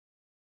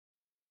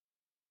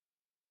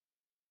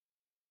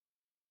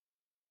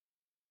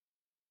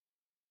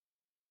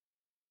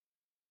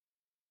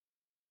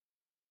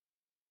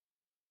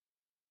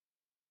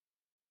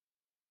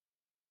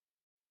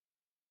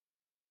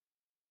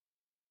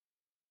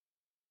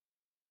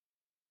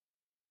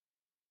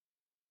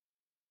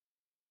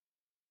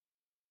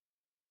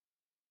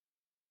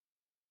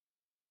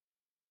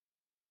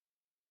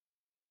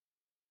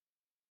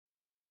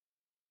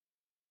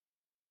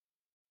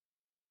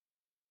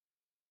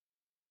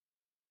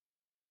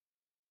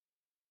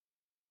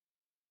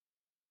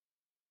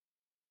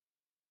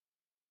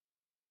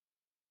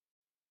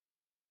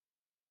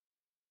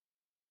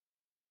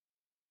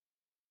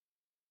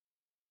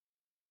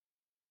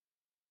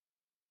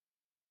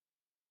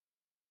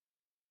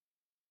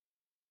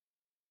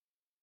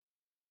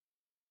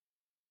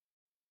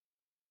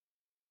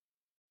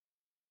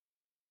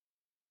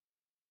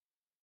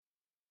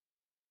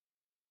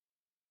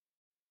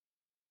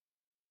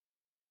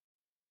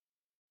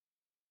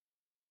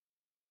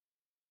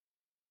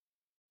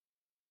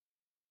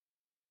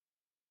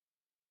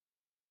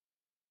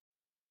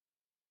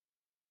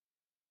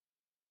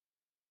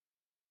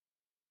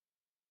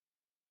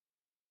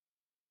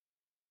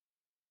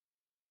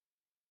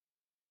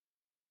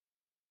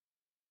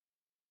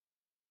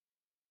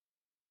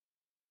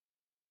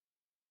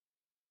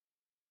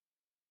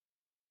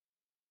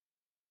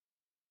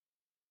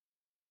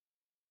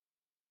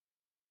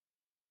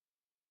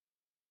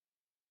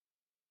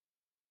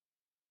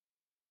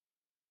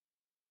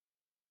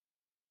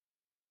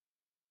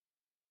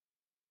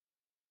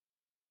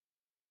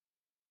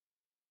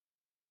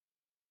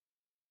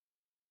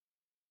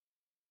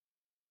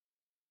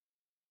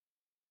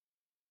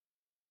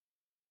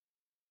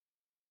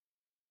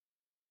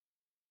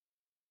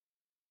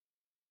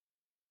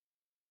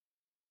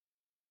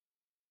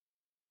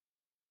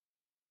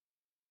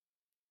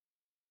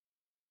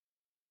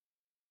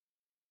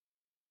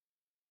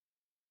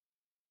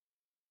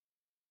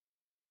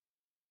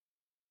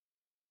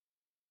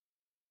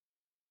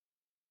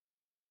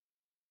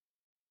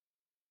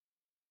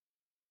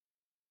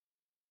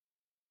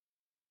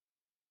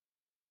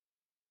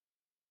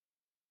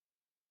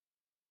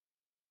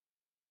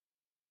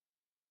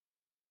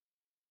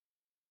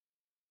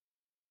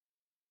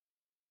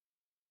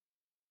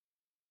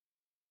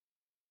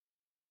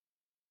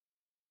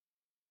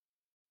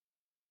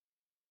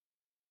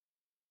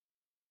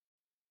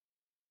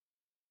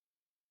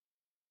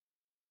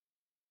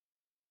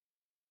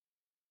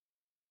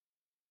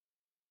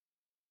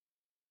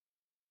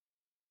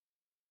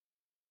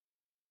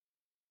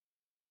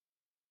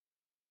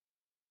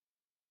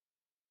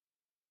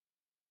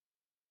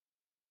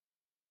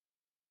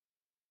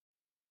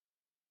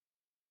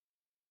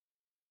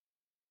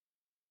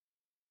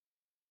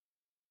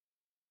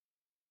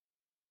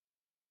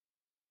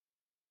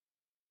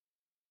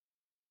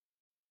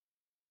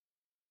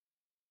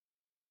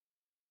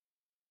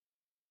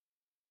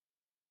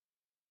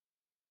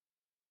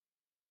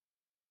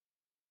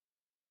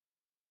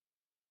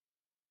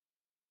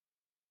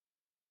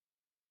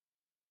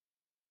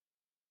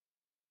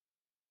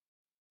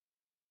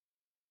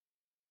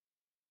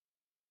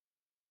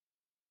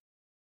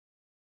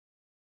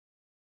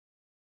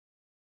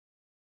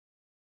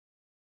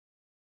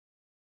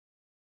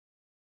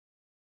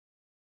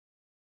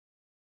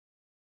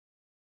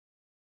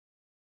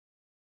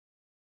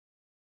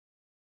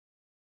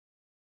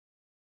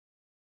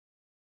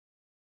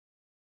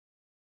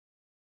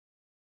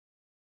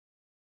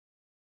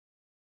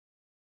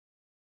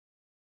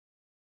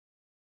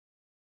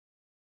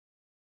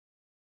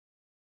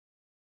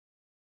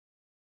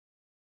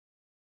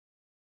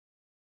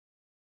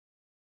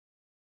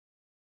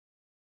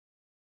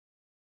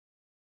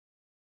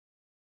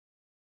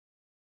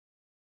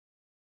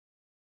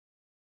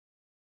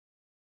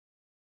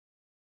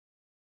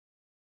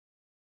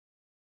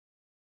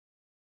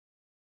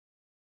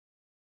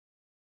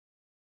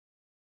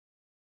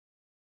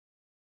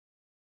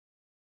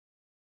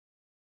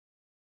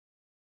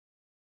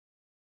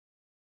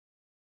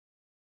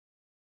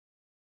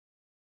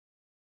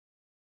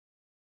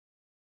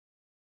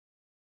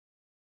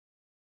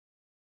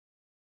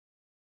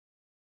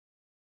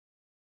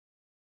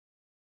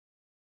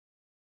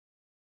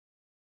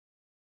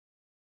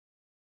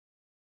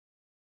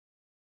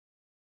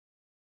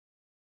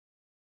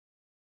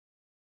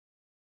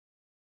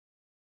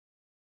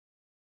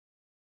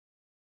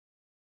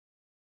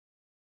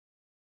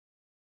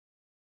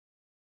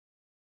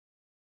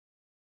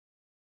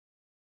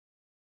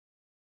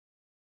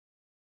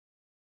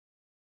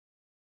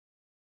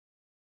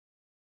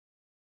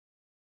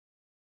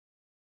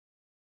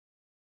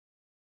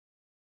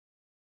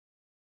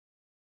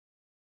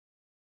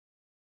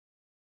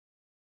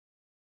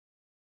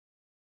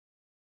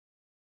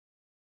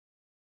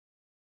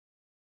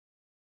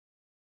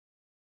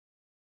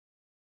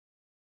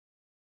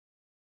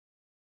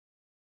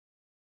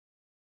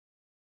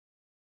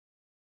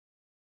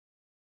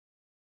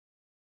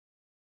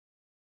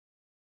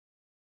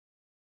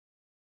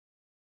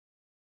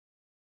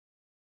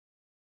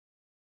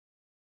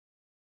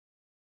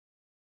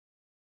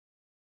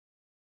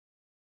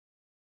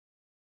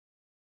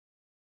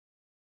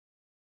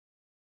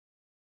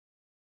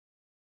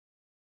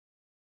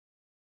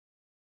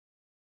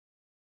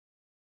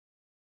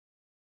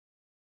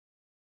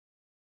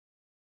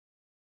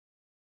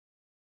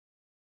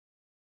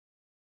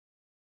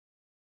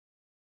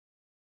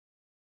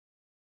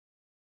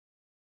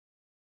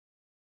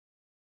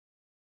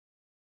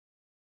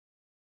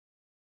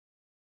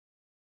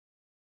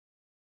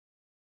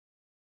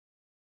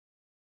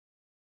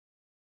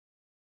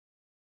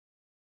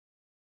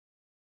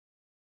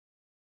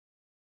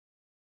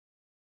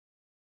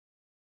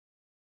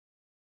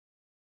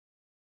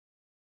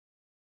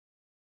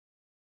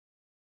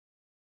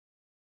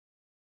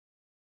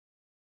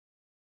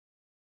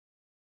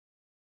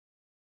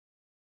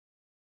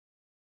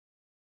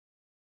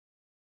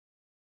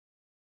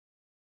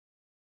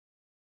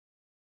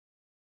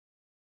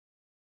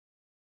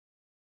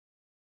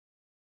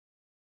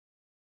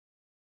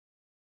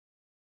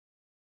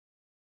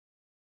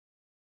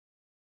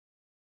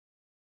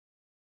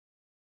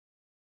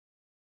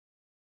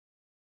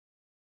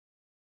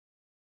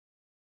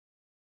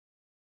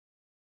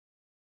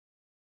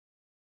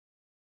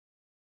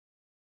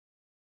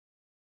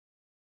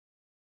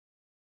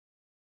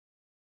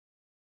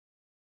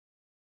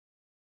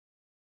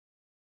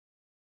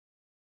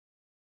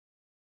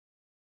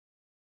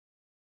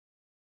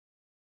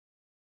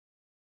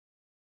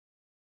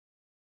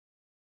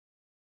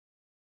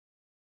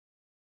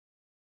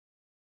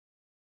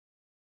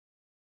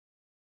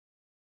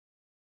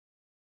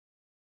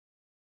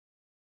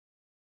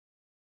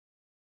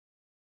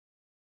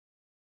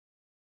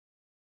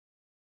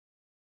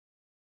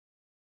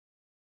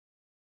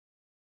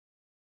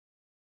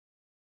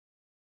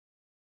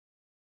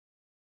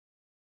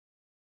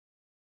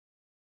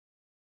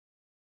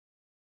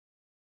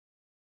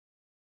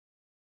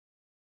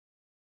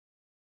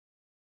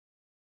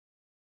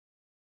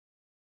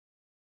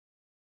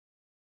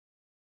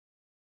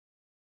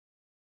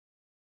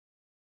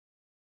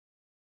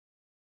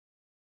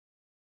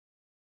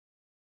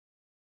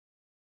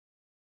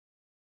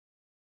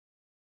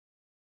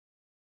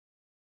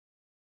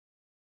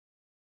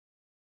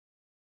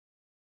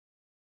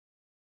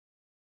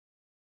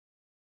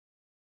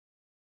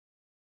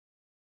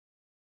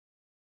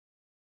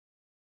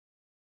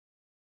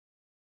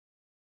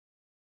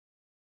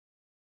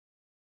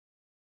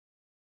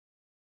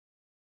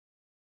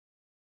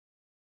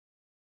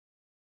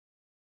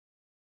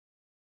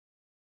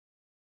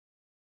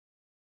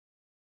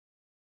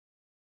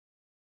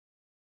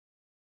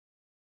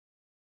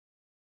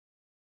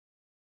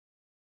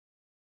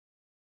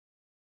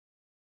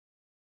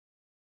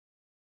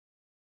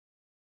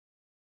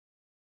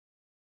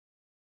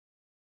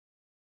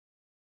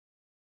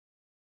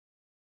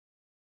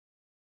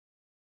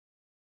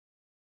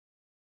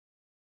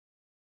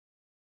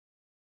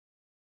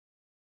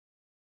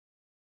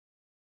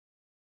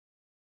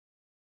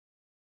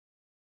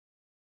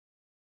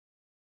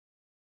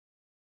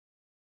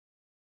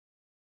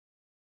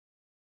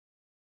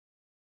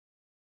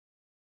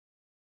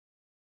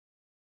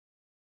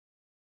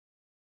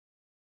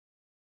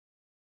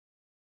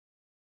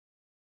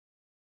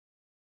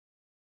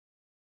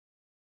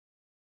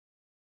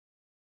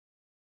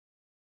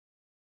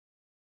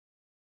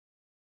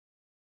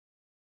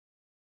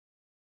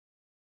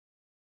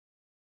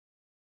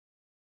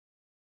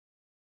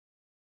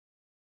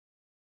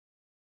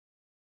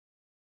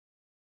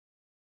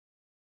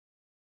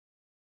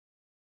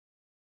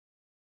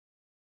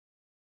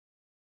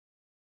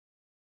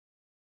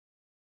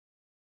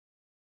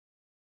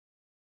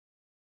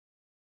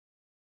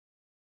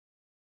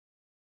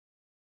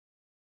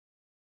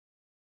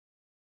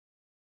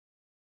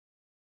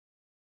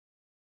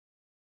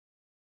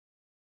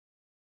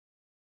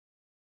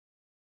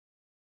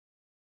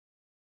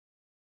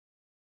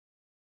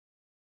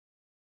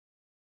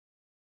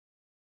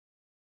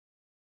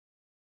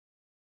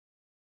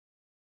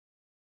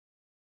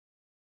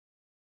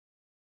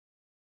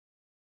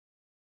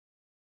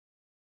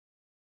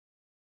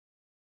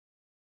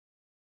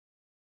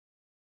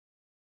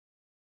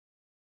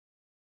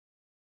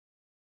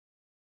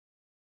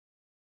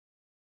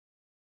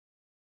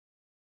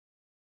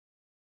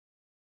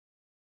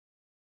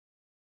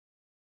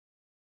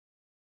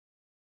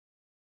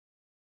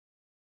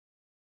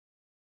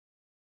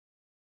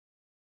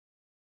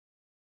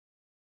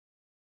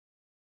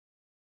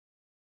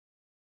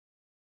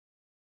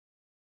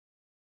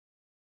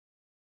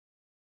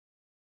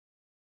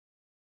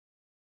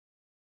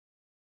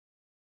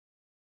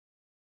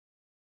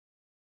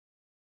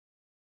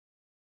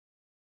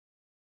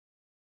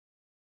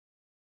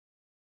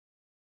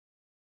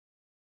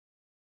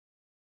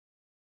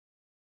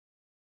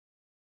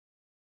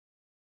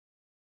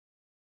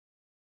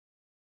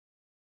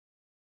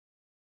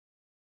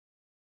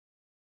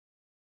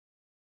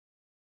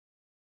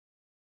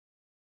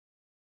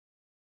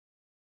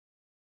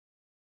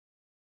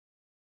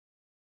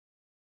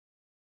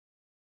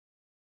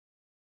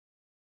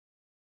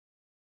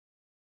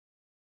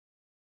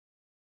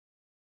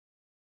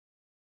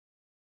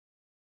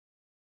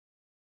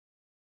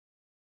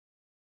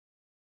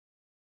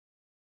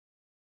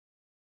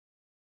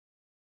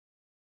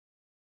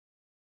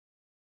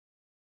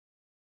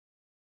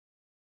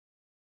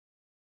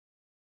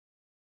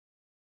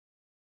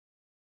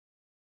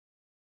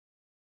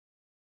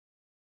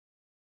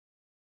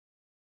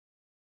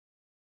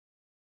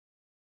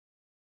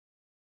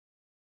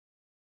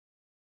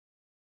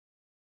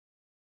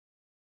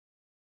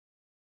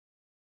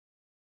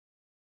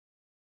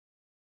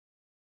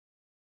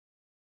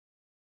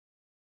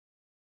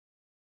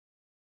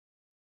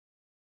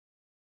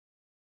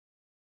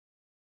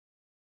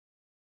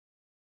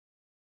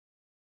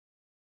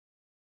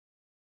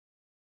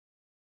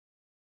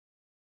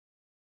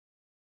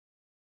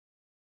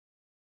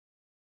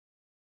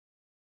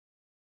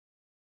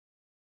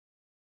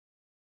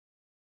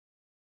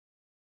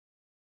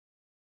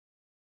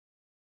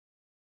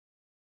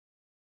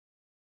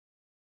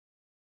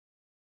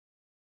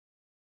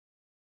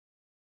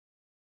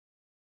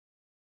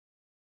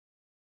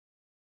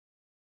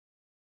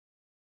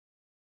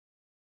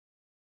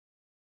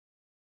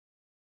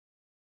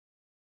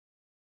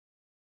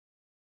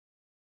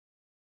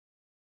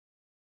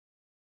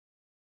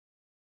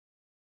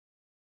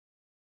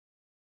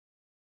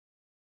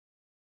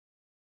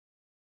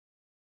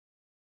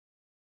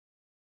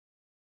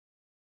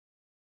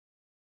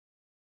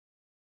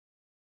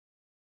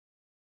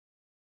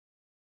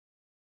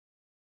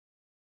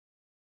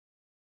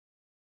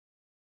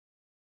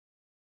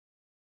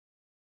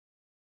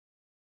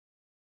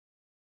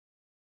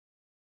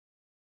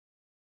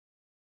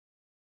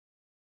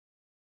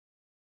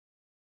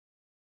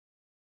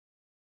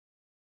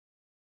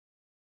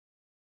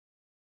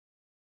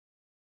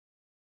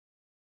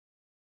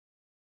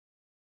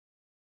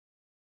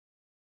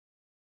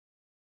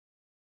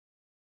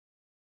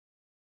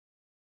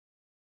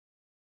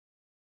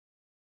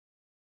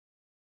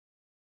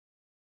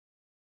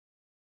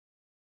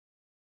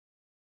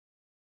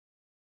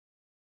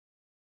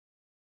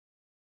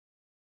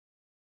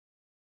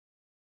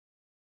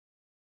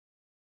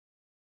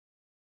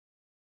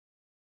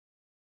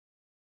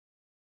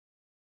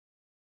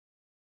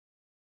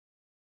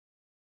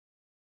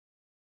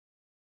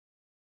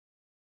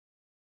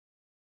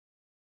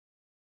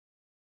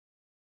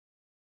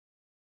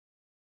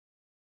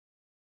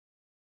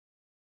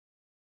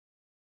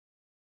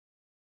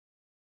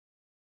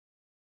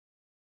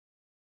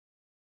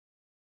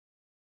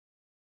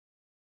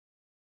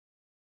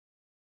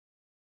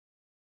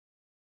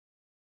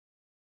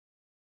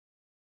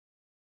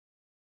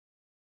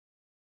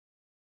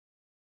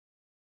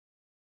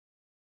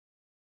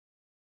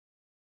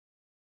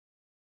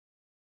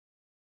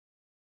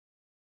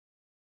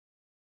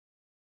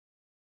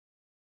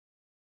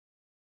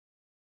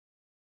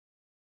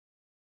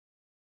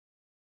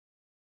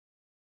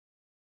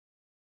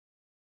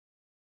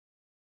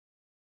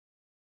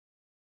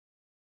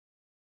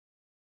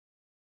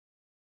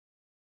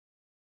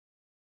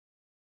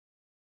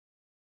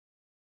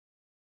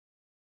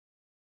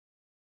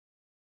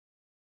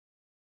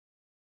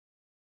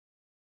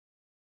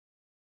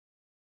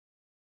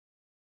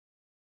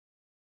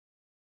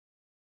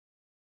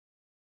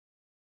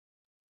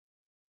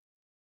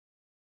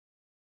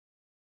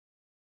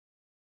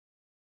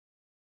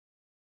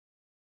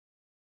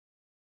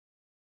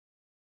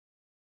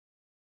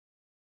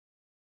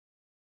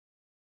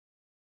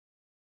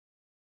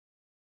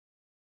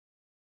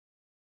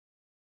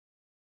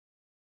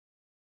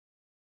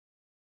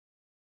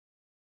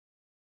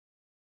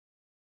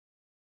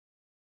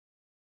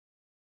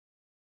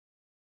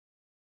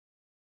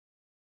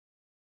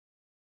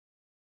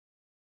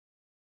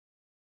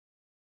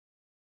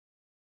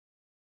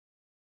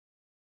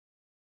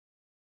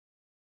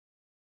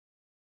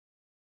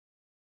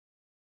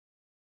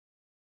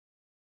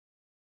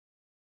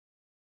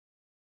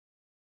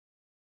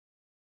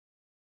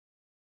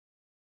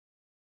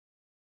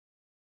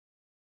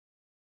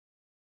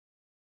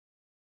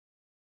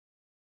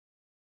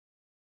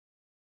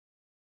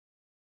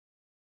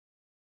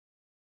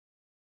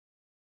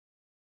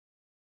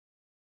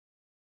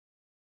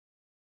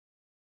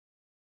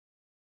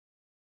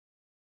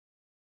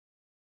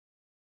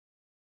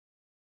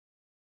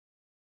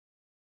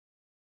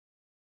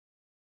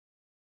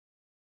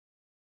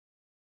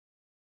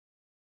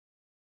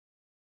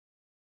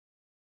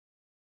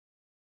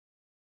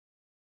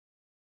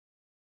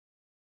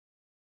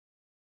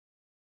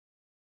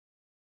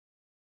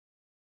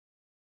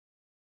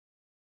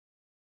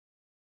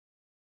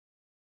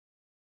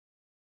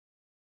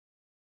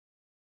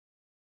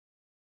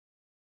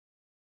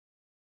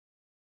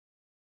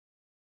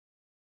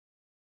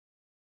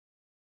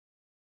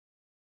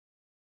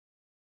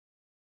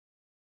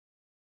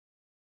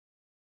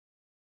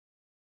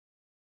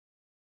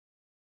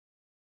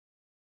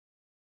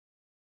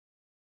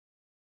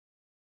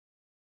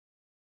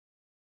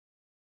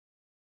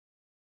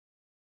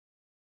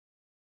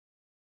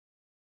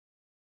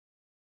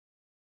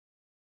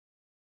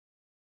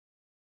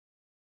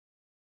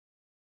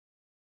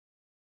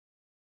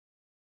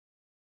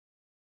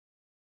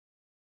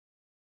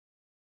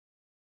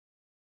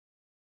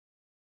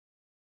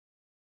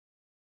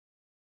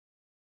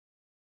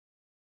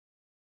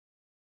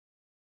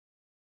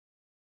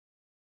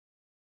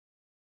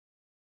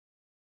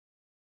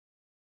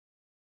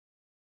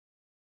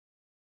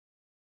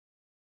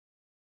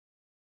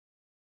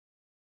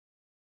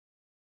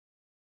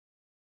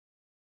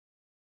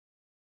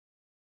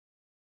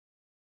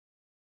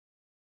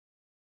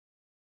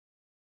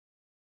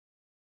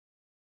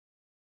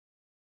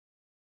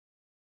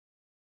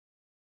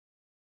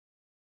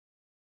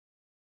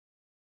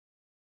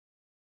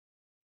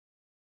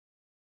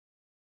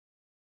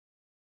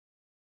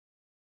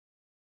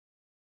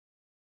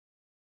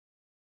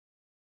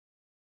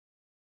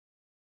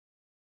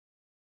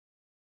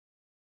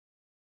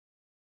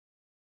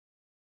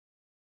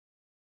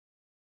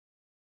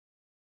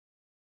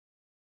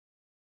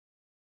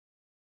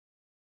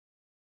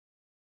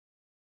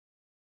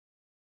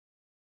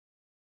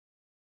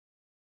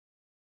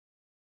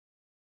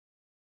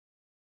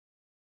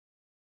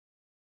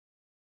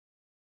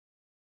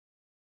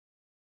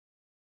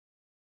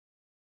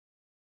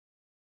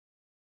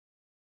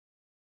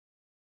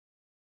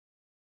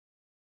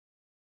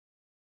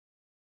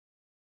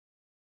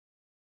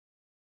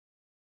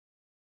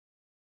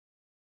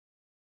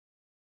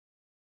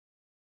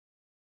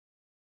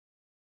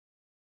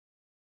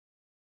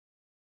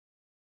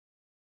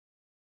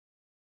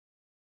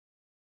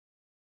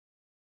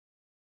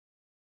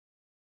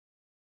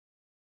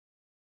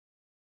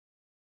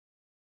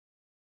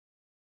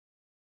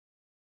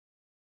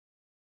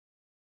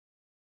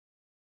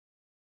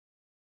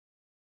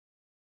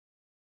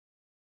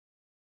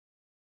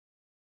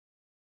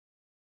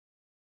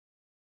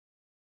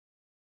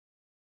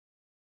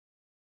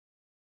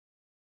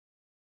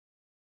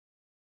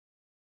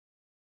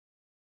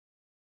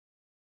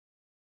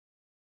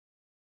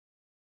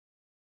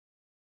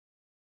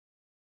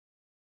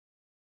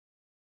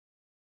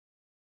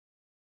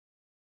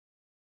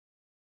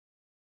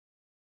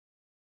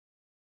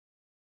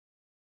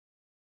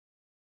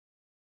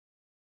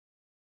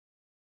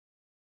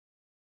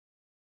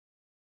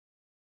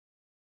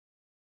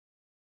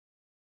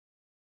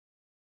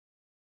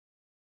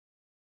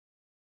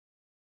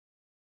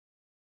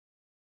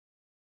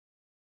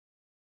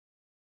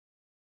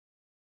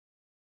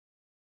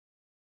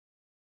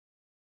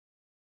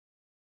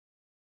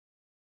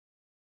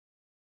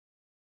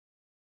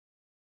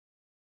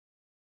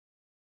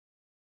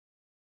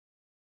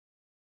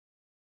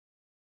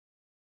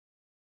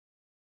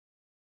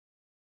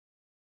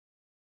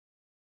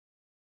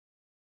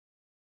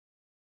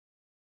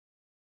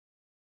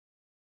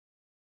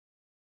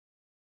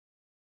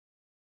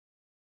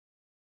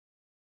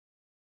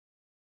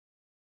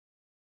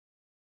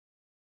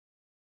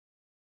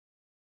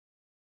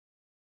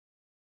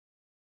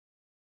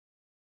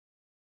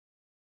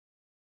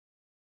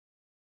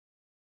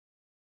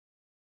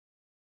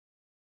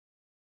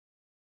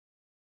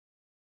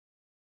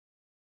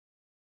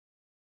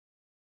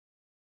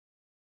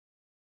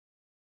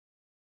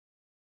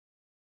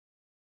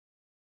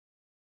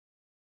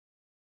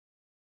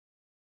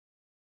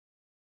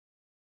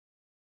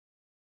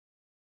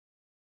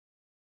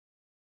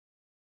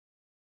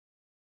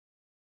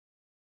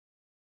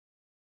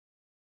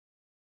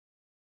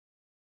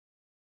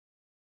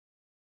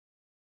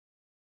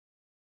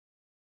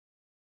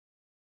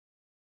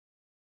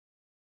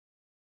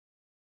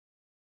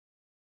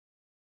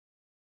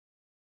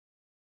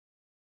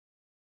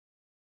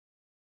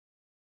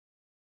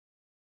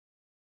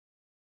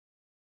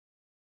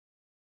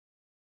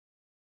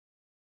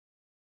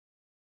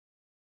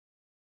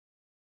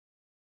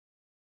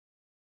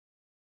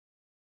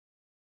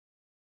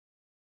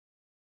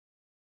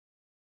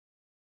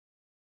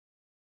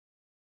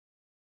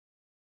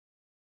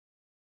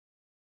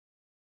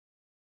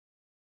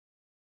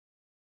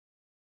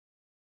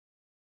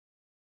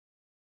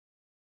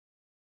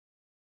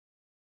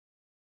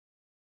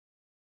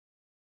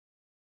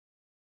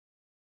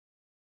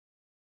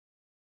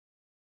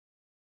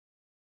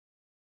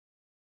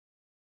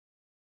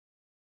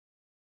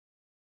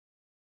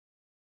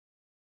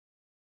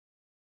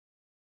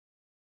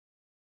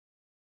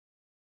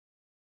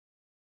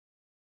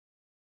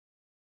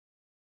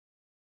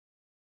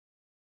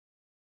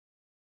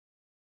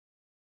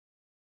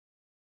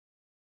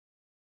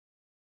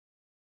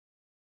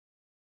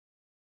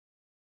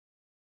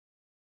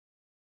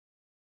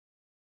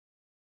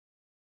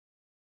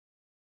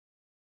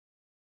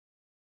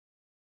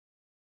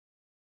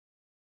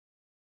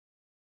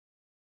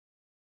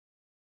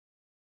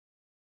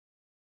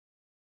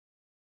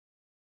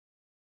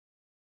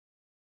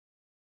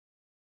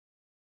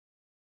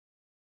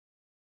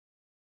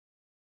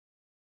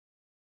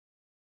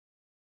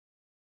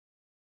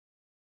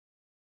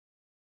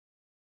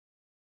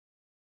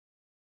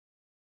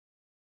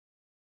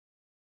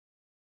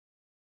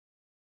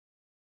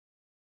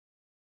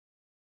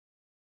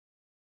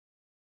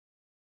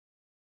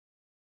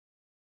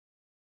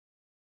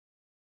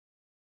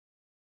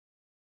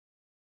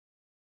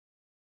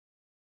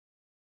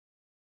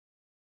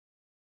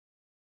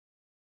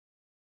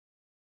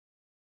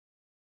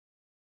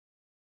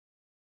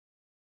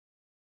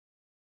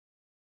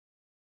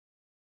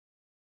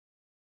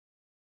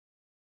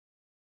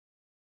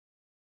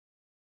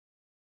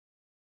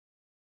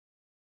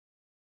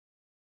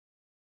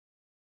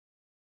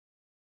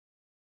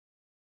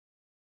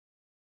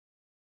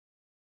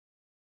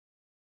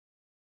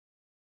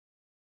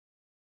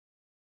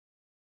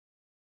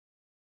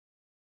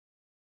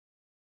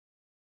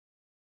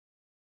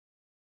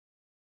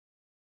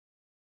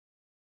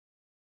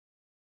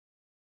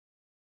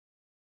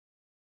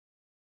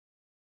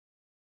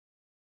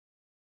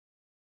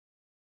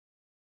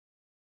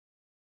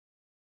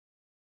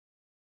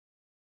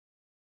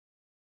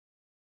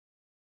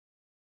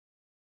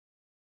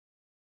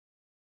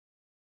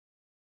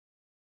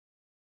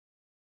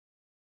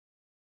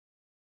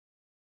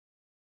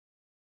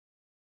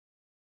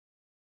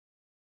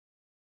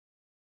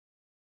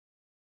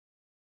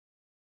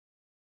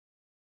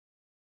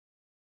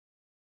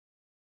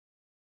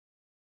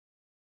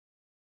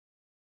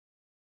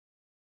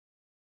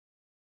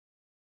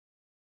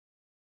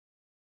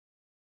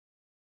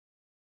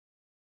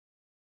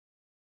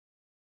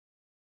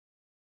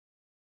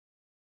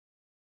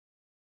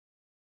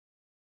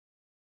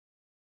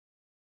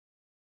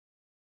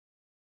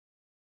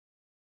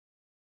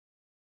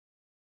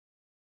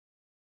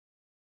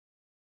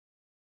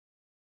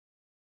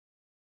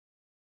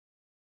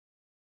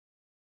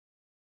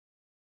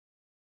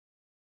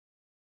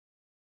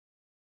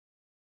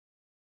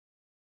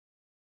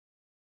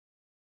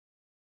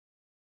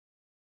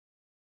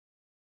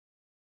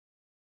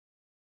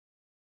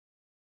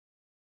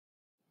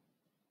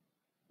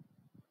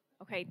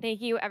Okay,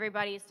 thank you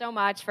everybody so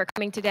much for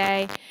coming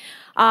today.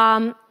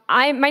 My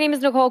name is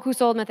Nicole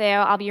Kostel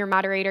Matteo. I'll be your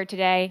moderator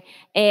today.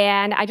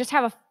 And I just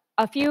have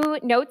a few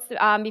notes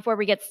before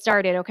we get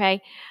started,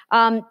 okay?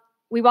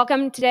 We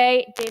welcome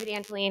today David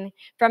Antolin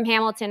from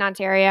Hamilton,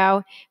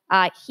 Ontario.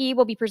 He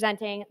will be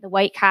presenting the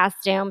white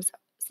costumes,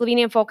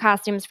 Slovenian folk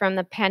costumes from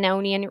the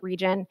Pannonian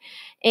region.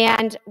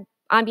 And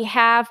on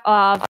behalf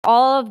of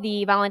all of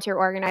the volunteer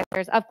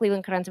organizers of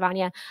Cleveland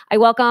Krantovania, I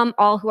welcome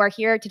all who are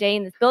here today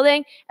in this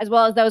building, as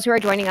well as those who are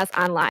joining us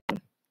online.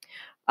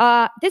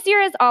 This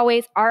year, as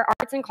always, our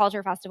Arts and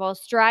Culture Festival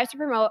strives to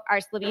promote our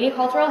Slovenian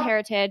cultural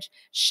heritage,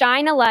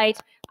 shine a light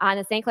on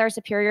the St. Clair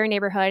Superior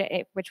neighborhood,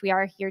 which we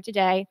are here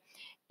today,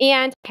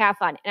 and have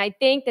fun. And I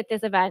think that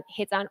this event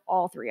hits on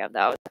all three of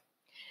those.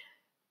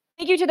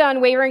 Thank you to the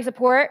unwavering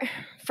support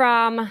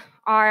from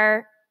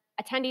our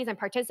attendees and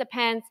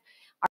participants,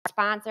 our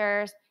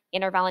sponsors,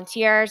 and our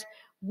volunteers.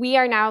 We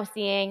are now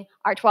seeing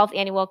our 12th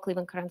annual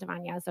Cleveland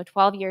Krantovania, so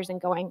 12 years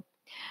and going.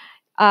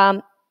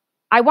 I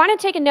want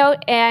to take a note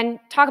and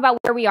talk about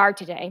where we are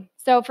today.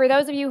 So for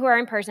those of you who are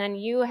in person,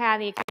 you have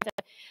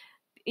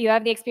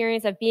the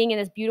experience of being in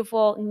this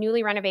beautiful,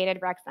 newly renovated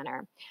rec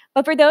center.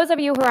 But for those of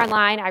you who are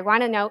online, I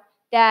want to note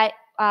that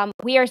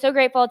we are so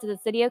grateful to the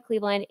City of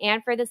Cleveland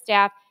and for the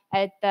staff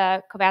at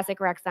the Kovacic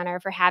Rec Center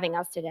for having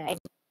us today.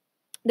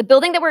 The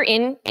building that we're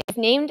in is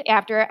named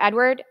after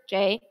Edward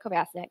J.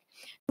 Kovacic,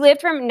 who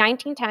lived from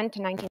 1910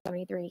 to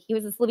 1973. He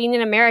was a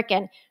Slovenian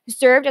American who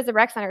served as the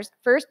rec center's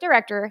first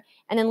director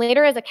and then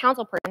later as a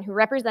councilperson who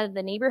represented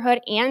the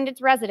neighborhood and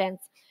its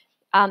residents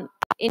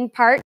in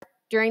part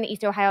during the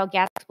East Ohio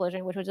gas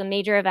explosion, which was a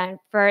major event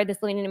for the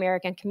Slovenian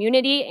American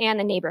community and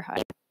the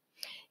neighborhood.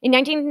 In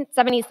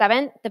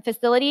 1977, the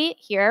facility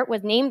here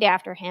was named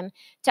after him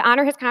to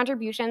honor his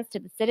contributions to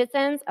the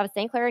citizens of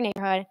St. Clair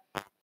neighborhood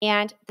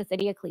and the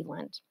City of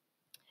Cleveland.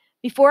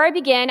 Before I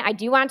begin, I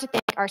do want to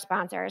thank our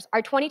sponsors.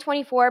 Our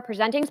 2024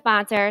 presenting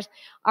sponsors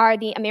are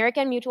the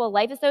American Mutual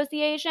Life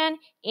Association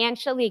and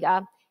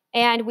Shaliga,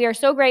 and we are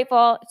so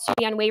grateful to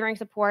the unwavering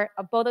support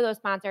of both of those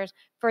sponsors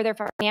for their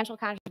financial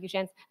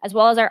contributions, as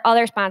well as our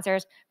other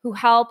sponsors who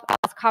help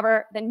us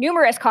cover the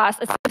numerous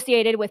costs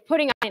associated with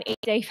putting on an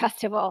 8-day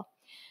festival.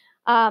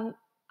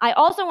 I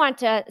also want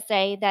to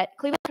say that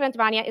Cleveland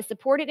Krantovania is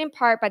supported in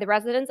part by the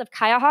residents of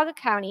Cuyahoga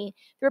County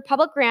through a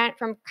public grant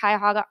from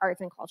Cuyahoga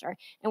Arts and Culture,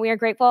 and we are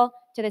grateful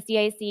to the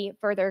CAC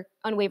for their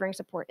unwavering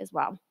support as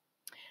well.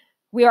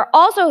 We are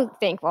also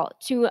thankful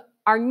to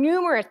our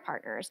numerous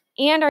partners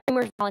and our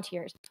numerous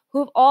volunteers who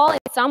have all in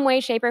some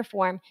way, shape, or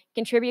form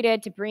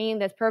contributed to bringing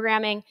this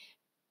programming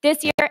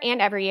this year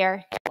and every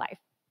year to life.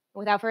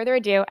 Without further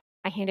ado,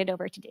 I hand it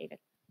over to David.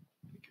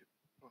 Thank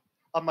you.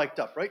 I'm mic'd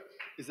up, right?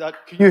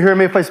 Can you hear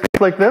me if I speak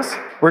like this?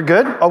 We're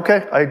good?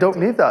 Okay, I don't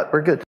need that.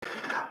 We're good.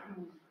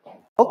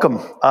 Welcome.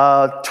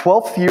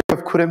 12th year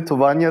of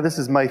Krantovania. This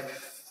is my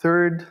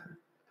third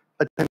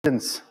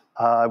attendance.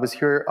 I was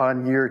here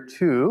on year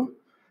 2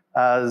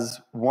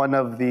 as one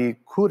of the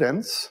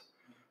kurents,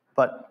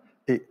 but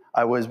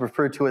I was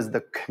referred to as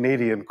the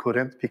Canadian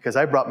kurent because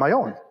I brought my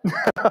own.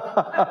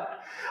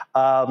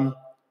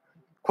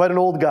 Quite an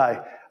old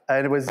guy.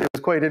 And it was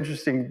quite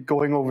interesting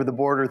going over the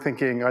border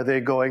thinking, are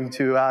they going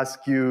to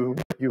ask you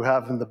what you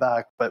have in the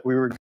back? But we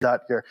were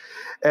that year.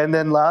 And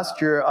then last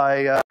year,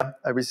 I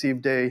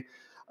received a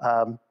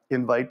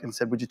invite and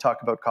said, would you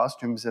talk about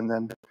costumes? And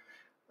then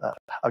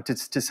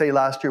to say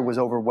last year was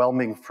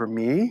overwhelming for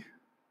me.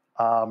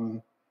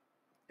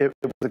 It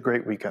was a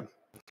great weekend.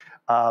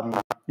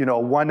 You know,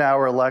 a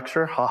 1-hour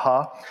lecture,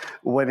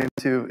 went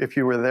into, if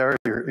you were there,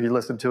 you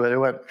listened to it, it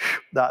went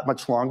that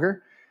much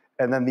longer.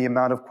 And then the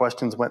amount of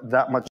questions went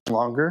that much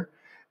longer.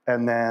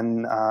 And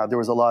then there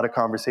was a lot of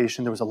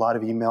conversation. There was a lot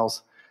of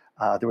emails.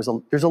 There's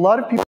a lot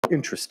of people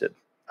interested,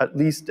 at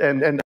least,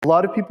 and a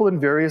lot of people in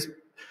various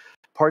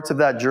parts of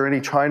that journey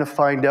trying to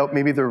find out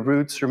maybe their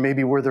roots or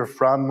maybe where they're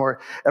from.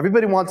 Or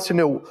everybody wants to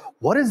know,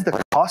 what is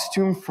the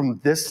costume from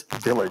this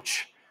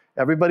village?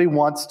 Everybody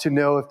wants to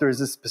know if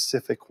there's a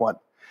specific one.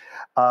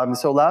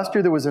 So last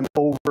year there was an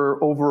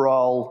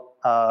overall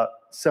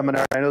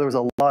seminar. I know there was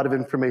a lot of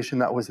information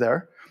that was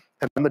there.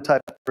 And I'm the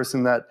type of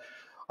person that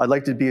I'd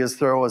like to be as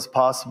thorough as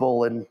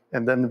possible and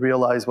then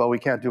realize, well, we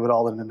can't do it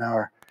all in an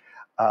hour.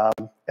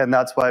 And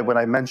that's why when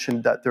I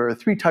mentioned that there are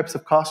 3 types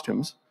of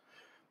costumes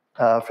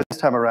for this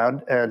time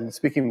around, and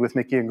speaking with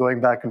Mickey and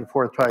going back and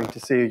forth trying to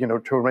see, you know,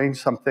 to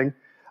arrange something,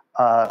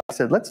 I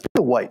said, let's do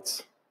the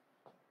whites,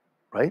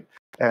 right?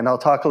 And I'll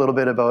talk a little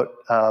bit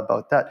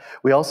about that.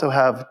 We also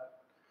have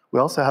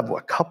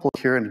a couple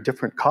here in a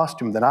different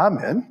costume than I'm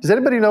in. Does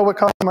anybody know what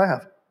costume I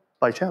have,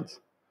 by chance?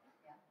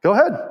 Go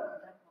ahead.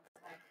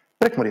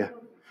 Prekmurje.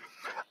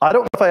 I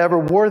don't know if I ever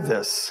wore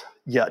this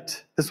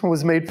yet. This one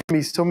was made for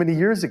me so many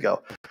years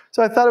ago.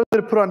 So I thought I was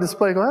going to put it on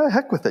display and go,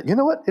 heck with it. You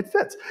know what? It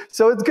fits.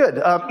 So it's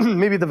good.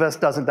 Maybe the vest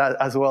doesn't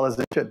as well as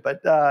it should,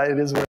 but it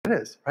is what it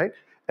is, right?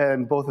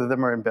 And both of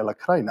them are in Bela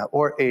Krajina,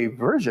 or a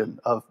version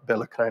of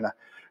Bela Krajina.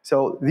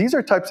 So these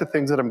are types of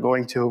things that I'm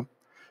going to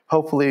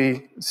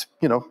hopefully,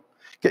 you know,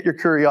 get your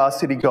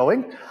curiosity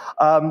going.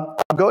 I'm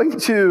going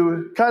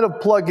to kind of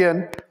plug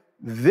in,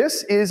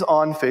 this is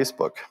on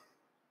Facebook.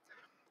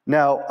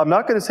 Now, I'm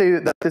not going to say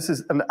that this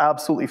is an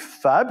absolutely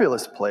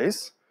fabulous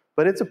place,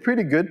 but it's a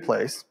pretty good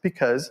place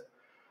because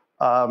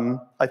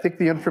I think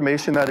the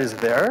information that is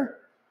there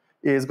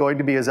is going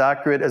to be as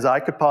accurate as I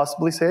could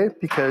possibly say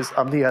because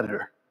I'm the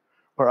editor,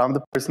 or I'm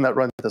the person that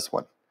runs this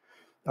one.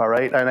 All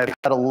right, and I've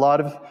had a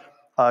lot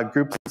of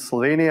groups in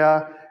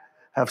Slovenia,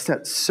 have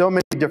sent so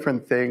many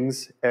different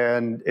things,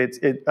 and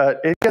it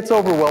gets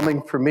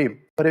overwhelming for me.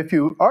 But if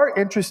you are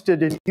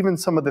interested in even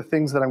some of the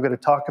things that I'm going to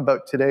talk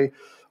about today,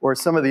 or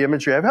some of the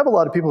imagery, I have a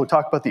lot of people who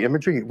talk about the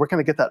imagery. Where can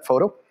I get that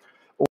photo?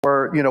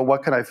 Or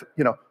what can I,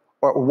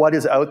 or what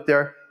is out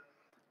there?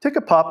 Take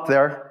a pop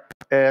there,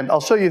 and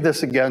I'll show you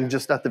this again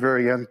just at the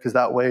very end, because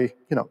that way,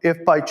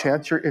 if by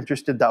chance you're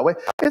interested that way,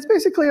 it's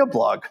basically a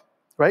blog,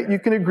 right? You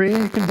can agree,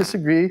 you can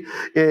disagree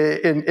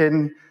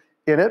in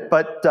it,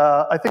 but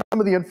I think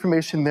some of the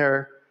information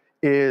there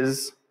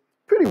is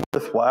pretty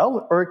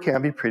worthwhile, or it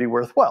can be pretty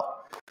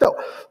worthwhile. So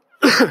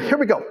here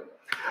we go.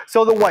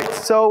 So the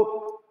whites.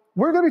 So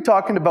we're going to be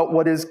talking about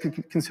what is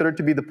considered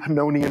to be the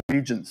Pannonian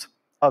regions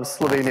of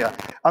Slovenia.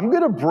 I'm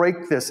going to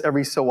break this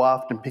every so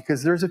often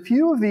because there's a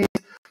few of these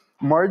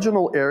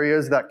marginal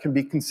areas that can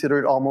be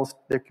considered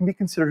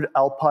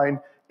alpine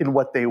in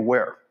what they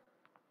wear.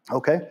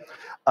 Okay,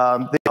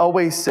 they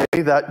always say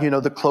that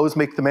the clothes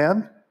make the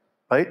man,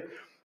 right?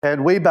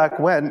 And way back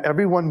when,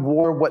 everyone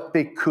wore what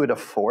they could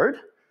afford,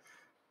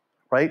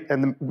 right?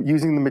 And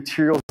using the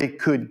materials they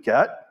could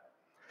get.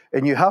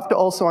 And you have to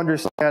also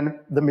understand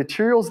the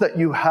materials that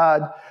you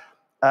had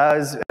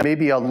as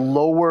maybe a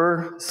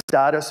lower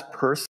status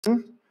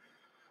person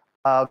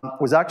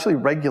was actually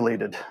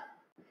regulated.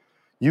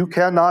 You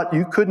could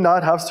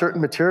not have certain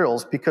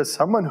materials because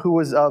someone who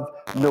was of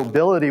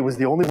nobility was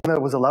the only one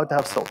that was allowed to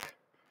have silk.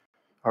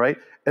 All right,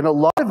 and a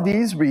lot of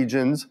these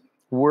regions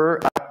were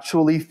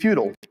actually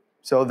feudal.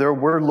 So there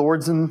were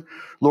lords and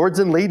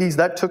ladies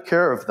that took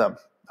care of them.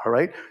 All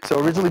right, so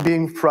originally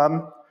being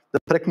from the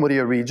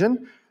Prekmurje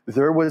region,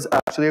 there was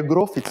actually a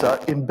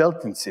grofica in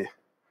Beltinci.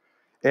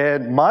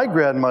 And my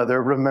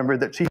grandmother remembered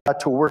that she had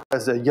to work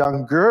as a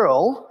young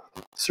girl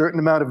a certain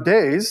amount of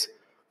days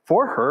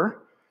for her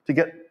to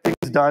get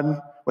things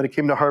done when it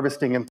came to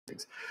harvesting and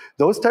things.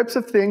 Those types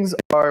of things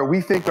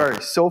we think are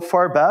so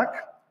far back,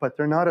 but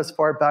they're not as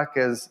far back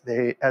as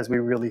we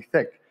really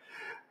think.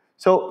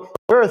 So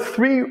there are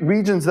 3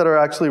 regions that are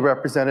actually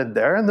represented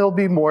there, and there'll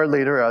be more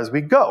later as we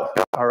go.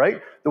 All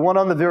right, the one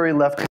on the very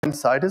left-hand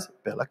side is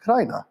Bela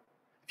Krajina.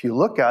 If you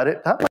look at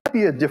it, that might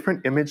be a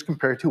different image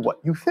compared to what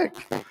you think.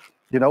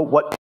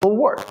 What people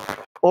wore.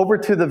 Over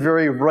to the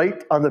very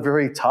right, on the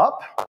very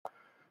top,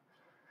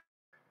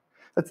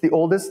 that's the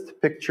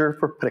oldest picture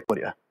for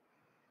Prekmurje.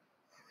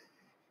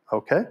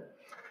 Okay,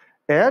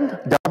 and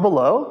down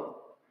below,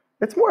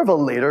 it's more of a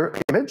later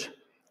image,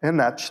 and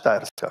that's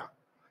Štajerska.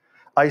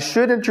 I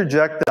should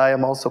interject that I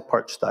am also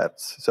part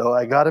Štajersk, so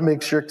I got to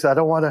make sure because I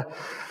don't want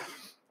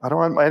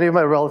any of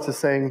my relatives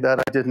saying that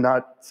I did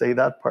not say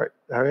that part.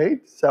 All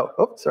right,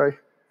 so sorry.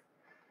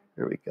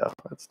 Here we go.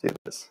 Let's do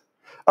this.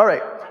 All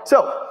right,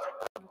 so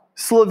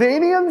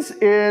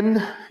Slovenians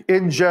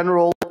in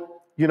general,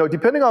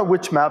 depending on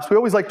which maps, we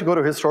always like to go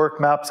to historic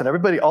maps,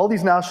 and all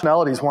these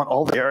nationalities want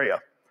all the area.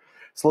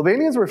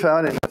 Slovenians were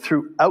found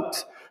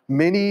throughout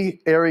many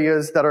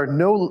areas that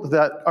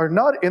are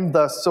not in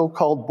the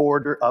so-called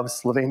border of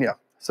Slovenia.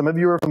 Some of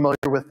you are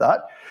familiar with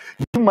that.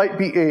 You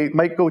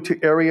might go to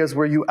areas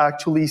where you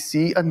actually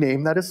see a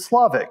name that is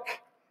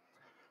Slavic,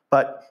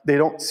 but they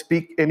don't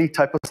speak any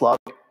type of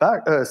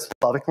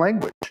Slavic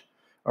language.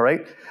 All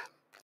right.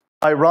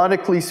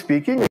 Ironically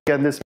speaking,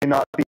 again, this may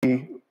not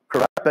be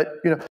correct, but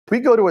we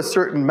go to a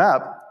certain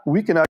map,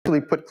 we can actually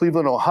put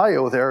Cleveland,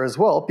 Ohio there as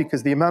well,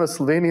 because the amount of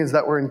Slovenians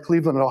that were in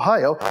Cleveland,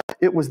 Ohio,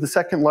 it was the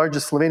 2nd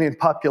largest Slovenian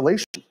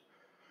population.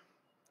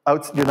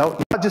 Not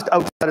just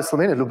outside of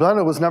Slovenia.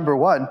 Ljubljana was number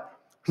 1.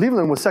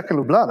 Cleveland was 2nd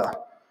Ljubljana.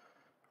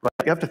 Right?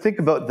 You have to think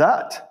about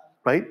that,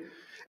 right?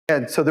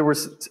 And so there were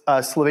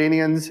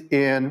Slovenians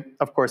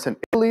of course, in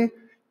Italy,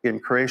 in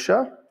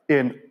Croatia,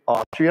 in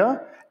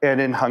Austria, and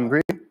in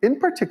Hungary, in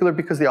particular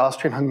because the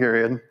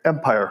Austrian-Hungarian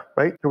Empire,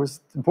 right? The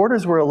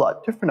borders were a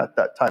lot different at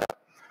that time.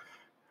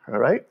 All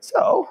right,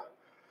 so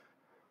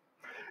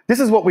this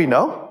is what we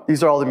know.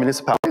 These are all the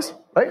municipalities,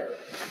 right?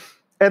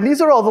 And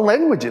these are all the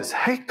languages.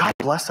 Hey, God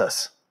bless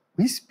us.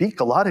 We speak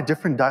a lot of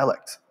different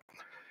dialects.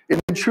 In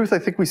truth, I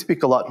think we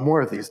speak a lot more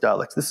of these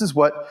dialects. This is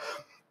what,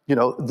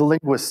 the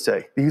linguists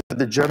say. These are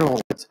the general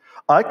ones.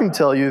 I can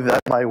tell you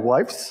that my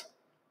wife's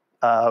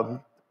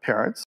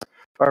parents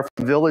are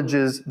from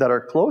villages that are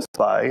close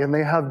by, and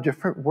they have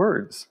different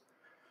words.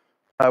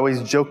 I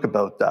always joke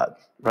about that,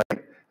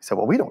 right? So,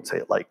 well, we don't say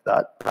it like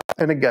that.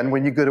 And again,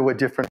 when you go to a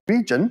different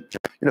region,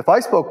 if I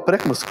spoke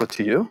Prekmurje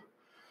to you,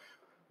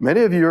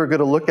 many of you are going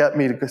to look at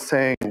me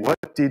saying,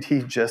 what did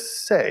he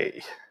just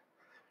say,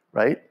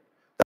 right?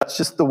 That's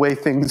just the way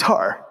things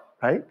are,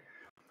 right?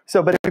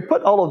 So, but if we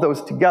put all of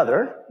those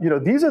together,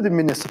 these are the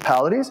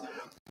municipalities.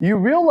 You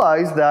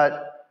realize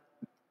that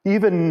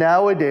Even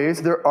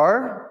nowadays, there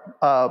are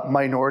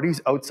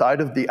minorities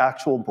outside of the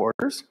actual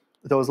borders.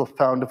 Those are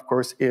found, of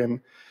course,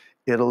 in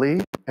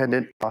Italy and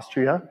in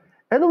Austria,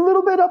 and a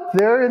little bit up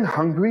there in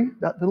Hungary,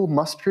 that little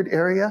mustard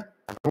area.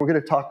 We're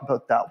going to talk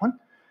about that one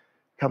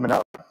coming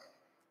up.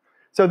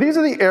 So these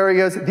are the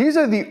areas, these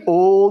are the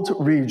old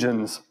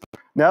regions.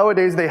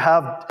 Nowadays, they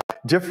have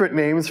different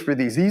names for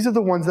these. These are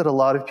the ones that a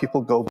lot of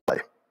people go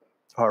by,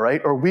 all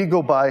right? Or we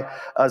go by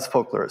as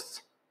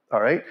folklorists, all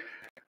right?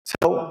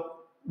 So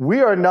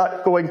we are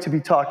not going to be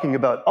talking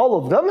about all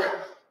of them.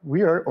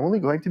 We are only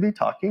going to be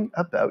talking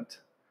about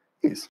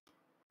these,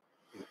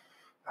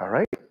 all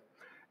right?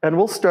 And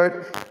we'll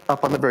start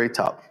up on the very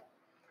top,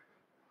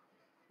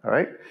 all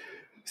right?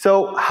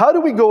 So how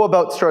do we go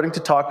about starting to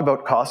talk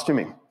about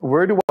costuming?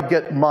 Where do I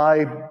get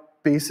my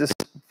basis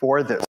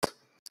for this?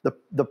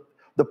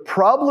 The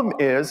problem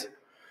is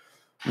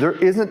there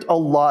isn't a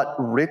lot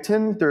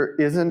written,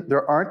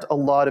 there aren't a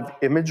lot of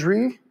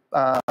imagery,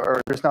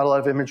 or there's not a lot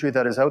of imagery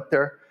that is out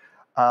there,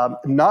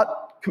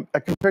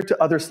 compared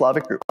to other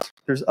Slavic groups.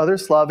 There's other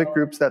Slavic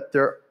groups that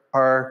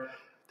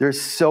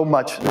there's so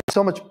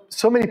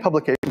many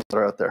publications that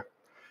are out there.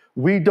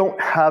 We don't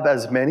have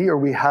as many, or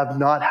we have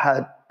not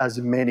had as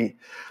many.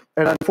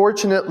 And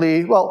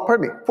unfortunately, well,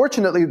 pardon me,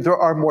 fortunately, there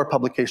are more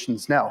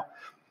publications now.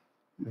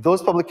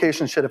 Those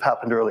publications should have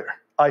happened earlier,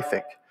 I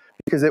think,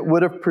 because it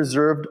would have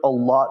preserved a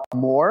lot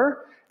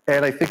more,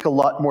 and I think a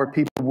lot more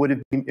people would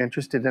have been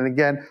interested. And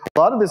again, a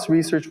lot of this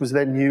research was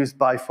then used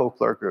by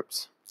folklore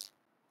groups,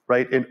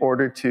 right, in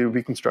order to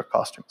reconstruct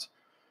costumes,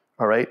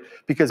 all right?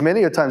 Because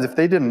many a times, if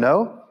they didn't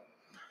know,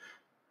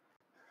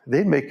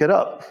 they'd make it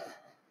up,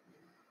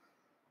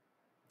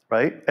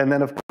 right? And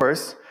then, of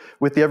course,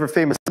 with the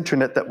ever-famous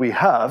internet that we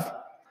have,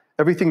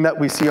 everything that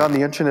we see on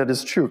the internet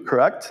is true,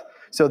 correct?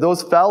 So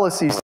those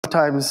fallacies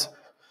sometimes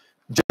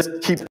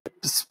just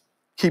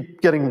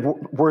keep getting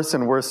worse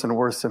and worse and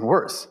worse and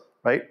worse,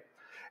 right?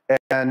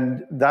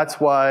 And that's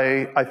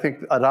why I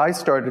think that I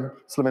started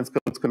Slovenska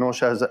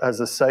Ljudska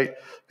as a site,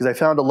 because I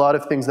found a lot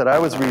of things that I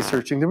was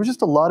researching. There were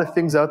just a lot of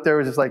things out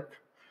there, just like,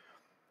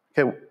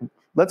 okay,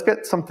 let's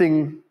get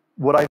something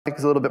what I think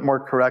is a little bit more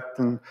correct.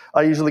 And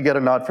I usually get a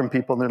nod from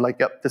people, and they're like,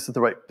 yep, this is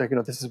the right,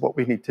 this is what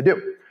we need to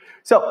do.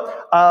 So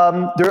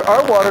there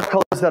are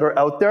watercolors that are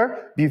out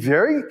there. Be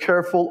very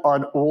careful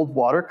on old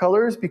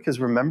watercolors, because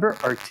remember,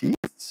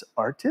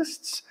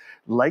 artists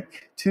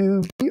like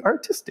to be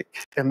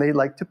artistic, and they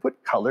like to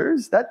put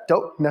colors that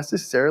don't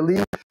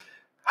necessarily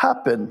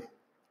happen,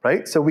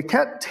 right? So we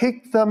can't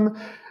take them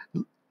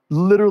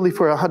literally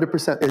for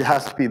 100%, it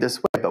has to be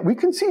this way. But we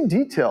can see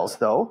details,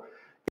 though,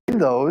 in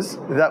those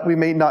that we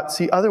may not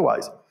see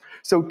otherwise.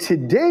 So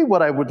today,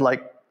 what I would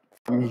like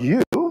from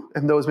you,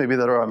 and those maybe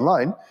that are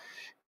online,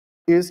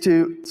 is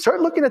to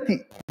start looking at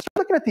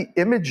the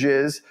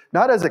images,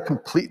 not as a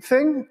complete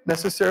thing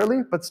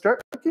necessarily, but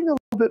start looking a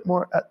little bit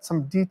more at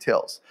some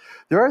details.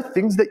 There are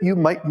things that you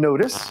might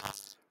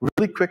notice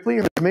really quickly,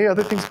 and there may be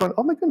other things going,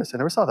 oh my goodness, I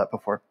never saw that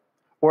before.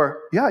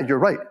 Or, yeah, you're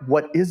right,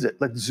 what is it?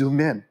 Let's zoom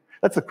in.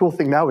 That's the cool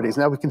thing nowadays,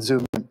 now we can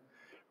zoom in,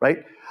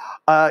 right?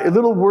 A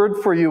little word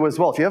for you as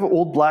well. If you have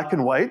old black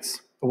and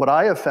whites, what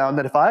I have found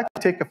that if I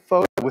take a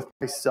photo with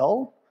my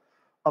cell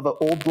of an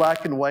old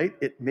black and white,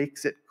 it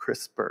makes it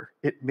crisper.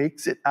 It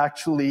makes it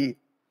actually,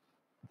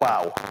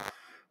 wow,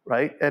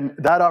 right? And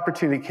that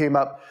opportunity came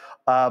up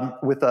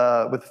with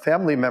a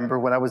family member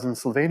when I was in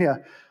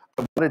Slovenia.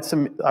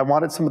 I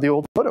wanted some of the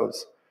old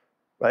photos,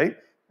 right?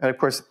 And of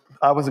course,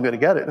 I wasn't going to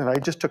get it. And I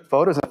just took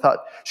photos, and I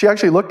thought, she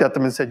actually looked at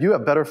them and said, you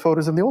have better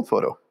photos than the old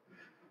photo,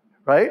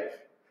 right?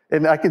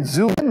 And I could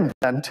zoom in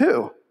then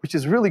too, which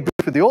is really good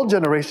for the old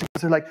generation,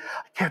 because they're like,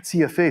 I can't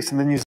see a face. And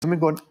then you zoom in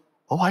going,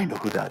 oh, I know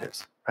who that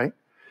is, right?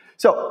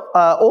 So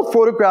old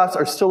photographs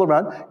are still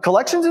around.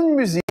 Collections in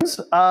museums,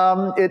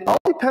 it all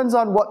depends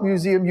on what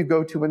museum you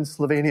go to in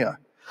Slovenia.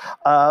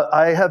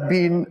 I have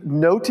been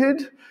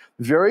noted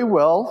very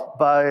well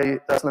by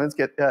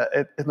Slovenska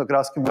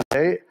etnografski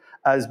muzej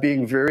as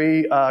being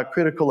very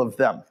critical of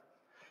them.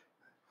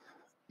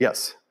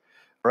 Yes.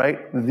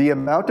 Right? The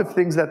amount of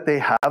things that they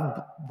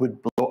have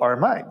would blow our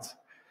minds.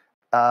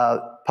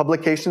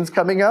 Publications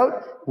coming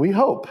out, we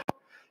hope.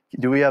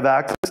 Do we have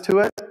access to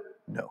it?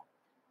 No.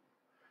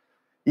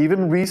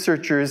 Even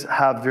researchers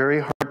have very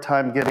hard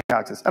time getting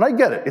access. And I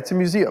get it, it's a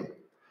museum.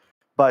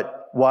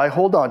 But why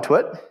hold on to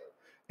it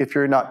if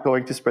you're not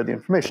going to spread the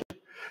information?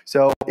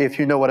 So if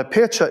you know what a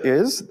pecha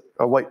is,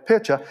 a white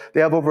pecha, they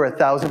have over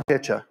 1,000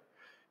 pecha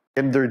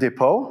in their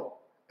depot.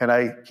 And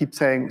I keep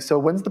saying, so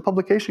when's the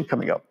publication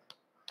coming up?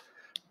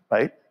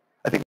 Right?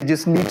 I think you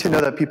just need to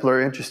know that people are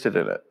interested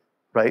in it,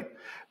 right?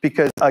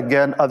 Because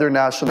again, other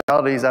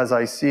nationalities, as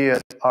I see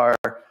it, are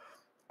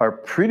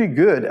pretty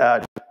good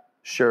at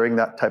sharing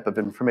that type of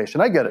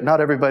information. I get it.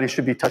 Not everybody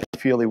should be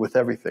touchy-feely with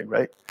everything,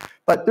 right?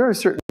 But there are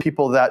certain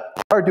people that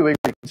are doing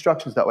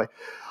reconstructions that way.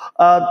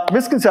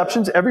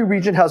 Misconceptions, every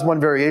region has one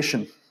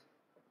variation.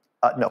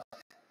 No.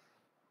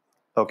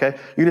 Okay?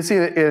 You can see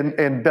it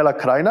in Bela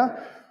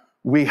Krajina.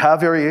 We have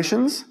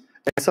variations,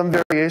 and some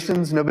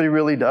variations nobody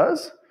really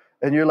does.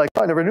 And you're like,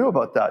 oh, I never knew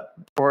about that.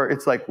 Or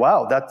it's like,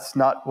 wow, that's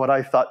not what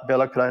I thought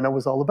Bela Krajina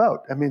was all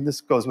about. I mean,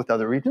 this goes with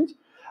other regions.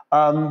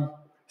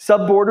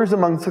 Sub-borders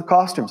amongst the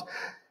costumes.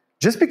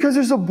 Just because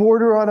there's a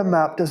border on a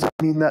map doesn't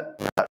mean that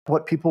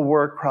what people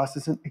wore across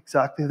isn't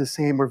exactly the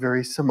same or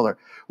very similar.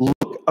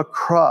 Look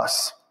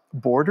across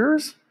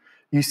borders.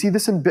 You see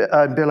this in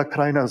Bela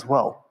Krajina as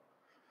well.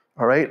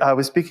 All right. I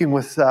was speaking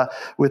with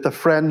a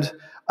friend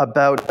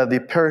about the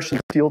parish in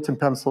Steelton,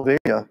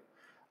 Pennsylvania,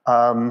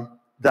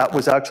 that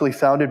was actually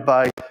founded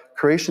by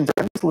Croatians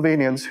and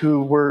Slovenians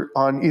who were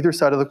on either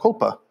side of the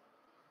Kolpa,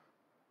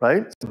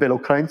 right?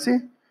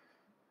 Belokrajinci,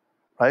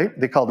 right?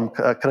 They called them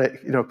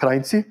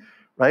Krajinci,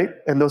 right?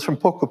 And those from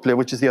Prekmurje,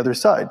 which is the other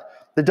side.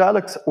 The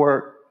dialects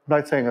were, I'm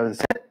not saying the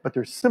same, but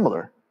they're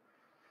similar,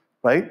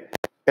 right?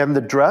 And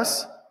the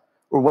dress,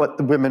 or what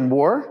the women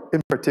wore,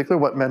 in particular,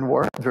 what men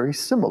wore, very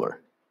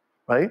similar,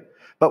 right?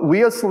 But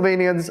we as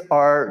Slovenians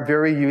are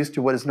very used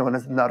to what is known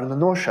as narodna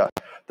noša.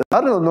 The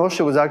narodna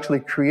noša was actually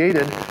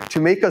created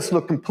to make us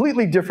look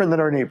completely different than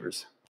our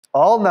neighbors.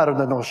 All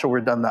narodna noša were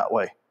done that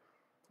way,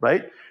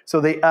 right? So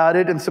they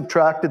added and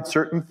subtracted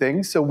certain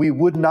things so we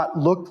would not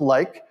look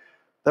like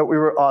that we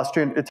were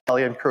Austrian,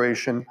 Italian,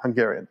 Croatian,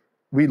 Hungarian.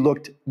 We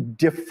looked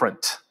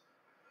different,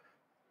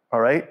 all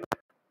right?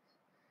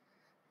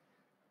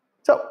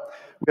 So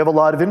we have a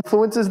lot of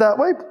influences that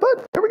way,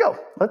 but here we go.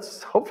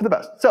 Let's hope for the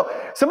best. So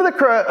some of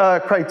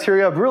the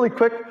criteria, really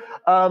quick.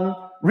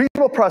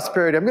 Regional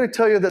prosperity. I'm going to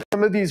tell you that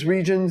some of these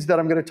regions that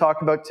I'm going to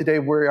talk about today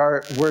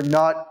were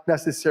not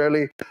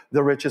necessarily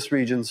the richest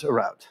regions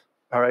around.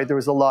 All right, there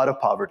was a lot of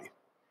poverty.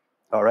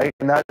 All right,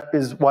 and that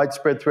is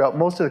widespread throughout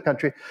most of the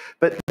country.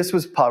 But this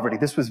was poverty.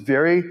 This was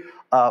very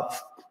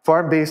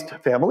farm-based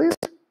families.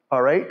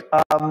 All right,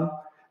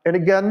 and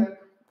again,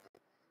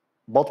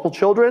 multiple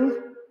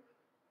children.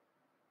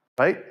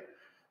 Right,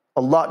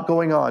 a lot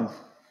going on.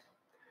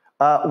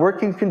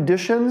 Working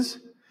conditions.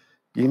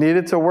 You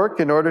needed to work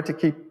in order to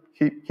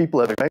keep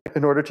living, right?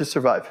 In order to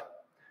survive.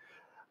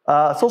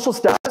 Social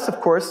status,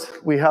 of course,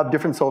 we have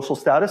different social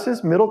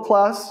statuses. Middle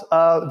class,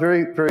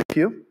 very, very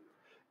few.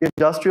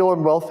 Industrial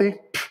and wealthy,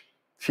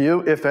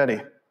 few, if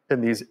any,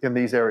 in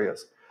these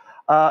areas.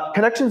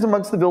 Connections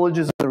amongst the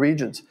villages and the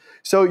regions.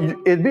 So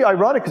it'd be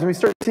ironic because when we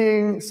start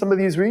seeing some of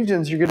these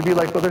regions, you're going to be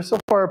like, well, they're so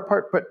far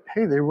apart, but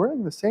hey, they're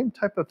wearing the same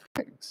type of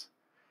things.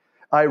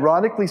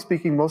 Ironically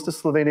speaking, most of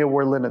Slovenia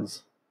wore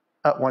linens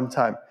at one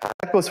time.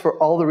 That goes for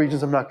all the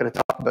regions I'm not going to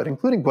talk about,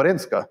 including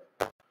Dolenjska.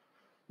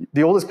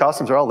 The oldest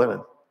costumes are all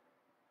linen.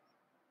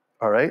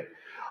 All right?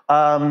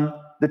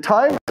 The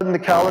time in the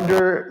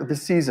calendar, the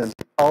season,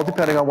 all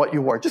depending on what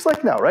you wore. Just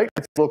like now, right?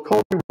 It's a little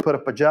cold, we put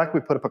up a jacket,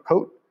 we put up a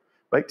coat.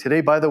 Right?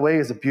 Today, by the way,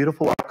 is a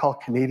beautiful, what I call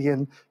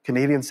Canadian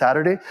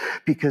Saturday,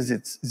 because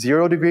it's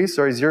 0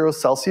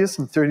 Celsius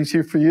and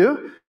 32 for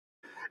you.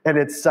 And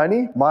it's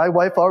sunny. My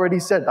wife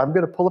already said, I'm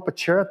going to pull up a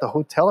chair at the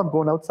hotel. I'm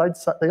going outside.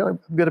 I'm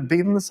going to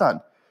bathe in the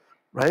sun.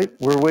 Right?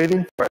 We're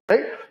waiting for it.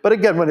 Right? But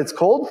again, when it's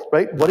cold,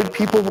 right? What did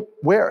people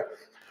wear?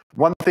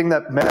 One thing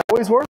that men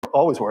always wore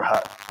a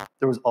hat.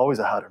 There was always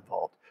a hat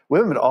involved.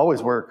 Women would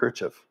always wear a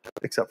kerchief,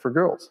 except for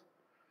girls.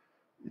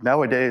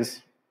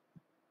 Nowadays,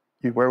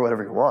 you wear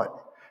whatever you want.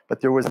 But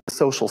there was a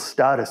social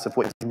status of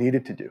what you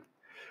needed to do.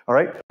 All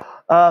right?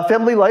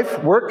 Family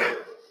life, work,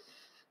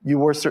 you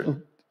wore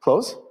certain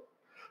clothes.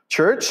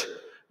 Church,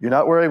 you're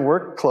not wearing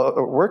work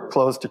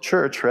clothes to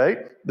church, right?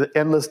 The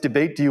endless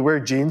debate, do you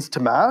wear jeans to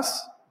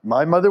mass?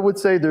 My mother would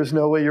say there's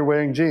no way you're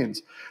wearing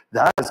jeans.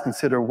 That is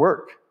considered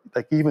work,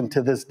 like even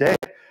to this day.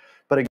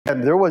 But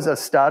again, there was a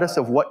status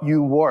of what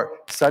you wore.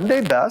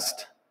 Sunday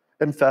best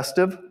and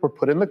festive were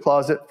put in the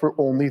closet for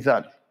only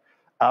then.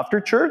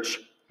 After church,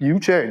 you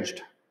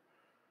changed.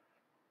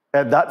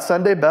 And that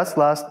Sunday best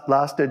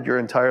lasted your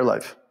entire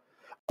life.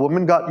 A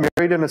woman got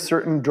married in a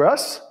certain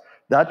dress,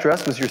 that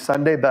dress was your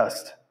Sunday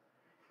best.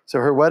 So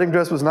her wedding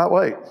dress was not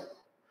white,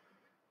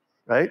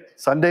 right?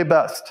 Sunday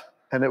best,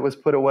 and it was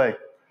put away.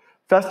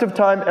 Festive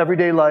time,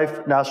 everyday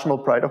life, national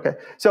pride. Okay,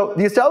 so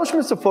the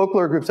establishments of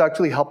folklore groups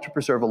actually helped to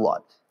preserve a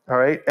lot, all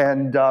right?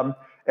 And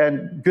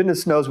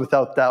goodness knows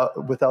without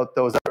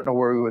those, I don't know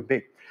where we would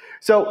be.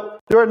 So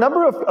there are a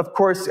number of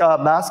course,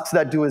 masks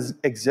that do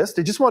exist.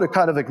 I just want to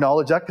kind of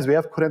acknowledge that because we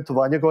have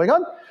Kurentovanje going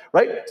on,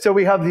 right? So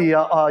we have the,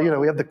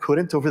 we have the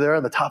Kurent over there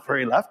on the top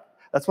very left.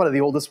 That's one of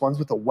the oldest ones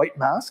with a white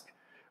mask.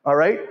 All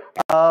right,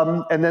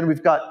 and then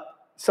we've got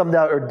some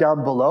that are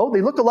down below. They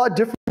look a lot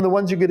different than the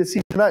ones you're going to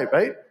see tonight,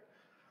 right?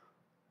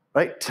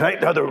 Right,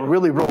 tonight now they're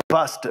really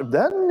robust.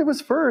 Then it was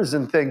furs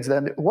and things.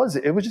 Then it was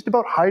just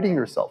about hiding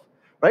yourself,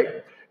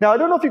 right? Now I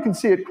don't know if you can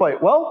see it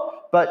quite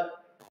well, but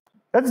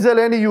that's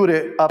Zeleni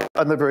Jure up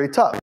on the very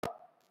top,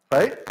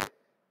 right?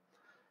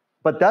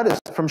 But that is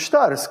from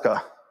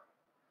Štajerska.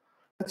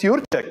 That's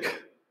Jurček.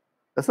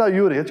 That's not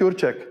Jure, it's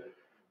Jurček,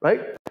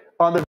 right?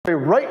 On the very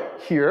right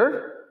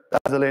here,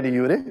 that's Zeleni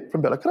Jure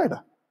from Bela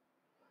Krajina,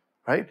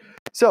 right?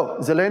 So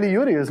Zeleni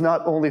Jure is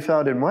not only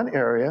found in one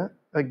area.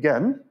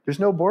 Again, there's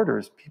no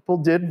borders. People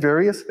did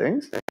various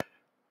things.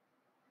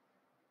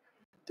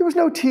 There was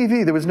no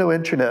TV. There was no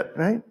internet,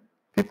 right?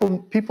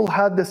 People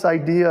had this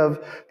idea of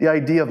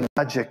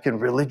magic and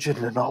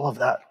religion and all of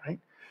that, right?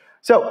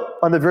 So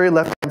on the very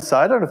left-hand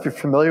side, I don't know if you're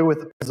familiar with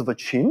the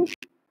pozvachin.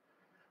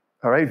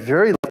 All right,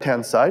 very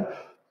left-hand side.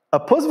 A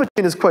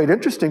pozvachin is quite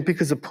interesting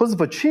because a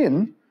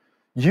pozvachin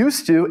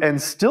used to,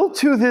 and still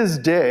to this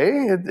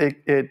day,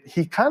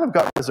 he kind of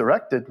got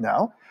resurrected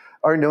now,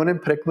 are known in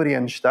Prekmurje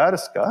and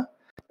Štajerska.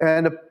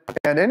 And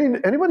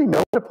anybody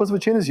know what a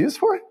pozvachin is used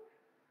for?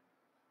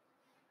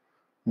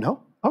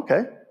 No?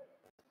 Okay.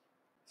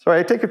 Sorry,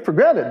 I take it for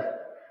granted.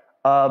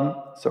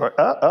 Sorry,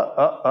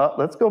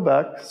 let's go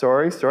back.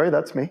 Sorry,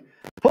 that's me.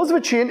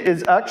 Pozvachin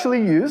is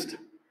actually used,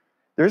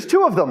 there's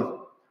two of them.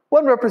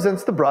 One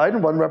represents the bride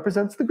and one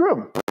represents the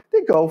groom.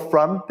 They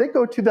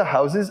go to the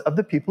houses of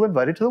the people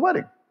invited to the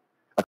wedding.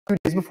 A few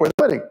days before the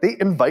wedding, they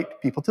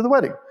invite people to the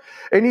wedding.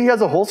 And he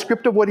has a whole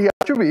script of what he has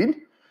to read,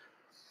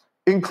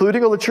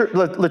 including a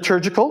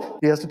liturgical.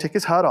 He has to take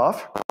his hat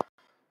off.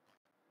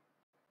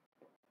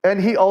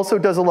 And he also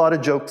does a lot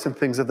of jokes and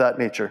things of that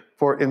nature.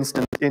 For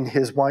instance, in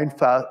his wine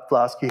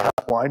flask, he has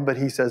wine, but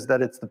he says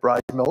that it's the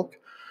bride's milk.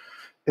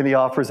 And he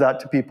offers that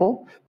to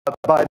people. But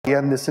by the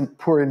end, this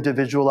poor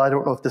individual, I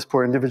don't know if this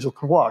poor individual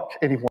can walk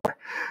anymore.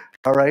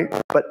 All right?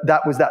 But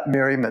that was that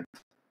merriment,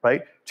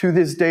 right? To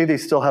this day, they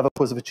still have a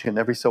pozvachin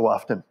every so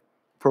often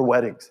for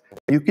weddings.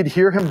 You could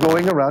hear him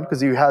going around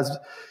because he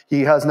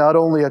has not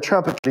only a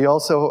trumpet, but he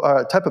also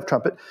a type of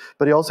trumpet,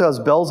 but he also has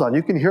bells on.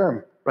 You can hear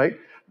him, right?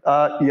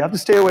 You have to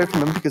stay away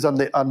from him because on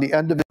the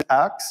end of his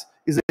axe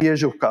is a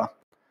ježovka,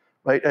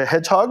 right? A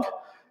hedgehog.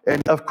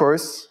 And of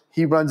course,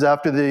 he runs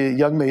after the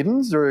young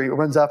maidens or he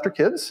runs after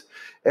kids.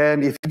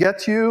 And if he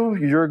gets you,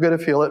 you're going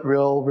to feel it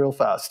real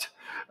fast.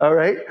 All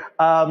right.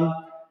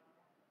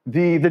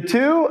 The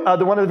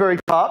one at the very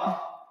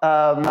top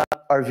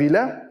are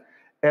Vile,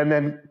 and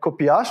then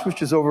Kopiash,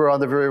 which is over on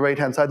the very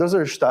right-hand side. Those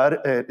are in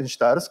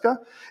Štajerska.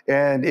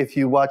 And if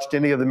you watched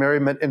any of the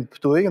merriment in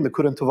Ptuj and the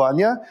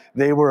Kurentovanja,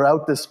 they were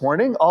out this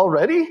morning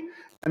already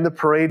in the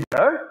parade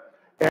there.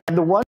 And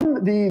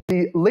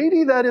the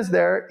lady that is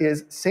there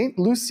is Saint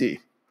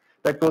Lucy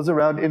that goes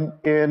around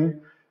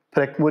in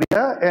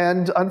Prekmurje.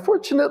 And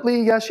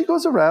unfortunately, yeah, she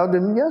goes around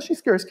and yeah, she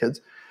scares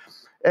kids.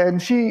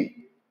 And she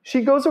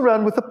goes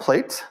around with a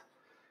plate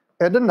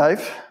and a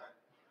knife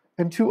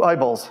and two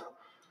eyeballs.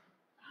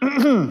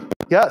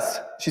 Yes,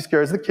 she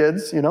scares the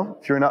kids, you know,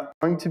 if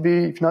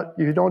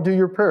you don't do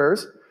your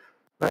prayers,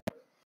 right?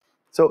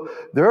 So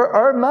there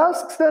are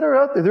masks that are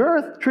out there. There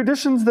are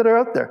traditions that are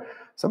out there.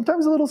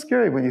 Sometimes a little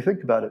scary when you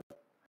think about it.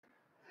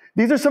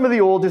 These are some of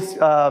the oldest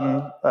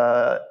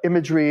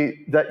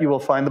imagery that you will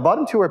find. The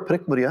bottom two are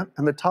Prekmurje,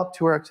 and the top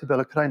two are actually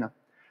Bela Krajina.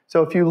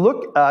 So if you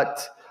look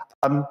at,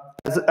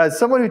 as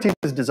someone who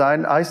teaches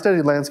design, I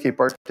study landscape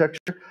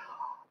architecture.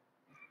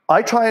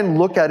 I try and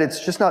look at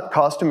it's just not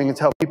costuming, it's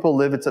how people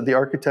live, it's the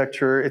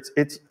architecture, it's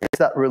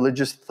that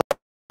religious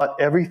thought,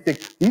 everything.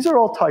 These are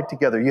all tied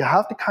together. You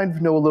have to kind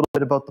of know a little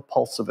bit about the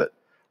pulse of it,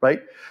 right?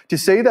 To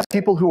say that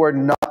people who are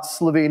not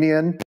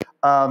Slovenian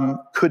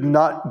could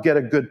not get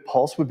a good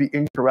pulse would be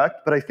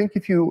incorrect, but I think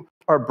if you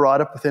are brought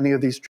up with any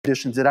of these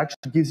traditions, it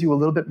actually gives you a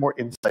little bit more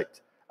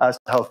insight as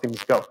to how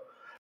things go,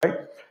 right?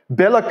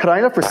 Bela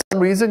Krajina, for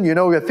some reason, you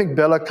know, I think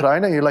Bela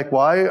Krajina, you're like,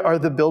 why are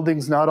the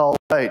buildings not all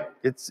white?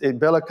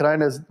 Bela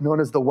Krajina is known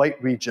as the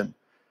white region,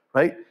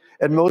 right?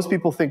 And most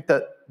people think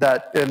that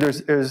and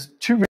there's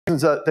two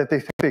reasons that they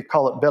think they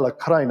call it Bela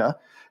Krajina,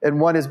 and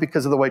one is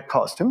because of the white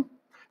costume,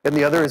 and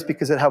the other is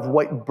because it have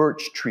white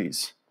birch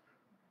trees,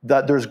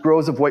 that there's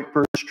groves of white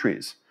birch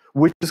trees.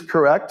 Which is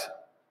correct?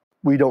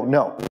 We don't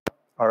know,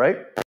 all right?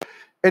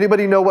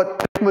 Anybody know what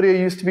Prekmurje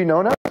used to be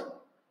known as?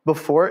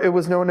 Before it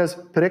was known as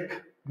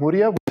Prekmurje,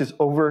 which is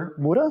over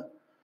Mura.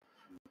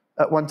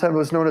 At one time it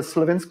was known as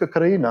Slovenska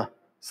Krajina,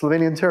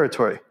 Slovenian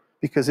territory,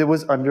 because it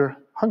was under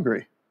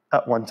Hungary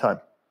at one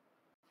time.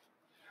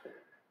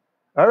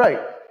 All right.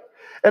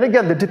 And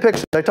again, the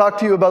depictions. I talked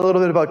to you about a little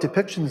bit about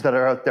depictions that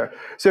are out there.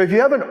 So if you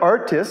have an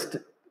artist,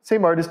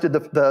 same artist did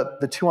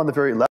the two on the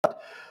very left.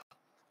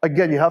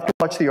 Again, you have to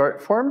watch the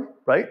art form,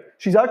 right?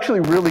 She's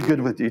actually really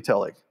good with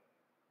detailing.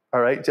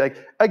 All right. Like,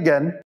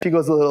 again, she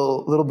goes a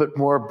little bit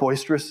more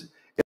boisterous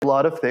in a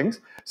lot of things.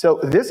 So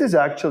this is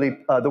actually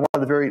the one on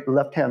the very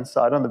left-hand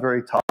side on the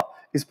very top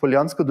is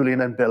Poljanska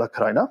Dolina and Bela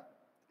Krajina.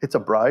 It's a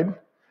bride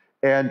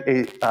and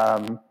a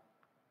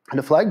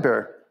flag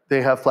bearer.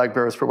 They have flag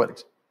bearers for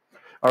weddings.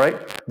 All right.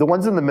 The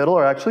ones in the middle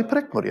are actually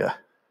Prekmurje.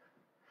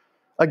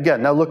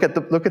 Again, now look at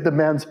the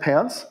man's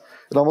pants.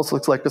 It almost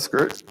looks like a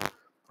skirt,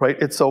 right?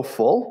 It's so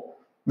full.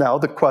 Now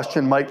the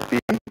question might be,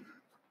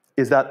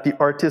 is that the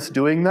artist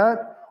doing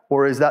that?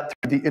 Or is that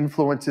through the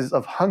influences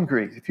of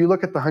Hungary? If you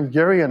look at the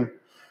Hungarian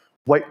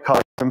white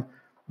costume,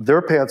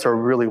 their pants are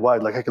really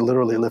wide, like I could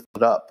literally lift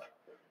it up,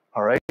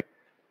 all right?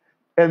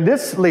 And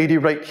this lady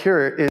right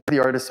here is the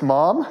artist's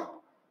mom,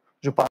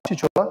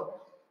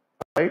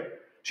 right?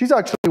 She's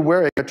actually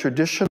wearing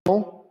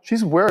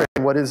she's wearing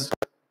what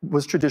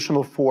was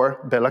traditional for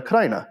Bela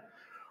Krajina.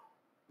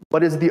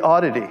 What is the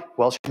oddity?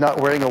 Well, she's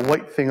not wearing a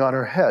white thing on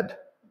her head,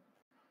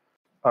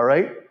 all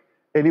right?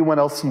 Anyone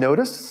else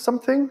notice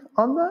something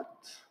on that?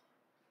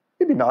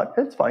 maybe not,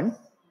 it's fine.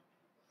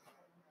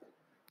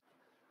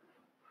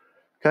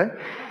 Okay?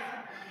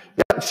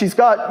 Yeah, she's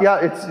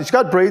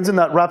got braids in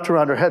that wrapped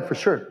around her head for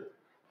sure.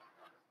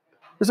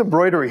 There's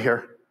embroidery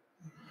here,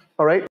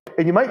 all right?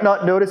 And you might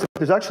not notice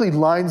there's actually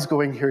lines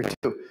going here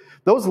too.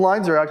 Those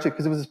lines are actually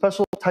because it was a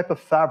special type of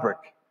fabric.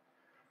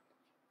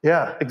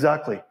 Yeah,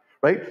 exactly,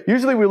 right?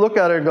 Usually we look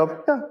at it and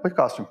go, yeah, my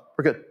costume,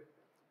 we're good,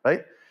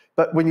 right?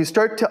 But when you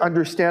start to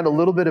understand a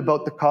little bit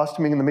about the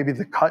costuming and maybe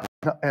the cut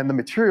and the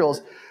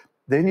materials,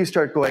 then you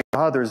start going,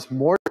 there's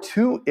more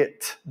to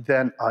it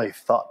than I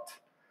thought.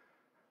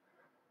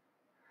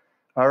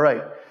 All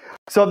right,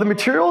 so the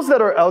materials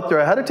that are out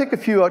there, I had to take a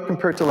few out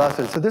compared to last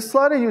time. So this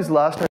slide I used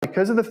last time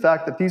because of the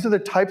fact that these are the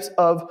types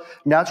of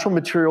natural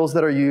materials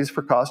that are used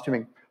for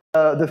costuming.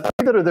 The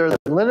three that are there, the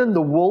linen,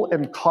 the wool,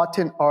 and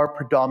cotton are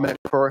predominant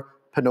for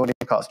Pannonian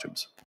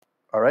costumes.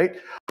 All right,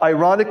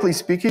 ironically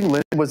speaking,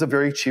 linen was a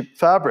very cheap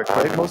fabric,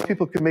 right? Most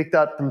people could make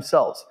that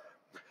themselves.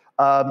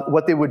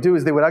 What they would do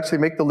is they would actually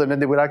make the linen,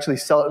 they would actually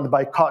sell it and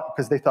buy cotton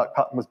because they thought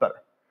cotton was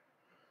better,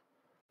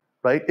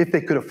 right? If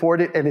they could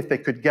afford it and if they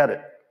could get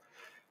it.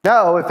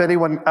 Now, if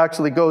anyone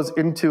actually goes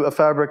into a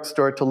fabric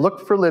store to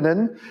look for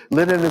linen,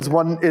 linen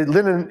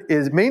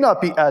may not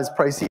be as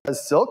pricey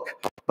as silk,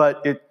 but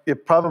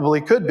it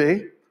probably could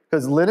be,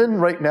 because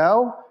linen right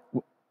now,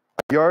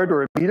 a yard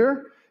or a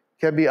meter,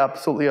 can be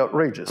absolutely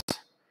outrageous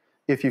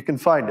if you can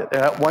find it.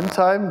 And at one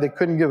time, they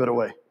couldn't give it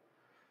away,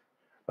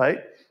 right?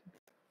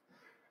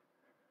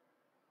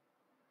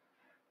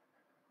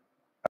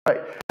 All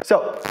right,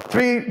 so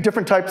 3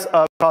 different types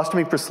of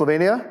costuming for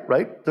Slovenia,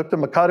 right? Dr.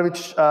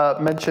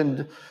 Makarovic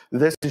mentioned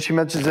this, and she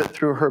mentions it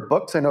through her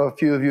books. I know a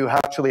few of you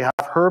actually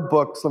have her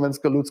book,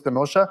 Slovenska ljudska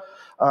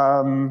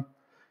noša.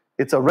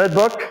 It's a red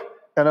book,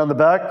 and on the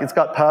back, it's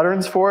got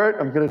patterns for it.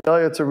 I'm going to tell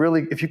you,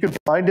 if you can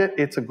find it,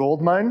 it's a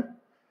gold mine.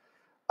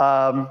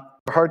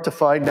 Hard to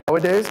find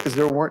nowadays because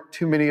there weren't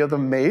too many of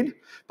them made,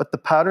 but the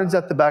patterns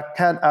at the back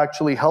can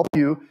actually help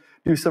you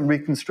do some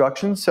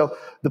reconstruction. So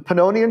the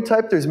Pannonian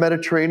type, there's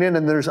Mediterranean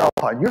and there's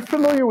Alpine. You're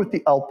familiar with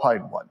the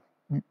Alpine one,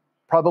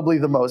 probably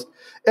the most.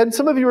 And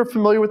some of you are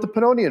familiar with the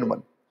Pannonian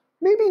one.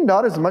 Maybe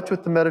not as much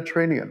with the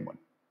Mediterranean one.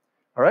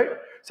 All right?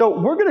 So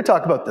we're going to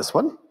talk about this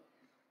one.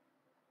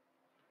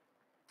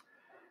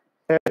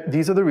 And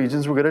these are the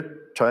regions we're going to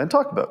try and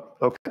talk about.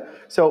 Okay?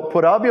 So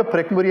Porabje,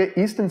 Prekmurje,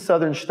 East and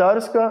Southern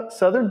Štajerska,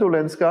 Southern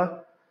Dolenjska,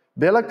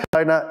 Bela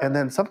Krajina, and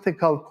then something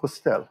called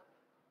Kostel.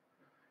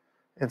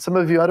 And some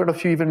of you, I don't know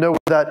if you even know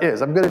what that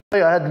is. I'm going to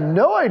tell you, I had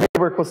no idea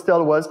where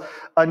Kostel was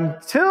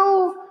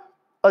until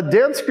a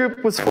dance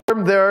group was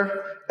formed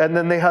there, and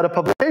then they had a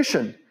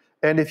publication.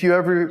 And if you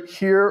ever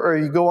hear or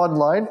you go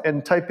online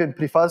and type in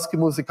Prifatski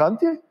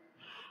muzikanti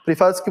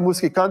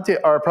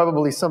are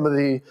probably some of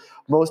the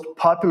most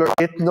popular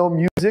ethno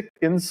music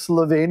in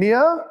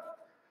Slovenia.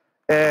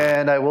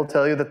 And I will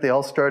tell you that they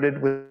all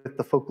started with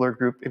the folklore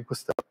group in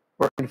Kostel,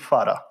 or in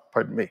Fara,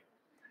 pardon me.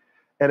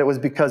 And it was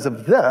because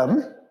of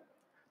them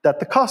that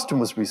the costume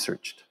was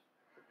researched.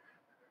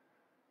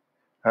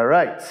 All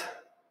right,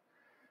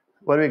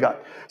 what do we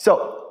got?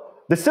 So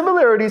the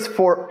similarities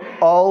for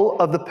all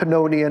of the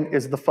Pannonian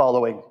is the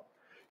following.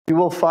 You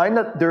will find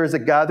that there is a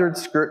gathered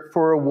skirt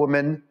for a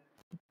woman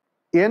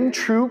in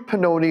true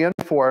Pannonian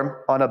form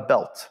on a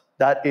belt.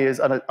 That is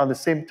on the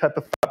same type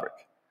of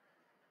fabric.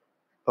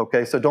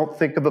 Okay, so don't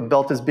think of a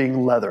belt as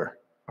being leather,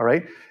 all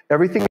right?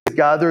 Everything is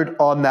gathered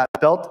on that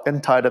belt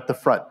and tied at the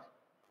front.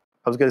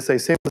 I was going to say,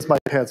 same as my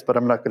pants, but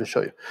I'm not going to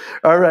show you.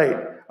 All right.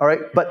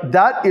 But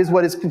that is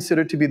what is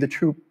considered to be the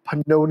true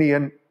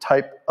Pannonian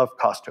type of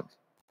costume.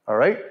 All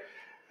right.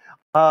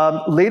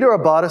 Later, a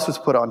bodice was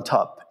put on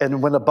top.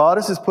 And when a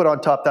bodice is put on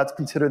top, that's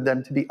considered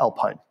then to be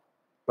alpine,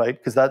 right?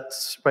 Because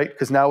that's, right?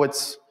 Because now it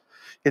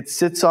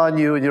sits on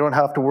you and you don't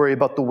have to worry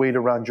about the weight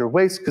around your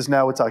waist because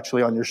now it's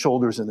actually on your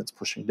shoulders and it's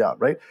pushing down,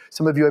 right?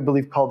 Some of you, I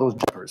believe, call those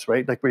jumpers,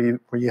 right? Like where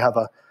you have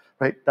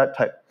that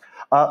type.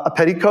 A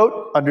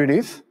petticoat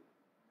underneath.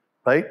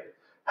 Right?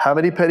 How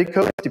many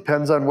petticoats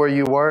depends on where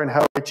you are and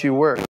how much you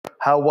were.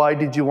 How wide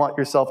did you want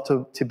yourself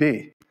to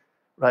be?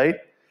 Right?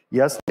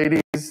 Yes,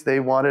 ladies,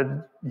 you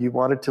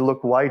wanted to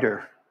look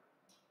wider.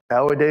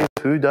 Nowadays,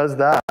 who does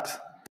that?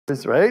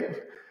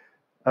 Right?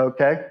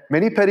 Okay.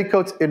 Many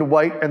petticoats in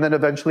white and then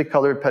eventually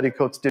colored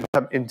petticoats did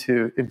come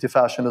into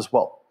fashion as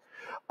well.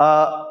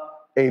 A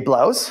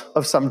blouse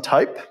of some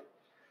type.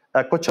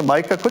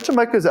 Kočamaika.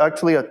 Kočamaika is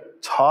actually a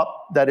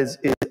top that is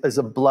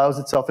a blouse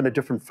itself in a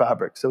different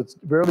fabric. So it's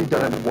rarely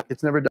done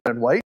it's never done in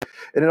white.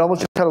 And it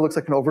almost just kind of looks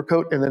like an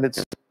overcoat and then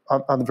it's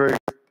on the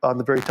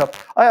very top.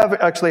 I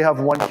actually have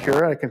one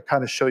here and I can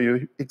kind of show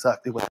you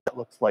exactly what that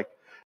looks like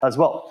as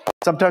well.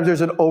 Sometimes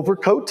there's an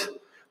overcoat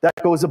that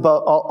goes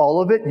about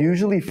all of it,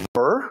 usually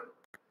fur.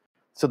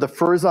 So the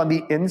fur is on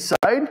the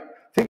inside.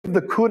 Think of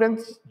the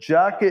Kurens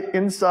jacket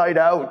inside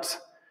out.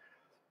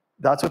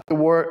 That's what they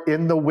wore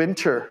in the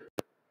winter.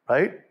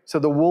 Right? So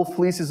the wool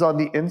fleece is on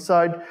the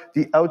inside.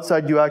 The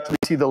outside, you actually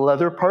see the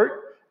leather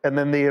part, and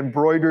then they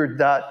embroidered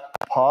that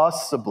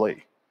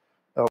possibly.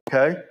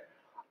 Okay?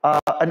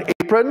 An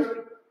apron,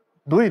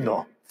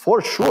 duino,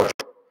 for sure.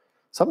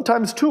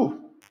 sometimes two,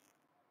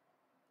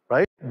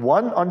 right?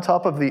 One on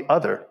top of the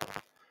other,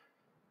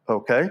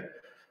 okay?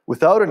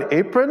 Without an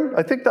apron,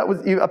 I think that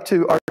was up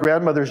to our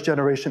grandmother's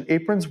generation,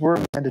 aprons were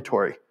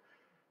mandatory,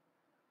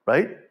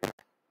 right?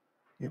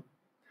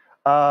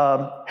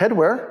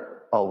 Headwear,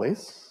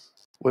 always.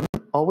 Women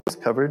always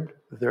covered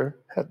their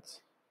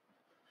heads,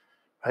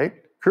 right?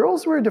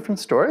 Girls were a different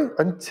story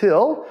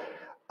until,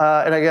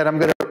 and again, I'm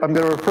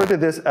gonna refer to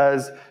this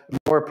as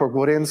more por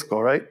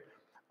Gorensko, right?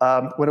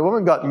 When a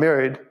woman got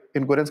married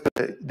in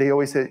Gorensko, they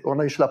always say,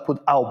 "Ona išla pod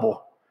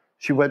albo."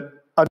 She went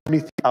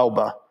underneath the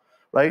alba,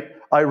 right?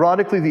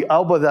 Ironically, the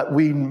alba that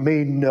we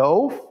may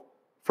know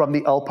from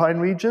the Alpine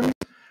region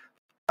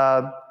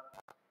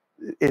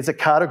is a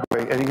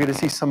category, and you're going to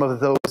see some of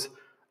those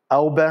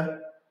alba,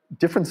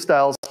 different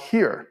styles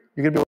here.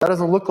 You're going to be, that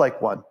doesn't look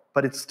like one,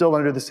 but it's still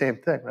under the same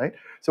thing, right?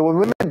 So when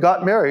women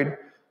got married,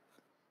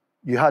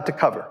 you had to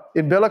cover.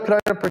 In Bela Krajina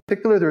in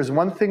particular, there's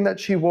one thing that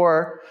she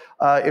wore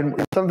in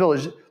some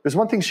villages. There's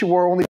one thing she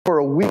wore only for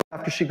a week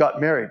after she got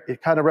married.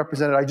 It kind of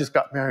represented, I just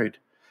got married.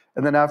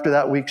 And then after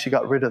that week, she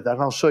got rid of that.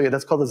 And I'll show you,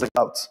 that's called the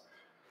zakouts.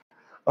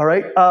 All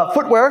right,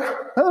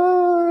 footwear,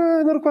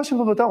 a little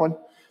questionable about that one.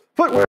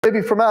 Footwear,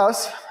 maybe from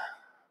us,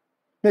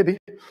 maybe,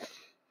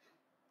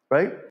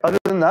 right? Other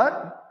than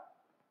that,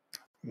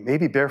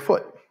 maybe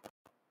barefoot.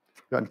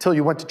 Until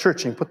you went to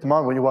church and you put them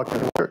on when you walked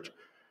into church,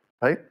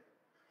 right?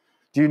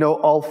 Do you know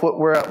all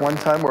footwear at one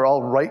time were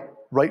all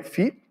right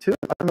feet too?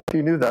 I don't know if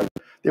you knew that.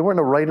 They weren't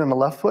a right and a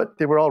left foot.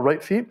 They were all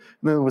right feet. And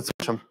then they would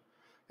switch them.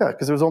 Yeah,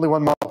 because there was only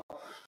one model,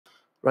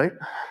 right?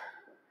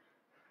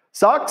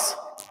 Socks,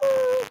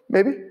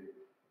 maybe.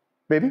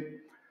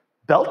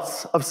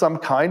 Belts of some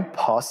kind,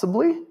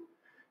 possibly,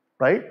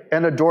 right?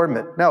 And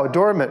adornment. Now,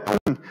 adornment,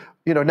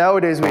 you know,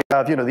 nowadays we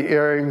have, you know, the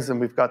earrings and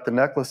we've got the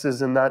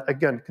necklaces and that.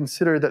 Again,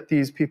 consider that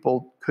these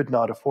people could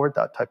not afford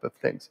that type of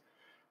things,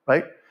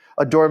 right?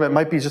 Adornment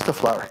might be just a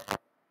flower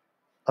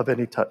of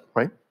any type,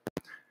 right?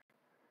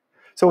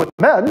 So with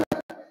men,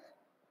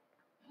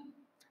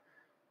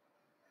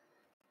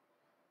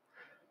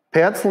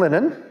 pants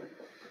linen,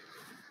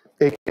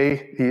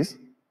 aka these,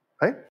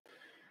 right?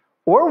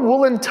 Or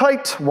woolen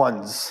tight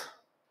ones.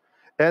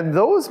 And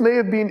those may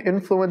have been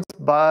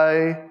influenced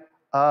by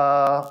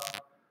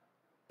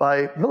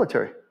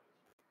military,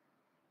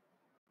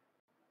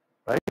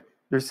 right?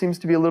 There seems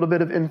to be a little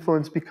bit of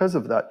influence because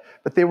of that.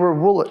 But they were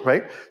woolen,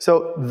 right?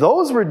 So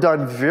those were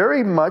done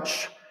very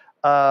much,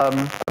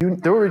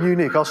 they were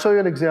unique. I'll show you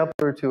an example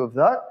or two of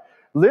that.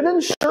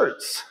 Linen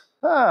shirts.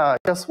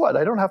 Guess what?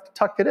 I don't have to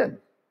tuck it in.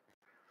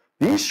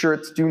 These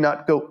shirts do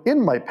not go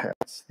in my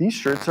pants. These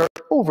shirts are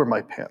over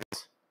my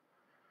pants.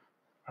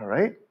 All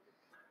right?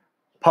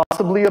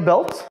 Possibly a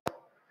belt.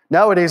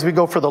 Nowadays, we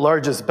go for the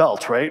largest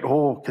belt, right?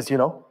 Oh, because, you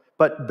know,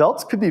 but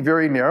belts could be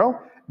very narrow.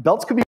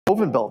 Belts could be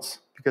woven belts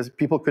because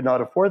people could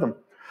not afford them.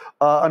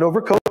 An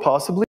overcoat,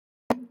 possibly.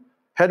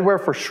 Headwear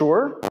for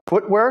sure.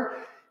 Footwear.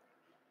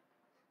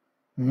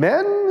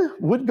 Men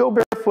would go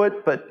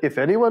barefoot, but if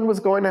anyone was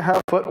going to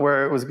have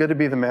footwear, it was going to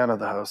be the man of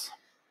the house.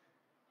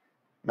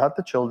 Not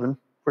the children,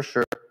 for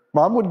sure.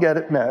 Mom would get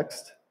it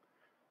next,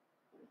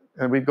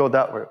 and we'd go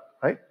that way,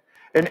 right?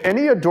 And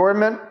any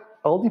adornment,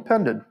 all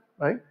depended,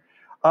 right?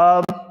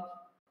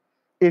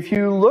 If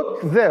you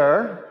look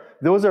there,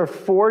 those are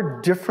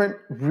four different,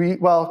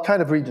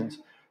 kind of regions.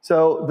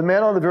 So the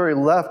man on the very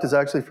left is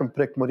actually from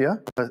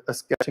Prekmurje, a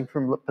sketching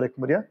from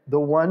Prekmurje. The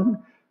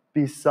one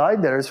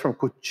beside there is from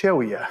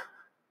Kočevje.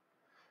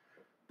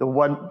 The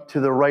one to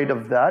the right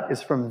of that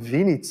is from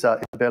Vinica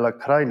in Bela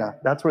Krajina.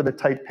 That's where the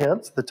tight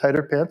pants, the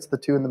tighter pants, the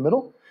two in the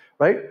middle,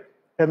 right?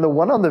 And the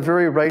one on the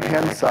very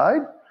right-hand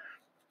side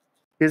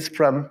is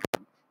from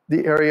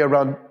the area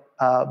around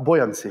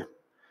Bojanci.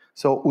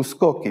 So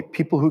Uskoki,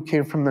 people who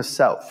came from the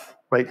south,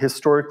 right?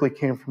 Historically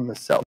came from the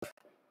south.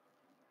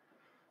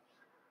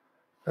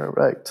 All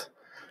right.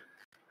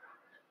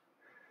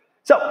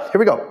 So here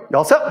we go. You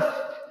all set?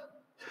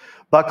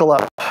 Buckle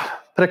up.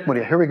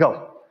 Prekmurje, here we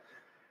go.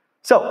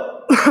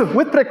 So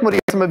with Prekmurje,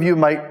 some of you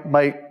might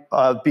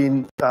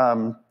be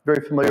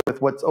very familiar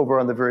with what's over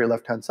on the very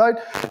left-hand side.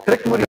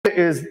 Prekmurje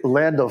is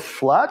land of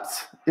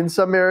flats in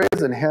some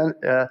areas and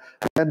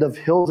land of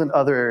hills in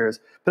other areas.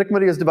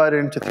 Prekmurje is divided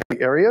into three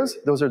areas.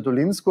 Those are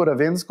Dolinsko,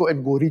 Ravensko,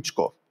 and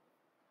Goričko.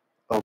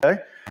 Okay.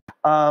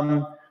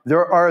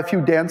 There are a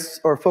few dance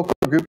or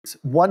folklore groups.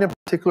 One in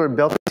particular in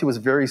Belgium was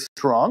very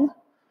strong,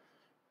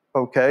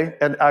 okay,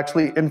 and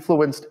actually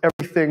influenced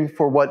everything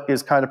for what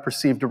is kind of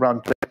perceived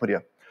around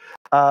Prekmurje.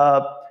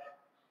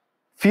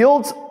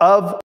 Fields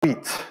of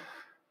wheat.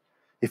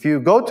 If you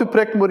go to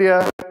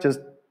Prekmurje,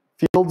 just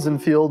fields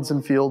and fields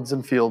and fields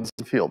and fields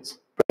and fields.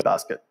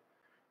 Basket,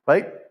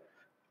 right?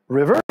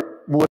 River,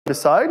 Mura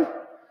beside.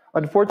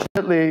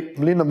 Unfortunately,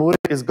 Mlina Mura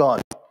is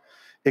gone.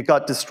 It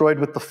got destroyed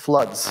with the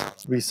floods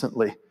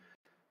recently.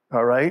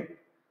 All right?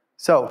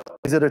 So,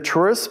 is it a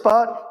tourist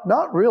spot?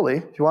 Not really.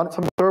 If you want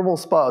some thermal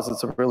spas,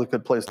 it's a really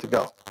good place to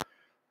go.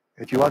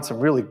 If you want some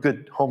really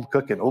good home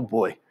cooking, oh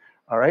boy.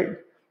 All right?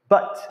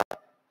 But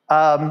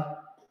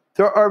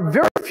there are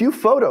very a few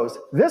photos.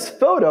 This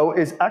photo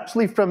is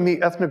actually from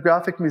the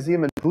Ethnographic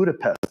Museum in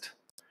Budapest.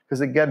 Because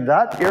again,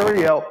 that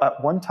area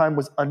at one time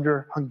was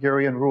under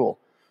Hungarian rule,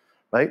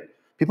 right?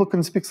 People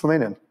couldn't speak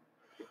Slovenian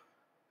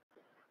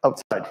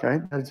outside,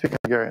 right? They didn't speak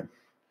Hungarian,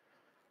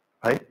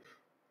 right?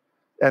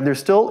 And there's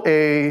still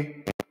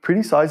a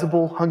pretty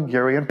sizable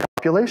Hungarian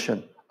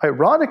population.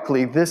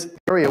 Ironically, this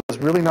area was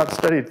really not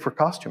studied for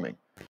costuming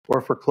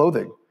or for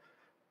clothing,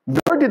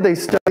 nor did they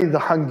study the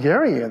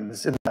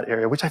Hungarians in that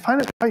area, which I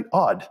find it quite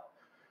odd,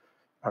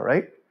 all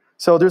right?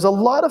 So there's a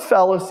lot of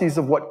fallacies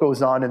of what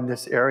goes on in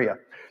this area.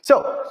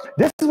 So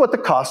this is what the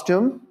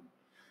costume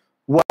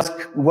or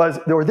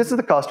this is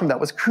the costume that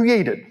was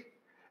created.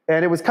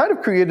 And it was kind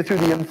of created through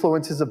the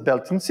influences of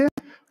Beltinci.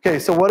 Okay,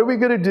 so what are we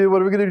going to do?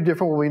 What are we going to do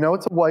different? Well, we know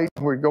it's a white,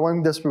 and we're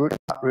going this route,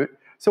 that route.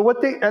 So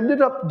what they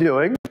ended up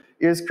doing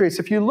is create,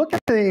 so if you look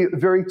at the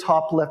very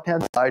top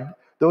left-hand side,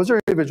 those are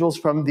individuals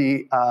from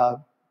the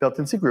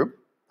Beltinci group,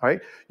 all right?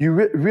 You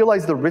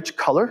realize the rich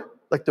color,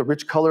 like the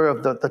rich color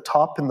of the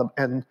top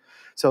and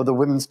so the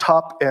women's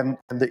top and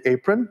the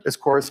apron is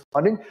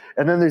corresponding.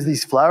 And then there's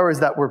these flowers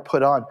that were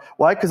put on.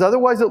 Why? Because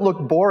otherwise it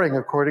looked boring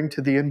according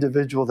to the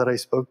individual that I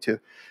spoke to.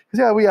 Because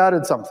yeah, we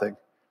added something,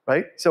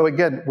 right? So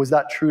again, was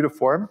that true to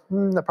form?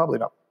 Probably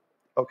not,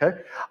 okay?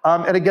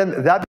 And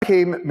again, that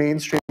became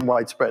mainstream and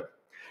widespread.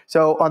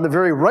 So on the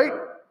very right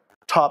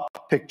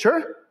top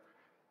picture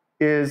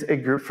is a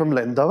group from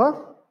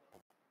Lendava,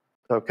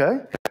 okay?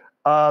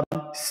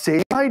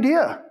 Same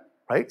idea,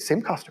 right?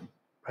 Same costume,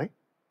 right?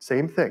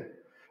 Same thing.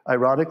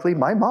 Ironically,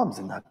 my mom's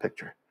in that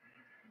picture,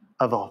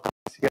 of all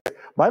things. Yeah.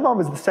 My mom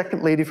is the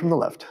second lady from the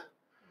left.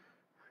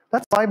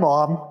 That's my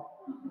mom.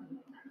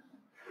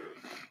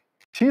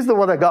 She's the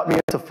one that got me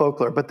into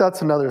folklore, but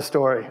that's another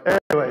story.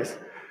 Anyways,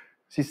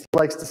 she still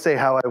likes to say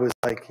how I was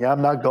like, yeah,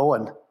 I'm not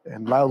going.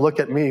 And now look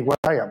at me, where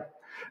I am.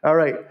 All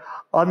right.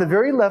 On the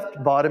very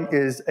left bottom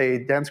is a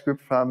dance group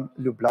from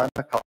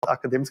Ljubljana called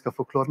Akademska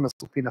folklorna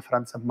skupina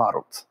Franca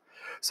Marot.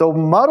 So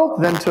Marot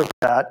then took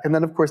that and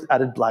then, of course,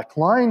 added black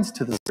lines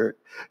to the skirt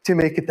to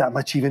make it that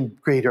much even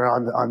greater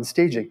on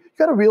staging. You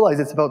got to realize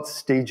it's about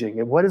staging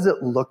and what does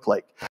it look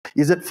like?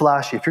 Is it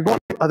flashy? If you're going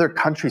to other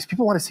countries,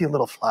 people want to see a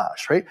little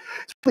flash, right?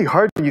 It's really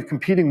hard when you're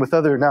competing with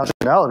other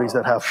nationalities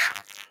that have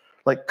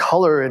like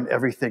color and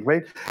everything,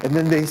 right? And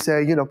then they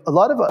say, you know,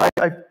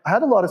 I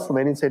had a lot of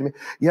Slovenians say to me,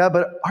 yeah,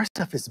 but our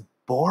stuff is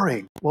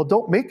boring. Well,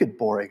 don't make it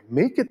boring.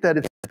 Make it that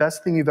it's the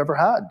best thing you've ever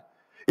had.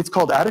 It's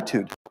called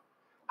attitude.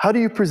 How do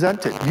you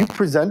present it? You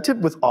present it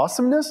with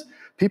awesomeness,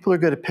 people are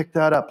going to pick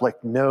that up like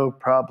no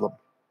problem,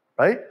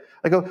 right?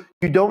 I go,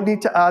 you don't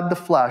need to add the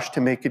flash to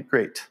make it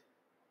great,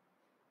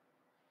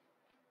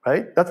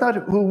 right? That's not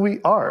who we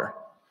are,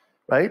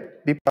 right?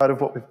 Be proud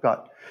of what we've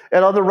got.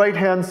 And on the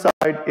right-hand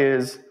side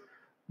is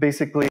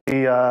basically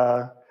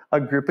a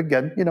group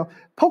again, you know,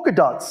 polka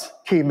dots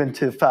came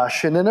into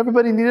fashion and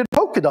everybody needed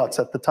polka dots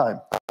at the time,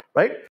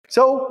 right?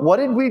 So what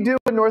did we do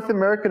in North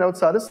America and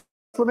outside of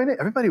Slovenia?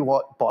 Everybody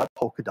bought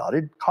polka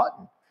dotted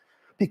cotton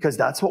because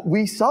that's what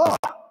we saw.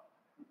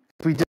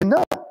 We didn't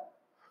know,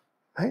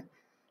 right?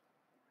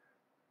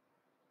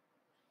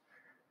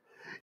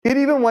 It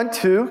even went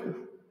to,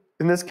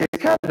 in this case,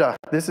 Canada.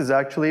 This is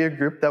actually a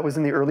group that was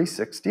in the early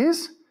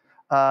 60s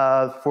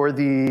for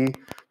the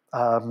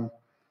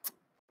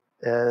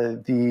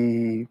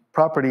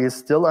property is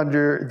still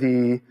under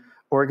the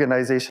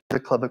organization, the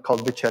club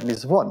called Večerní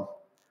zvon.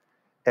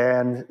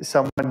 And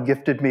someone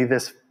gifted me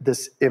this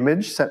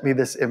image, sent me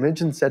this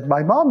image and said,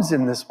 my mom's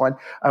in this one.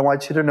 I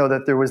want you to know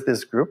that there was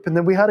this group. And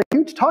then we had a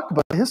huge talk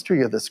about the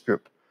history of this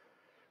group,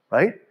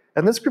 right?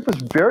 And this group was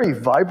very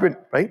vibrant,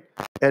 right?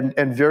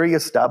 And very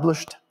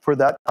established for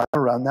that time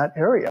around that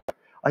area.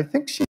 I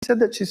think she said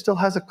that she still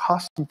has a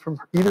costume from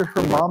either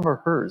her mom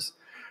or hers.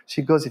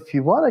 She goes, if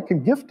you want, I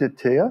can gift it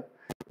to you,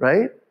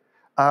 right?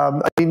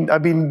 I've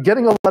been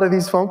getting a lot of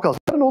these phone calls.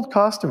 Got an old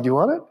costume, do you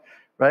want it?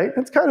 Right?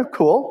 It's kind of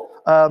cool.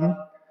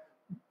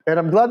 And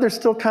I'm glad they're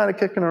still kind of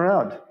kicking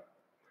around.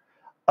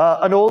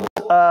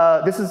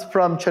 This is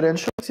from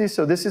Čerenčovci,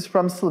 so this is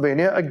from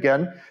Slovenia.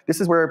 Again, this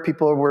is where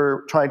people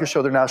were trying to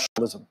show their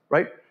nationalism,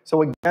 right?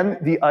 So again,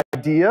 the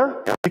idea,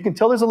 you can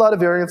tell there's a lot of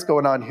variance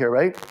going on here,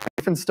 right?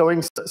 Different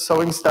sewing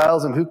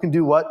styles and who can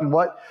do what and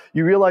what.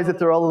 You realize that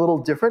they're all a little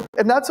different,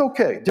 and that's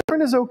okay.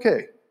 Different is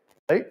okay,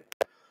 right?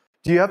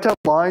 Do you have to have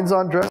lines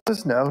on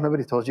dresses? No,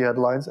 nobody told you had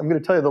lines. I'm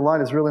going to tell you the line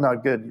is really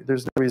not good.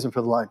 There's no reason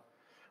for the line.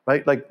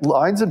 Right? Like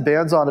lines and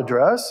bands on a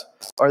dress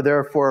are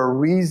there for a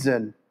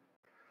reason.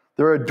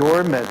 They're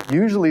adornment.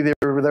 Usually they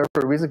were there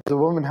for a reason because a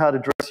woman had a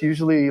dress,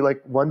 usually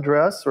like one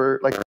dress or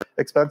like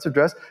expensive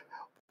dress.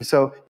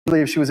 So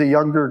usually if she was a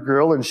younger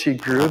girl and she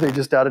grew, they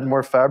just added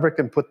more fabric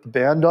and put the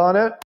band on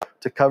it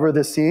to cover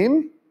the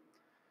seam.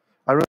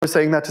 I remember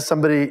saying that to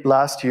somebody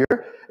last year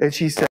and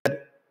she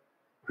said,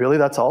 really,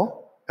 that's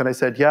all? And I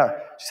said, yeah.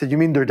 She said, you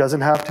mean there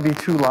doesn't have to be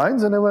 2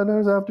 lines? And I went, there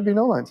doesn't have to be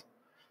no lines.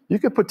 You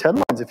could put 10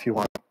 lines if you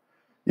want.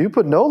 You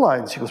put no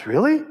lines. She goes,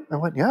 really? I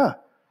went, yeah.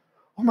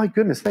 Oh my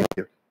goodness, thank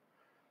you.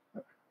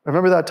 I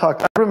remember that talk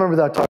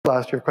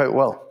last year quite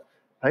well,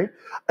 right?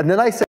 And then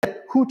I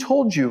said, who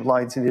told you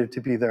lines needed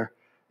to be there?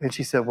 And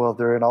she said, well,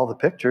 they're in all the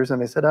pictures.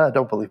 And I said, I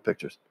don't believe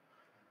pictures,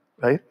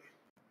 right?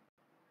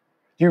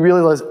 Do you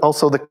realize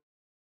also the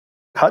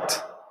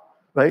cut,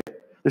 right?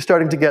 They're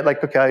starting to get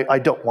like, okay, I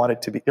don't want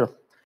it to be,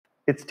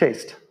 it's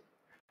taste.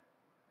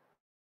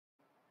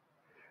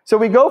 So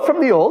we go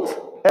from the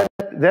old, and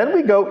then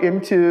we go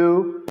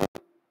into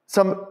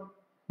some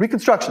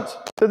reconstructions.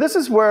 So this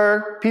is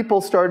where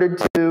people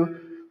started to,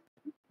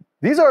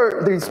 they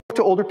spoke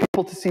to older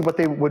people to see what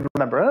they would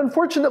remember. And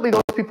unfortunately,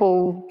 those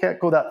people can't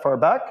go that far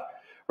back,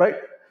 right?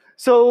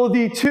 So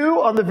the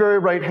two on the very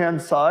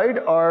right-hand side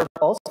are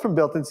also from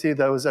Beltinci.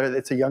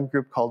 It's a young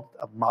group called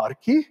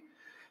Marki,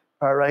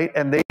 all right?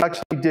 And they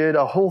actually did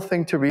a whole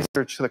thing to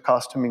research the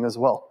costuming as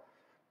well,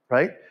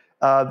 right?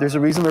 There's a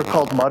reason they're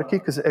called Marki,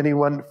 because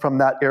anyone from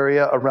that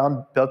area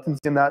around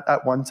Beltinci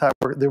at one time,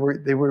 they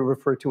were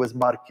referred to as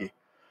Marki,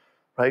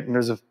 right? And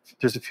there's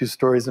a few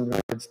stories in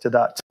regards to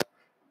that.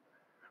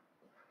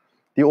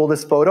 The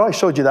oldest photo, I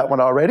showed you that one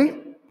already,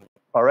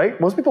 all right?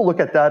 Most people look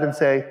at that and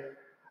say,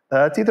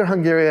 it's either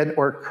Hungarian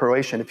or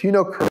Croatian. If you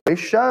know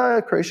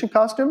Croatian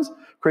costumes,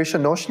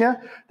 Croatian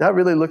nošnja, that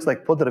really looks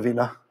like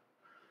Podravina,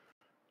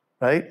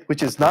 right?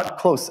 Which is not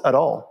close at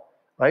all,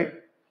 right?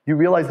 You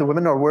realize the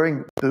women are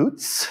wearing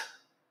boots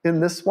in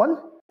this one,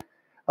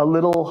 a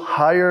little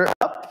higher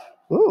up.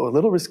 Ooh, a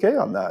little risque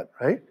on that,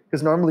 right?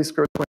 Because normally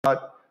skirts are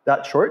not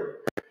that short.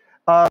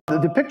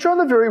 The picture on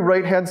the very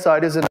right-hand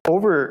side is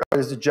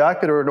a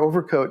jacket or an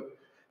overcoat.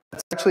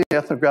 It's actually an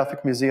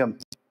ethnographic museum.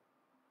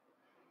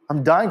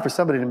 I'm dying for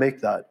somebody to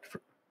make that.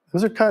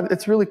 Those are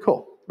it's really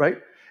cool, right?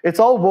 It's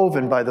all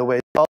woven, by the way.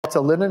 It's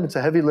a linen, it's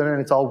a heavy linen,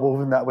 it's all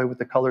woven that way with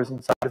the colors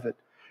inside of it.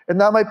 And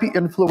that might be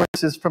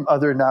influences from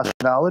other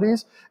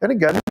nationalities. And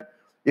again,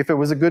 if it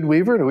was a good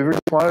weaver, and a weaver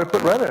just wanted to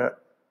put red in it,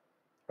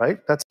 right?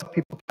 That's how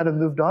people kind of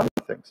moved on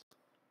with things.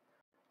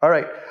 All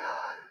right.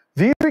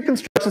 These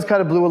reconstructions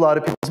kind of blew a lot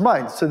of people's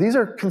minds. So these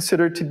are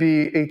considered to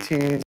be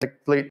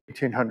late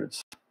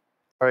 1800s,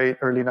 right?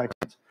 Early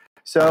 1900s.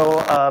 So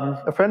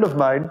a friend of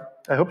mine,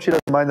 I hope she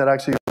doesn't mind that I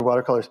actually use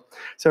watercolors.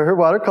 So her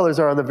watercolors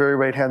are on the very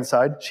right-hand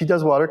side. She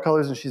does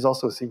watercolors, and she's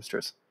also a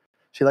seamstress.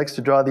 She likes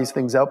to draw these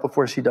things out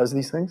before she does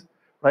these things,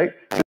 right?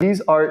 So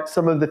these are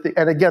some of the things.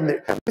 And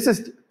again, this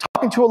is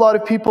talking to a lot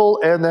of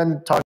people and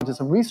then talking to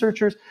some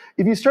researchers.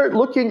 If you start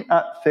looking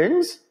at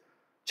things,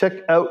 check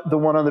out the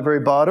one on the very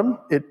bottom.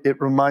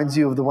 It reminds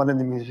you of the one in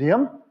the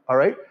museum, all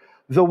right?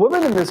 The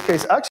woman in this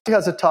case actually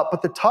has a top,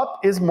 but the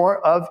top is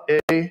more of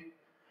a,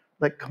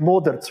 like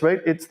moderts, right?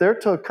 It's there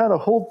to kind of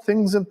hold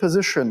things in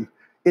position.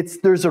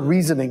 There's a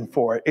reasoning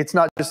for it. It's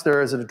not just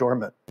there as an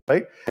adornment,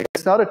 right?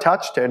 It's not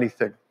attached to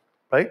anything,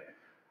 right?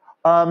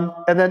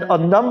 And then a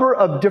number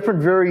of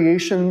different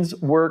variations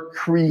were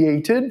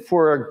created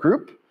for a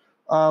group,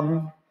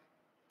 I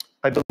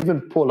believe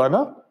in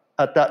Polana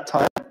at that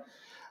time.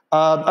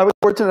 I was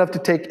fortunate enough to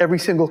take every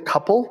single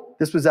couple.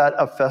 This was at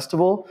a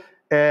festival,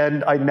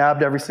 and I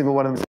nabbed every single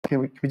one of them.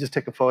 Can we just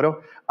take a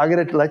photo? I'm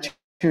going to let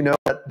you know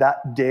that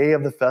that day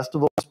of the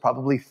festival was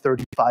probably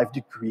 35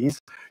 degrees.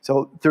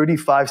 So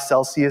 35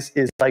 Celsius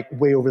is like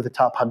way over the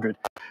top 100,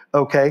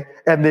 okay?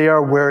 And they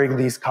are wearing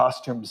these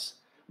costumes,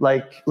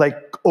 like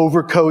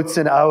overcoats,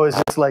 and I was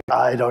just like,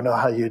 I don't know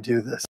how you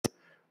do this,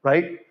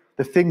 right?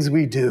 The things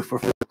we do for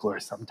folklore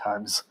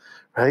sometimes,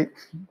 right?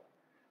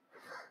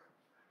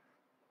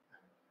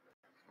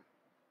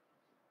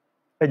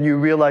 And you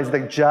realize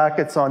that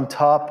jackets on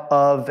top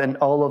of and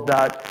all of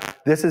that,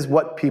 this is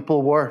what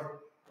people wore,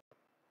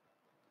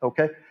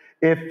 okay?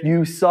 If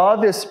you saw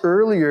this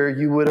earlier,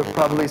 you would have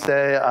probably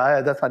said,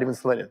 that's not even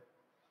Slovenian,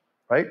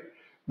 right?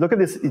 Look at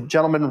this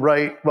gentleman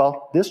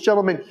this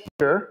gentleman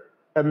here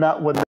and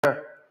that one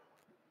there.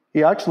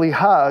 He actually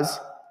has,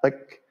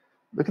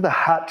 look at the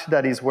hat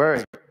that he's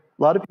wearing. A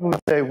lot of people would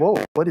say, whoa,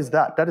 what is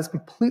that? That is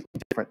completely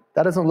different.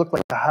 That doesn't look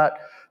like the hat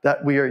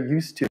that we are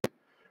used to,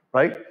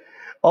 right?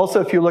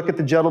 Also, if you look at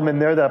the gentleman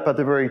there up at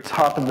the very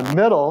top in the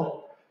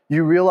middle,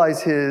 you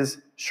realize his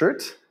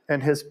shirt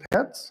and his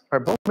pants are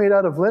both made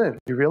out of linen.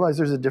 You realize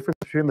there's a difference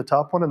between the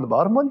top one and the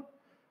bottom one,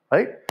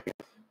 right?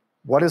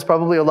 One is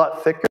probably a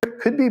lot thicker,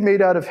 could be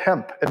made out of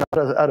hemp and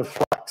not out of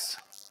flax.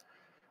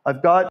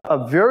 I've got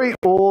a very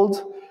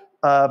old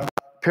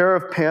pair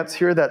of pants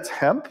here that's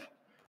hemp,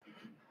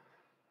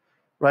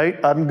 right?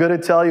 I'm going to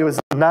tell you, it was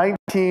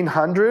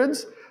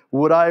 1900s.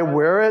 Would I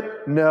wear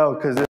it? No,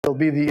 because it'll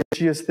be the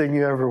itchiest thing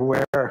you ever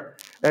wear,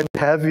 and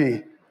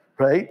heavy,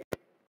 right?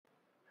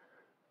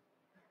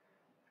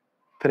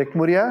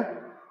 Prekmurje.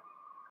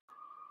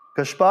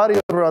 Gaspari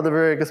is on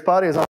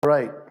the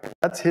right.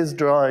 That's his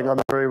drawing on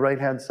the very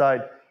right-hand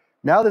side.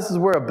 Now this is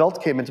where a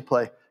belt came into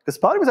play.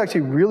 Gaspari was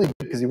actually really good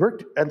because he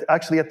worked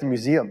actually at the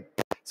museum.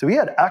 So he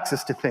had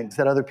access to things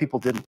that other people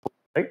didn't,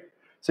 right?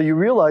 So you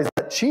realize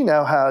that she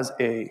now has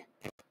a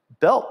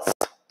belt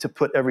to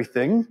put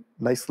everything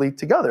nicely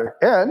together.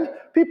 And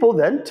people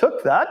then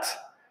took that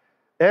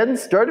and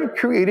started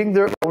creating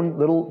their own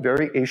little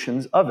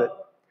variations of it.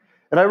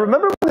 And I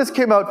remember when this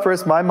came out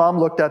first, my mom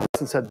looked at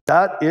this and said,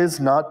 that is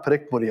not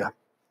Prekmurje.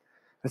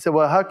 I said,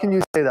 well, how can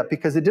you say that?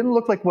 Because it didn't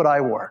look like what I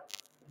wore,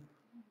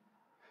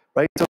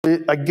 right? So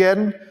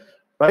again,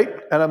 right?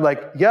 And I'm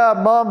like, yeah,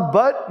 mom,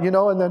 but,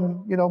 and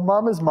then,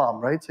 mom is mom,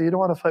 right? So you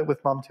don't want to fight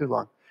with mom too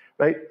long,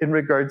 right? In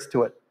regards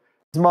to it.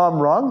 Is mom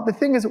wrong? The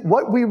thing is,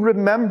 what we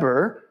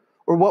remember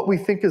or what we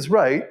think is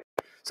right,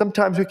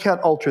 sometimes we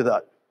can't alter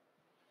that.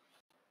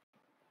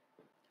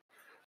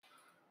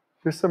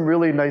 There's some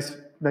really nice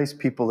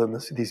people in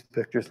these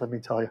pictures, let me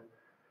tell you.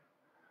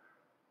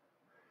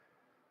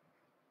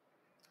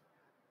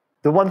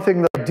 The one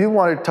thing that I do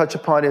want to touch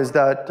upon is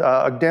that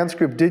a dance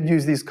group did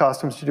use these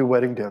costumes to do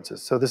wedding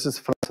dances. So this is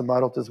from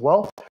Samarot as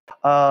well.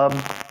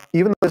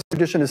 Even though this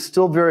tradition is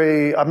still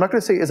very, I'm not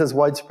going to say is as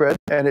widespread,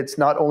 and it's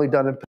not only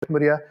done in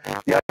Prekmurje,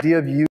 the idea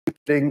of you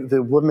getting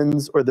the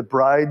woman's or the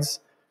bride's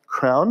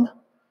crown,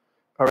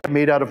 all right,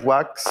 made out of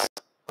wax.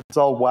 It's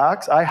all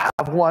wax. I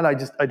have one. I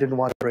didn't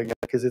want to bring it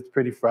because it's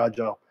pretty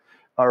fragile.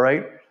 All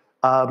right.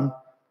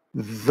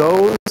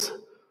 Those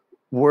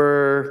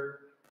were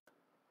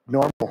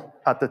normal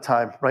at the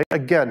time, right?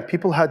 Again,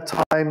 people had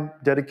time,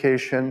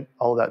 dedication,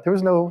 all of that. There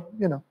was no,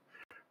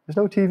 there's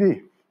no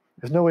TV.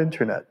 There's no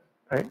internet,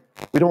 right?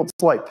 We don't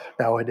swipe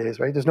nowadays,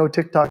 right? There's no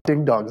TikTok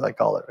ding dongs, I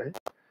call it, right?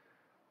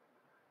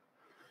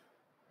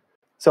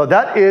 So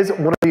that is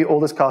one of the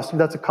oldest costumes.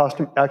 That's a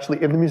costume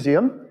actually in the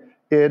museum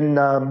in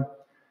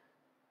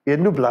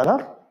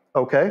Ljubljana,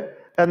 okay?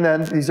 And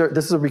then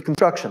this is a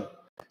reconstruction.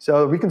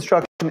 So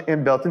reconstruction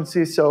in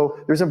Beltinci, so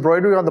there's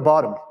embroidery on the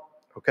bottom,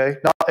 okay?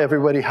 Not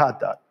everybody had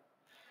that.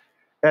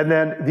 And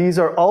then these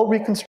are all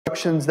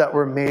reconstructions that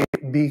were made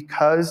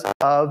because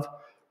of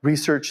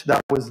research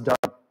that was done.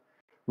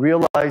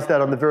 Realize that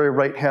on the very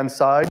right-hand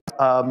side,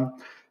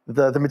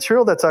 the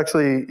material that's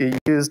actually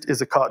used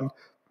is a cotton.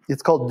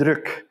 It's called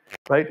druk,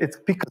 right? It's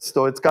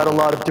pikasto. It's got a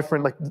lot of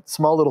different, like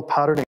small little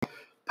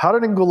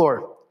patterning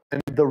galore.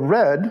 And the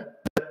red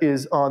that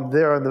is on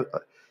there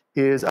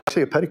is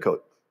actually a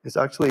petticoat. It's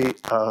actually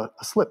a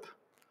slip.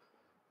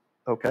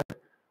 Okay.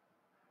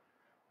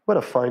 What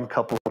a fine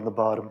couple on the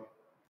bottom.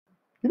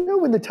 You know,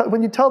 when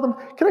you tell them,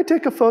 can I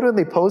take a photo, and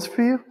they pose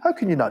for you, how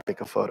can you not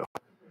take a photo?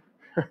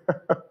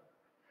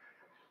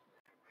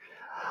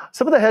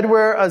 Some of the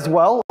headwear as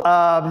well.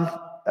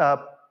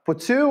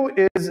 Potu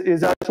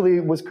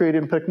was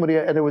created in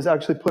Prekmurje, and it was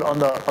actually put on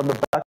the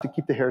back to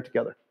keep the hair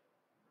together.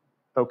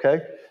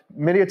 Okay.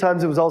 Many a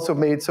times it was also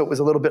made so it was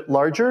a little bit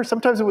larger.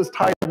 Sometimes it was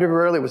tied.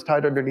 Rarely it was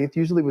tied underneath.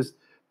 Usually it was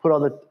put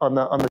on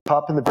the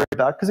top and the very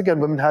back, because again,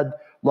 women had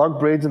long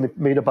braids and they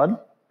made a bun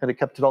and it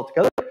kept it all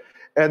together.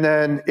 And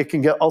then it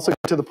can also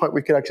get to the point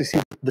where you can actually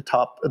see the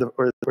top or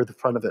the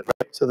front of it,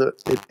 right? So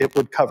that it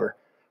would cover,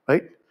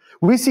 right?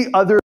 We see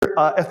other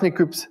ethnic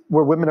groups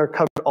where women are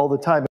covered all the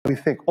time, and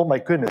we think, oh my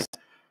goodness,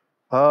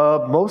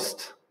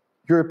 most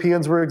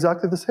Europeans were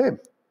exactly the same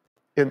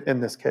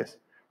in this case.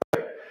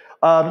 Right?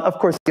 Of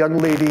course, the young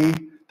lady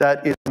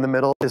that is in the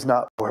middle is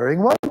not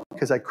wearing one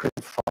because I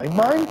couldn't find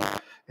mine.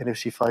 And if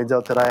she finds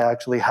out that I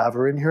actually have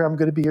her in here, I'm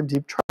going to be in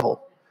deep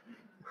trouble.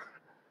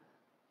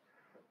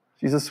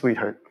 She's a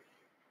sweetheart.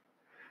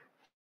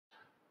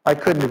 I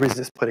couldn't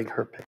resist putting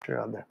her picture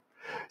on there.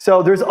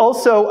 So there's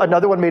also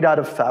another one made out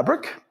of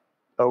fabric.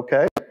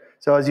 Okay.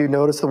 So as you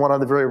notice, the one on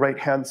the very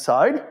right-hand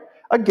side,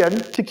 again,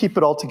 to keep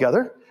it all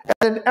together.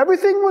 And then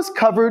everything was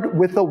covered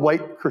with a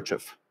white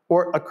kerchief,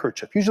 or a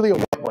kerchief, usually a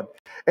white one.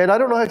 And I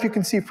don't know if you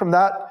can see from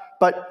that,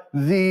 but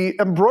the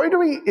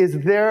embroidery is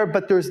there,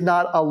 but there's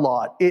not a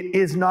lot. It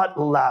is not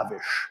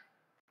lavish,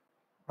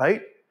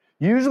 right?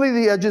 Usually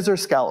the edges are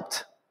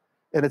scalloped,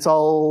 and it's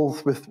all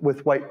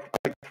with white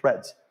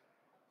threads.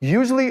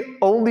 Usually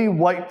only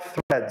white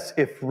threads.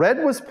 If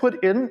red was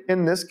put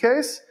in this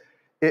case,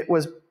 it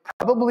was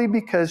probably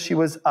because she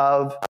was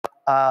of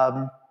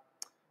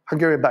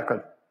Hungarian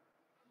background.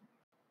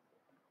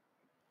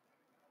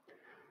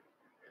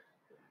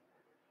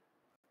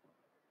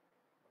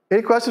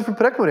 Any questions from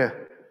Prekmurje?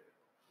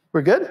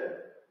 We're good?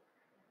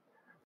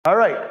 All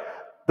right.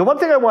 The one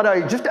thing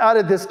I just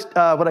added this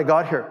when I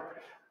got here.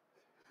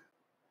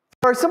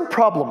 There are some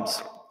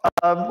problems.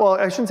 Well,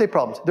 I shouldn't say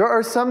problems. There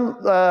are some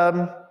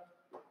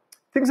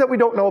things that we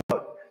don't know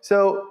about.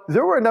 So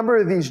there were a number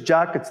of these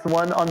jackets. The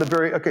one on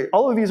the okay,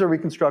 all of these are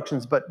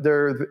reconstructions, but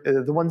they're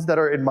the ones that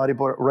are in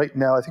Maribor right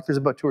now. I think there's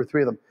about 2 or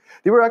 3 of them.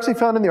 They were actually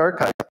found in the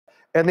archive.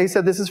 And they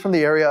said this is from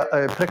the area,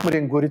 Prekmurje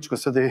and Goričko,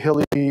 so the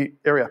hilly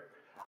area.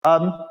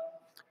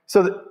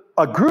 So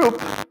a group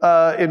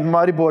in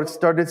Maribor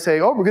started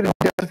saying, oh, we're going to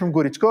get from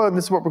Goričko, and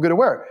this is what we're going to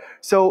wear.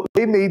 So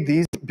they made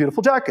these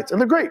beautiful jackets,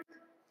 and they're great.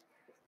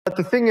 But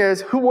the thing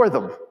is, who wore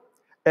them?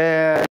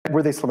 And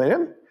were they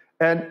Slovenian?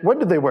 And when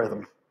did they wear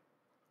them?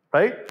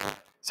 Right?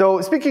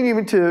 So speaking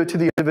even to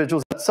the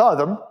individuals that saw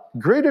them,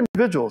 great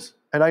individuals.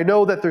 And I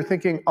know that they're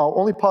thinking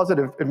only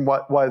positive in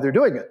why they're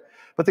doing it.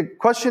 But the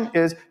question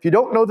is, if you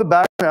don't know the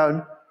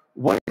background,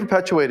 what are you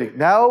perpetuating?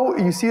 Now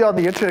you see on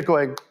the internet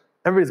going,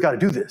 everybody's got to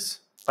do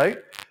this, right?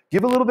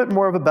 Give a little bit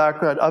more of a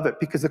background of it.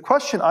 Because the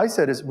question I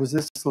said is, was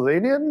this a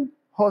Slovenian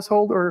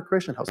household or a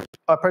Croatian household?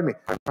 Pardon me,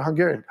 a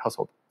Hungarian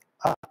household.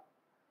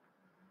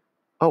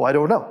 Oh, I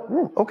don't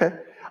know. Okay.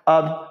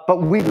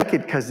 But we like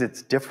it because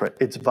it's different.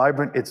 It's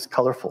vibrant. It's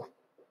colorful,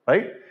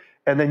 right?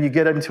 And then you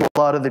get into a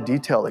lot of the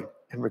detailing.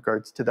 in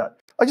regards to that.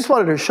 I just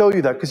wanted to show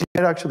you that because you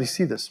can actually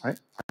see this, right?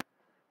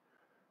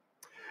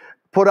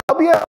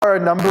 Porabje are a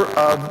number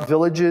of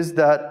villages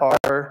that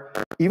are,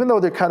 even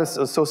though they're kind of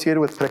associated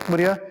with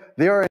Prekmurje,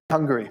 they are in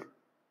Hungary,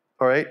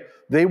 all right?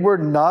 They were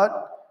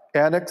not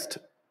annexed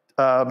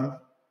in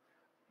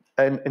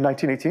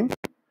 1918,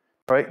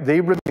 all right?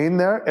 They remain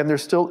there, and there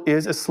still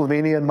is a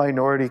Slovenian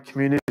minority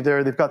community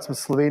there. They've got some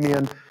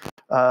Slovenian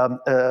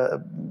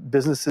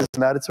businesses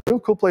and that. It's a real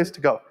cool place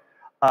to go.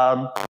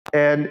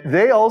 And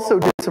they also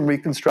did some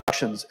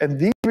reconstructions, and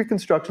these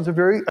reconstructions are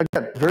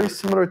very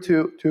similar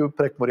to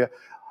Prekmurje.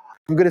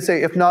 I'm going to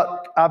say, if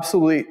not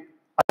absolutely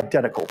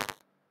identical,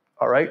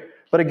 all right?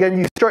 But again,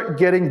 you start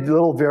getting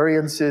little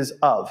variances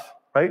of,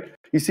 right?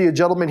 You see a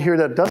gentleman here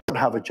that doesn't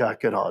have a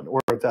jacket on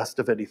or a vest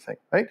of anything,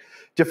 right?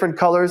 Different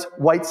colors,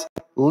 whites,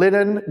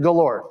 linen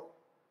galore,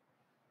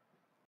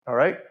 all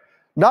right?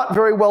 Not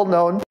very well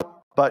known,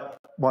 but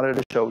wanted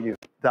to show you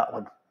that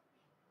one.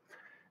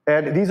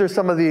 And these are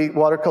some of the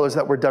watercolors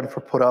that were done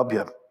for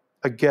Porabje.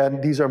 Again,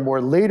 these are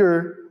more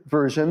later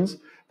versions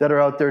that are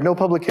out there. No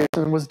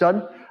publication was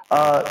done.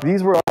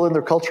 These were all in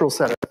their cultural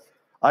center.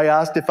 I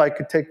asked if I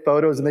could take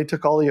photos, and they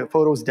took all the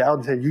photos down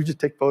and said, you just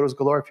take photos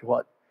galore if you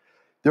want.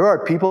 There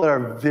are people that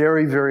are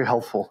very, very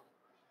helpful.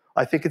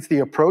 I think it's the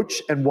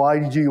approach and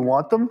why do you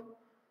want them,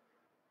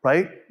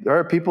 right? There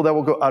are people that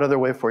will go out of their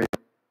way for you.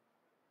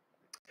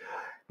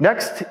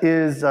 Next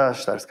is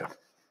Štajerska,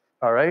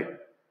 all right?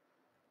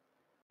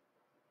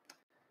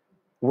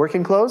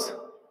 Working clothes.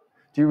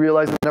 Do you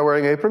realize they're not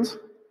wearing aprons?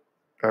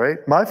 All right.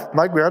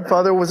 My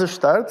grandfather was a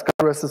Štajersk,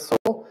 God rest his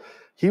soul.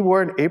 He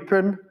wore an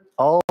apron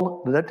all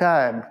the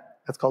time.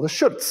 That's called a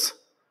schurz,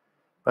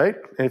 right?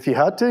 And if you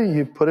had to,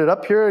 you put it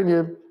up here and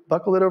you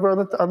buckle it over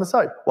on the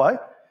side. Why?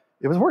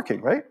 It was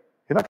working, right?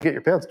 You're not gonna get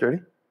your pants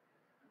dirty.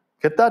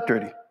 Get that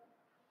dirty,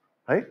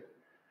 right?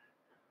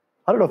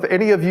 I don't know if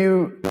any of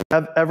you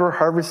have ever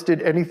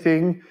harvested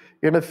anything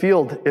in a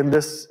field in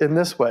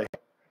this way.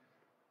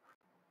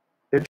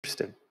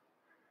 Interesting.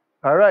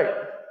 All right.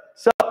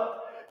 So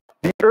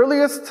the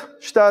earliest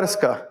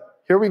Štajerska.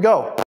 Here we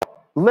go.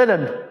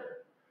 Linen.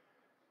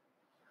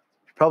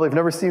 You probably have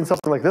never seen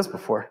something like this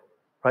before,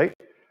 right?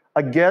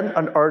 Again,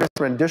 an artist's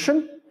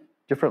rendition.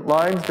 Different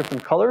lines,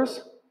 different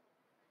colors.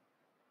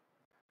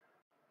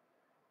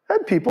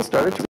 And people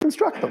started to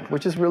reconstruct them,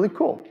 which is really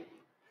cool.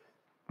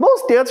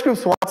 Most dance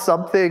groups want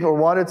something or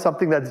wanted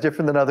something that's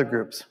different than other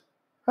groups,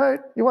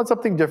 right? You want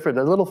something different,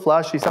 a little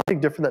flashy,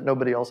 something different that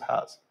nobody else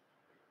has.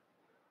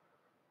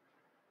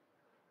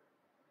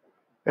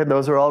 And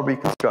those are all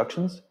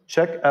reconstructions.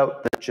 Check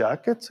out the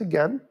jackets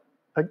again.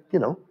 You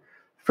know,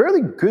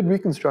 fairly good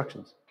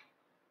reconstructions.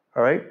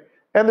 All right.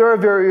 And there are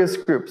various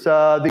groups.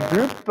 The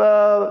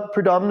group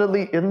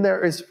predominantly in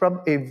there is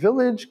from a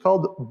village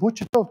called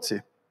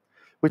Bučitovci,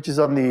 which is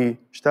on the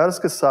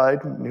Štajerska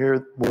side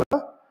near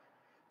Mura.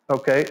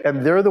 Okay.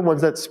 And they're the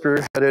ones that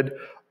spearheaded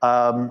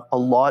a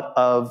lot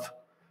of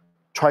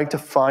trying to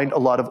find a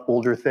lot of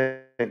older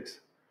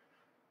things.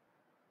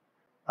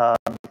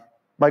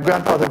 My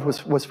grandfather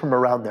was from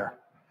around there.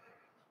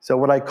 So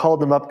when I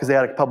called them up, because they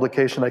had a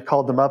publication, I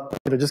called them up,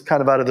 you know, just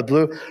kind of out of the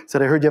blue,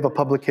 said, I heard you have a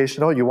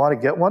publication. Oh, you want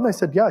to get one? I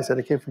said, yeah. I said,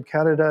 I came from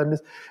Canada.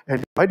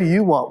 And why do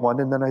you want one?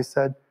 And then I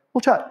said,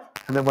 we'll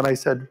chat. And then when I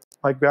said,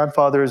 my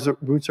grandfather's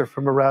roots are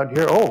from around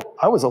here, oh,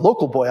 I was a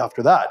local boy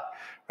after that,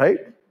 right?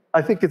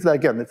 I think it's,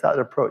 again, it's that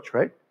approach,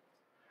 right?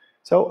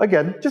 So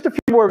again, just a few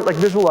more like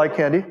visual eye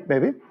candy,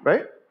 maybe,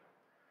 right?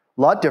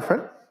 A lot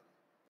different.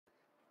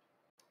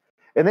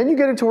 And then you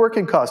get into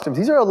working costumes.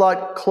 These are a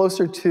lot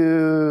closer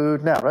to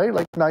now, right?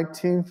 Like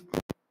 19,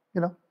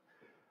 you know,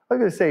 I'm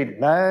going to say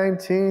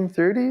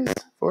 1930s,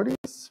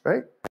 40s,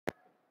 right?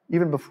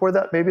 Even before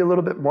that, maybe a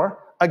little bit more.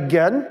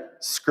 Again,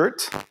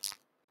 skirt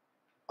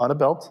on a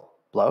belt,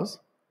 blouse.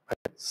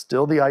 Right?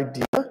 Still the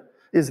idea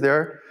is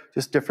there,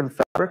 just different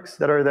fabrics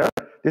that are there.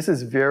 This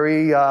is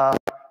very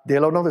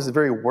delono, this is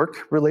very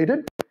work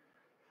related.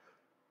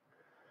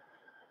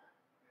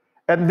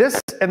 And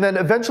then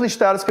eventually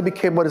Štajerska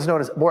became what is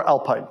known as more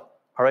alpine,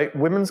 all right?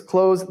 Women's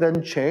clothes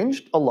then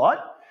changed a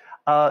lot,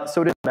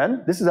 so did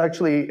men. This is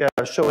actually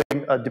showing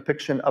a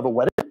depiction of a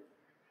wedding.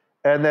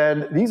 And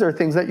then these are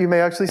things that you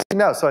may actually see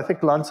now. So I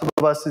think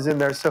Lancelovas is in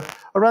there. So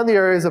around the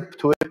areas of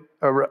Ptuj,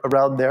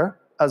 around there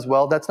as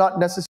well. That's not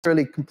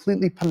necessarily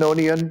completely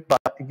Pannonian,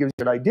 but it gives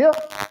you an idea,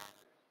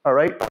 all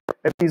right?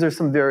 And these are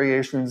some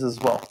variations as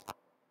well.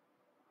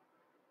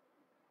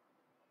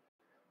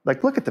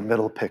 Like, look at the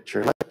middle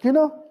picture. Like, you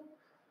know,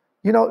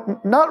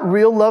 not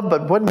real love,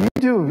 but when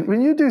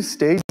you do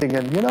staging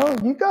and, you know,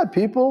 you got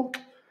people,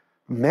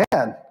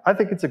 man, I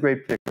think it's a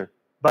great picture.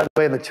 By the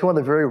way, the two on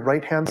the very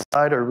right-hand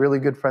side are really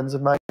good friends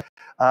of mine.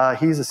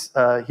 He's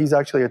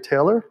actually a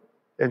tailor,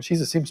 and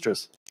she's a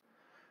seamstress.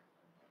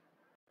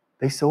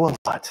 They sew a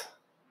lot.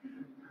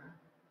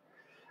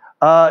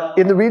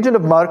 In the region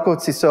of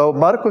Markovci, so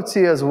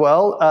Markovci as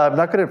well, I'm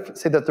not going to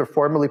say that they're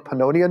formerly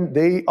Pannonian.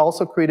 They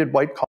also created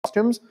white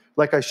costumes,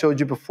 like I showed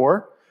you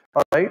before,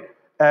 all right?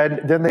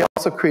 And then they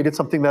also created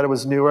something that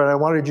was newer, and I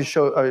wanted to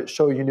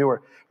show you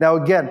newer. Now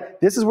again,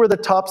 this is where the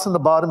tops and the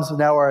bottoms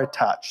now are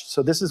attached.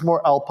 So this is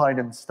more alpine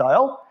in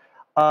style.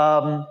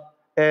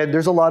 And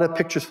there's a lot of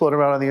pictures floating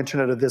around on the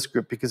internet of this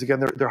group because again,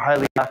 they're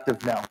highly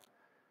active now.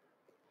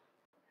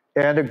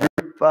 And a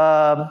group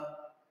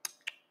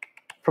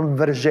from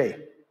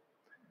Verger.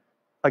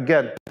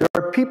 Again, there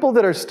are people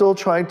that are still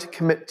trying to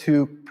commit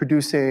to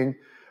producing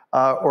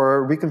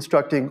or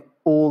reconstructing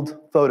old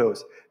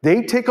photos.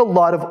 They take a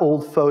lot of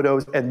old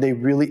photos and they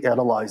really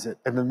analyze it,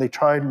 and then they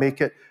try and make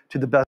it to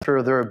the best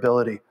of their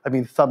ability. I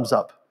mean, thumbs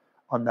up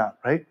on that,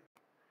 right?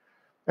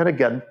 And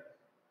again,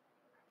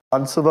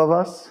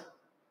 Ansovavas,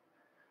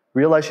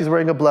 realize she's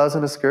wearing a blouse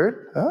and a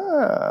skirt,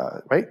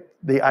 right?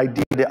 The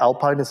idea, the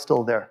alpine is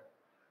still there.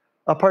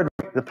 Pardon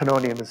me, the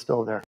Pannonian is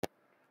still there.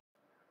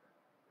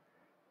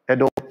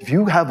 And if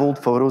you have old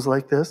photos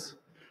like this,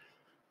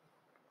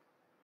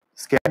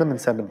 scan them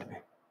and send them to me.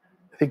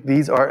 I think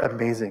these are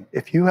amazing.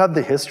 If you have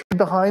the history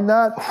behind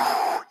that,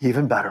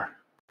 even better.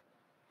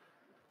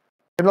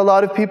 And a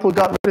lot of people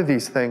got rid of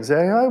these things.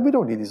 We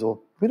don't need these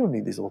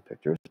old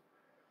pictures.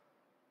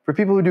 For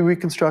people who do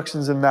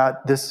reconstructions in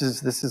that, this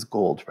is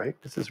gold, right?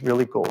 This is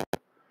really gold.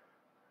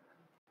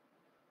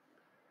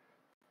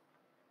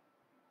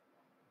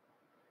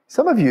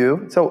 Some of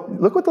you, so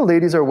look what the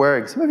ladies are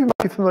wearing. Some of you might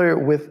be familiar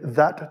with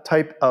that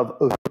type of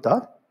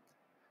uta.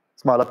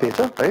 Smala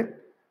peča, right?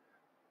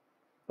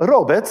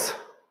 Robec.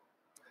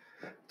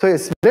 To je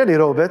svileni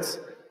robec,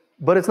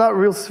 but it's not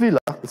real svila.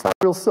 It's not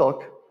real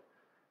silk.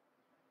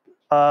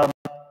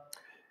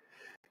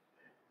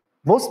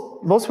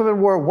 Most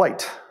women wore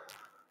white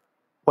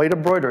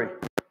embroidery.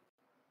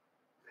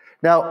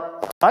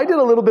 Now, I did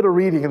a little bit of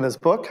reading in this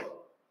book,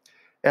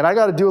 and I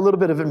got to do a little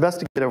bit of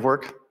investigative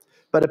work.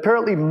 But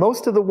apparently,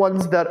 most of the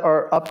ones that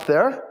are up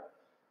there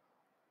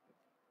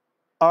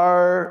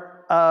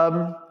are,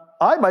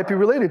 I might be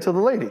related to the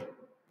lady,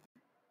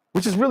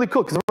 which is really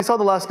cool, because when I saw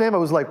the last name, I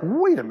was like,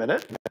 wait a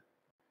minute.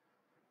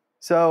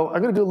 So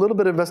I'm going to do a little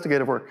bit of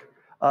investigative work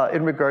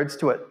in regards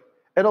to it.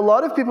 And a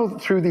lot of people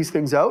threw these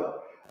things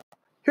out.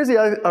 Here's the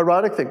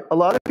ironic thing. A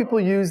lot of people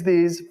use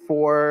these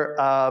for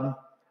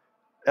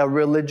a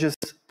religious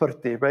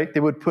purti, right?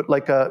 They would put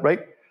like a, right?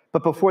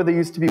 But before they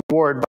used to be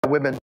worn by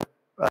women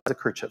as a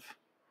kerchief,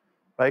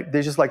 right?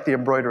 They just like the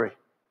embroidery.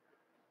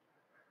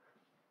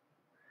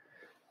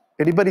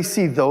 Anybody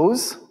see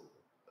those?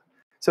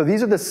 So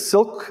these are the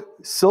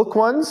silk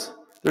ones.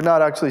 They're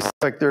not actually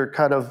like, they're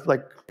kind of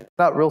like,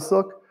 not real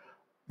silk.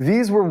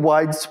 These were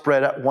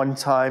widespread at one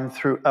time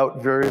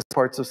throughout various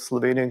parts of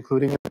Slovenia,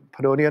 including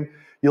Pannonian.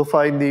 You'll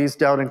find these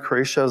down in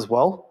Croatia as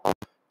well.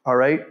 All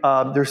right.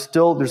 There's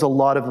a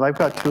lot of them. I've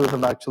got two of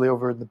them actually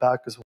over in the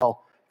back as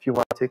well, if you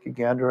want to take a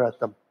gander at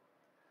them.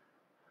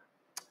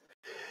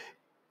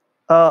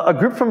 A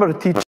group from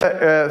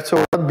Rtice,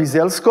 so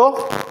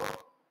Bizelsko,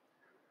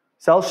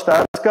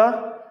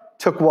 Štajerska,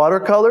 took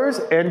watercolors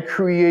and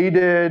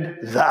created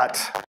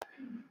that.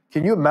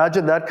 Can you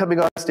imagine that coming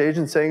on stage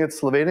and saying it's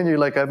Slovenian? You're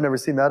like, I've never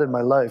seen that in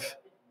my life,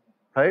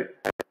 right?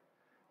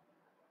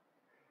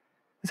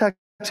 This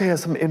actually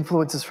has some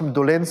influences from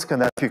Dolenjska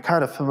that if you're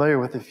kind of familiar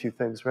with a few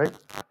things, right?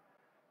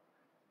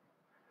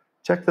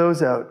 Check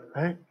those out,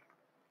 right?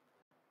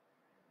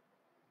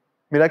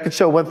 I mean, I could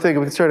show one thing, and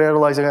we can start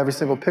analyzing every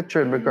single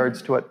picture in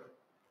regards to it.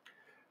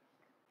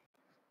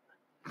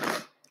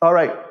 All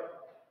right.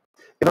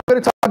 If I'm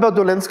going to talk about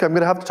Dolenjska, I'm going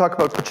to have to talk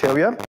about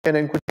Kočevje. And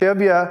in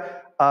Kočevje,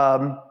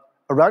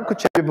 around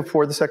Kočevje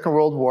before the Second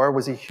World War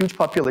was a huge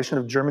population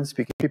of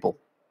German-speaking people.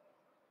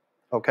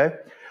 Okay?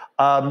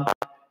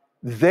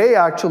 They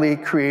actually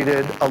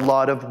created a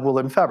lot of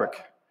woolen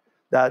fabric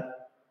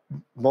that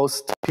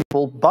most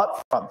people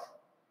bought from.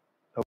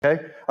 Okay?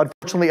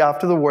 Unfortunately,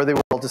 after the war, they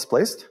were all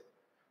displaced.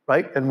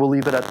 Right? And we'll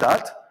leave it at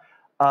that.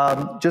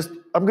 I'm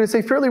going to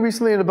say fairly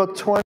recently, in about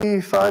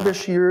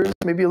 25-ish years,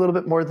 maybe a little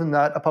bit more than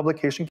that, a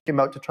publication came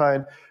out to try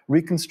and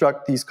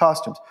reconstruct these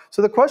costumes.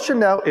 So the question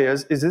now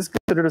is this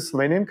considered a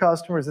Slovenian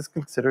costume or is this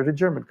considered a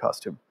German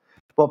costume?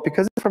 Well,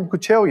 because it's from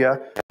Kočevje,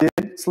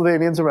 did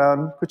Slovenians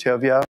around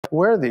Kočevje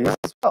wear these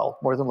as well?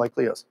 More than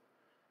likely, yes.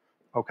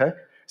 Okay?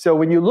 So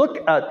when you look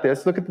at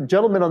this, look at the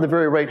gentleman on the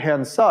very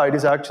right-hand side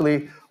is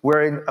actually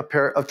wearing a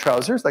pair of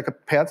trousers, like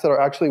pants that are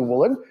actually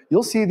woolen.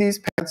 You'll see these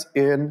pants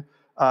in,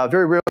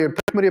 very rarely in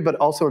Prekmurje, but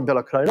also in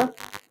Bela Krajina,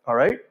 all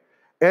right?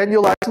 And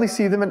you'll actually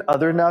see them in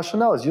other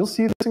nationalities. You'll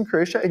see this in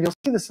Croatia, and you'll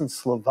see this in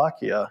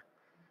Slovakia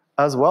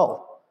as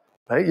well,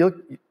 right?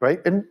 Right?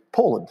 In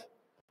Poland,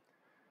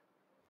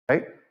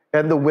 right?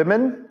 And the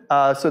women,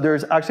 so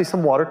there's actually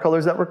some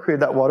watercolors that were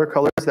created, that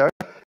watercolors there.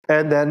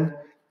 And then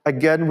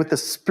again, with the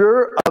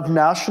spirit of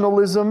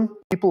nationalism,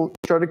 people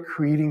started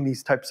creating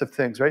these types of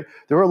things, right?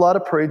 There were a lot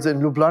of parades in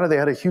Ljubljana. They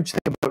had a huge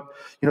thing about,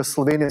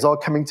 Slovenians all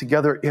coming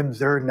together in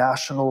their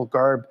national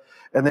garb,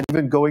 and then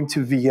even going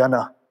to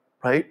Vienna,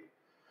 right?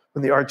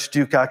 When the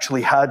Archduke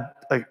actually had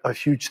a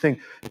huge thing,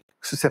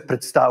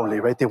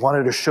 right? They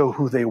wanted to show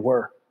who they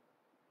were.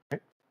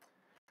 Right?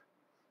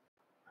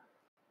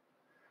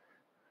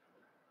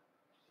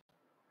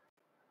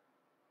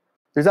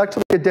 There's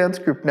actually a dance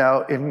group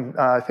now in,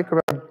 I think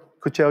around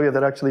Kuchelia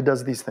that actually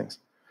does these things,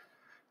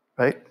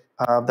 right?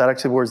 That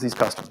actually wears these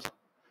costumes.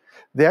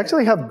 They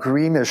actually have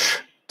greenish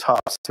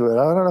tops to it.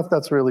 I don't know if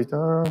that's really,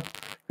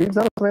 green's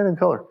not a Slovenian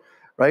color,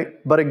 right?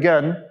 But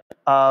again,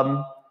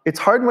 it's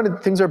hard when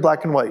things are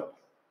black and white,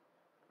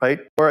 right?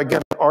 Or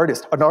again,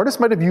 an artist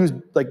might have used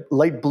like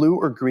light blue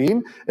or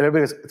green, and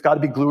everybody goes, it's got to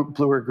be blue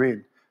or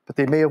green. But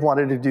they may have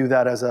wanted to do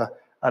that as a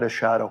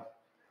shadow.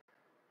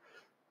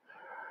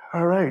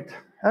 All right,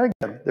 and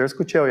again, there's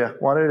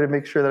Kuchelia. Wanted to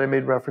make sure that I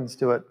made reference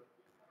to it.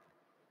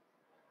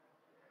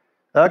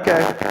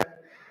 Okay,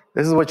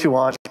 this is what you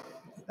want.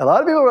 A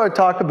lot of people are going to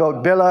talk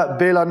about Bela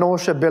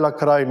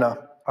Krajina,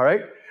 all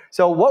right?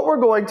 So what we're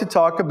going to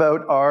talk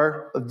about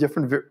are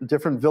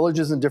different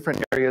villages and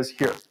different areas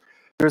here.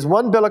 There's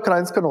one Bela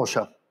Krajinska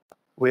nosha.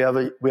 We have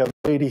a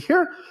lady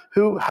here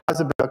who has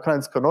a Bela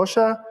Krajinska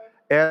nosha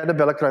and a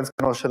Bela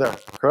Krajinska nosha there,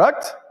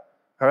 correct?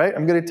 All right,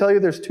 I'm going to tell you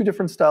there's two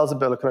different styles of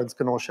Bela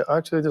Krajinska nosha.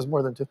 Actually, there's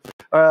more than two.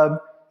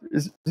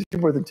 There's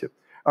more than two.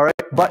 All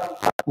right,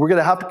 but we're going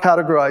to have to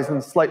categorize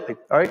them slightly.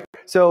 All right,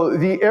 so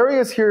the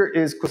areas here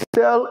is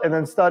Kostel, and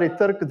then Stari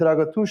Trg,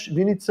 Dragatush,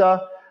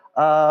 Vinica,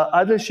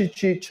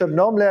 Adlešići,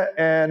 Črnomlje,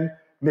 and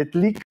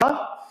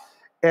Metlika.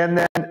 And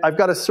then I've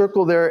got a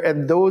circle there,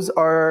 and those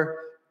are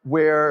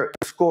where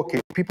Uskoki,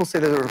 people say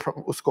that they're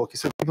from Uskoki,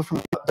 so people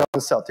from down the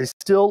south, they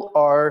still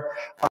are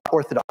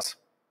Orthodox,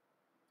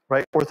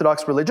 right?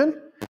 Orthodox religion,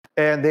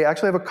 and they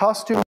actually have a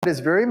costume that is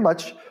very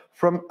much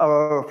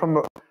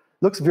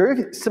looks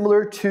very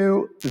similar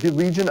to the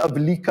region of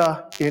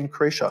Lika in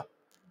Croatia.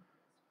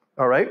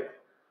 All right?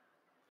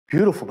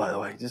 Beautiful, by the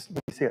way. Just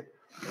let me see it.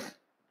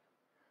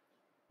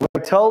 When I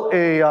tell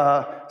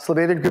a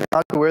Slovenian group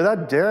not to wear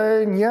that,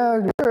 dang,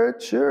 yeah,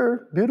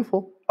 sure,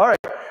 beautiful. All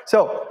right,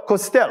 so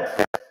Kostel.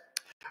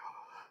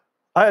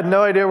 I had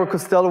no idea where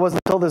Kostel was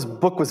until this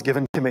book was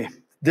given to me.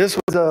 This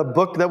was a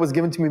book that was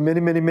given to me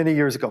many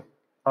years ago.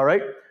 All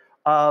right?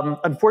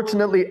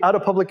 Unfortunately, out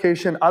of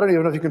publication, I don't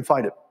even know if you can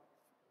find it.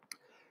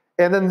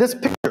 And then this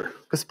picture,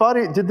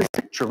 Gaspari did this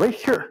picture right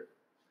here.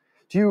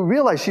 Do you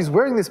realize she's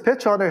wearing this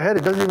pitch on her head?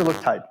 It doesn't even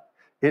look tied.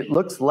 It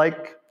looks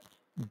like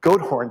goat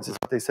horns is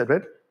what they said,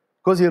 right?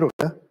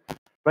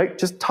 Right?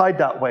 Just tied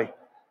that way.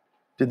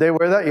 Did they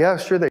wear that? Yeah,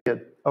 sure they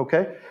did.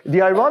 Okay.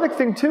 The ironic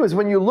thing too is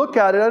when you look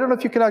at it, I don't know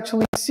if you can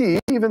actually see,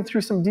 even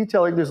through some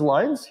detailing, there's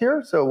lines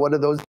here. So what are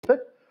those?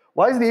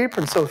 Why is the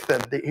apron so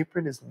thin? The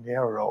apron is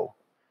narrow.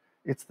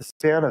 It's the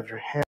span of your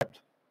hand.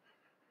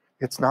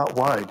 It's not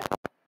wide.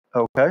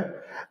 Okay,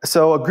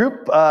 so a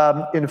group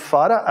in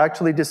Fara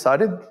actually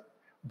decided,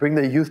 bring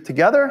the youth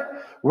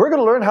together. We're going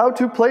to learn how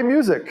to play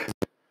music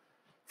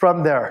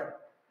from there.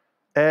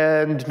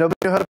 And nobody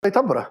knew how to play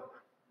tambura.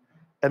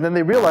 And then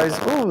they realized,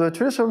 oh, the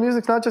traditional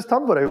music's not just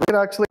tambura. We can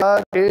actually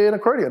add an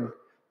accordion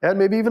and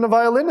maybe even a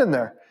violin in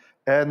there.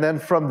 And then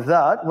from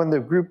that, when the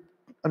group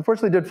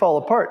unfortunately did fall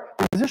apart,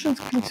 the musicians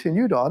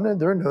continued on, and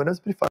they're known as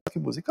Prifarski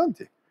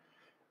Musicanti.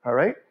 All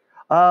right?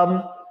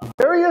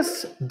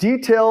 Various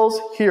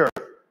details here.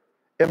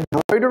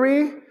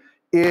 Embroidery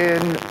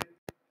in,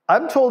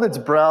 I'm told it's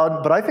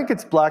brown, but I think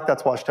it's black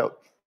that's washed out.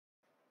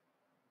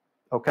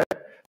 Okay?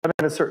 Done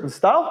in a certain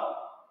style.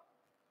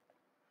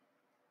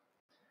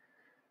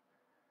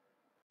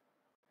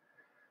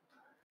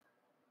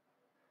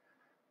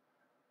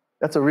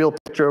 That's a real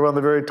picture on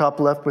the very top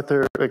left with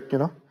her, like, you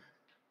know.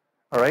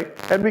 All right?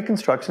 And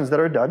reconstructions that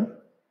are done.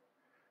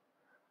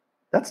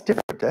 That's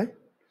different, eh?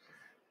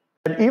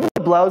 And even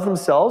the blouse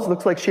themselves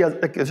looks like she has,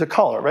 like, there's a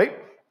collar, right?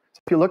 So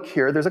if you look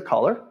here, there's a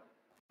collar,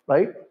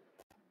 right?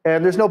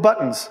 And there's no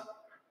buttons.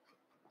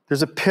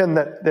 There's a pin,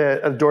 the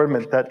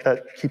adornment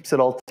that keeps it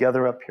all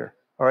together up here,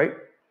 all right?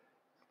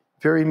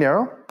 Very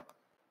narrow.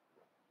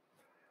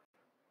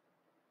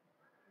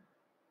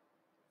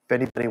 If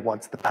anybody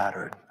wants the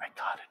pattern, I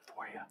got it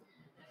for you.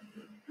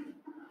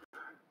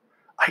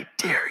 I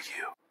dare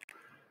you.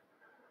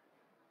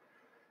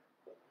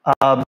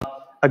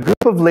 A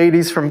group of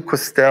ladies from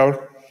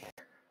Kostel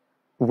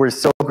were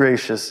so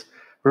gracious.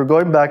 We were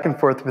going back and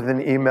forth with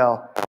an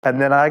email, and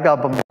then I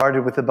got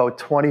bombarded with about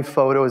 20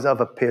 photos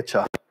of a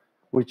pecha,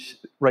 which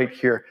right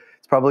here.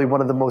 It's probably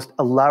one of the most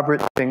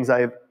elaborate things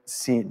I've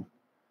seen.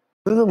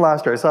 Other than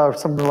last year, I saw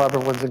some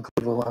elaborate ones in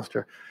Cleveland last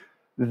year.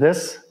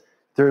 This,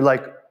 they're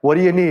like, what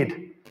do you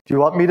need? Do you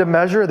want me to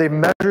measure? They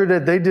measured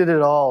it, they did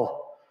it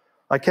all.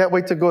 I can't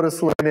wait to go to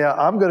Slovenia.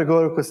 I'm going to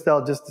go to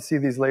Kostel just to see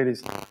these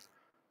ladies.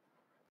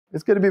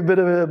 It's going to be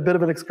a bit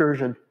of an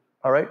excursion,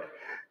 all right?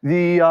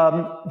 The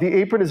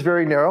apron is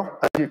very narrow,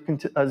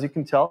 as you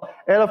can tell.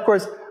 And of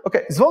course,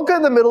 okay, Zvonka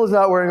in the middle is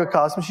not wearing a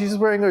costume. She's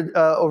just wearing an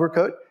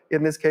overcoat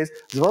in this case.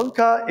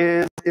 Zvonka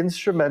is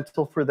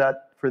instrumental for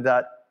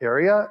that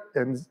area,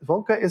 and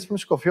Zvonka is from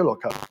Škofja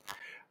Loka.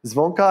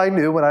 Zvonka I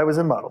knew when I was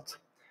in Marot.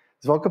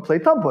 Zvonka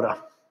played tambura.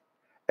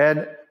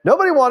 And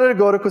nobody wanted to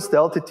go to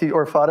Kostel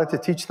or Fara to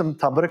teach them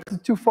tambura because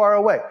it's too far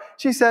away.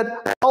 She said,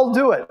 I'll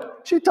do it.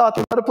 She taught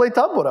them how to play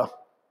tambura.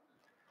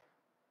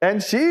 And I'm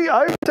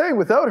saying,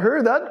 without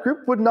her, that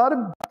group would not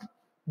have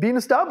been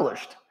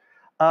established.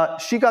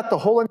 She got the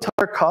whole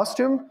entire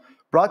costume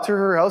Brought to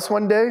her house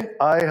one day.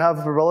 I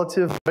have a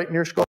relative right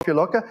near Škofja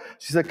Loka.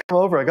 She said, come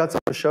over, I got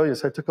something to show you.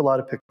 So I took a lot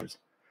of pictures.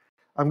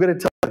 I'm going to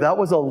tell you, that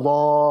was a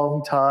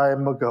long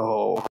time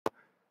ago.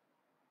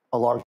 A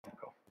long time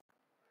ago.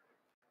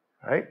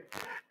 All right?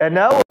 And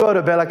now we'll go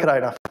to Bela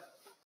Krajina.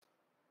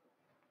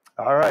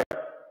 All right.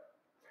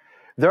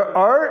 There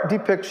are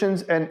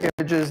depictions and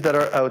images that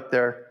are out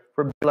there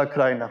for Bela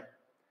Krajina.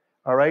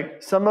 All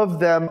right? Some of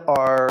them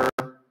are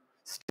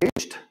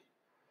staged.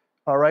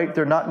 All right?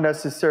 They're not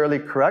necessarily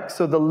correct.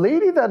 So the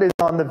lady that is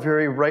on the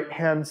very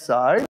right-hand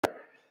side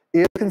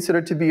is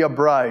considered to be a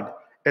bride.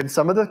 And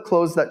some of the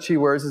clothes that she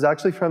wears is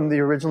actually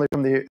originally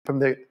from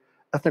the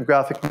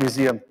Ethnographic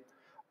Museum.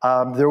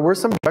 There were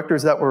some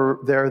directors that were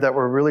there that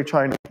were really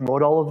trying to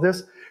promote all of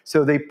this.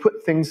 So they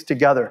put things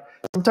together.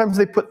 Sometimes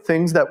they put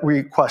things that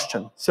we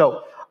question.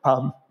 So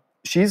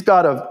she's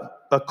got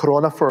a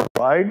corona for a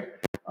bride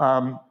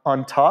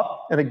on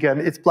top. And again,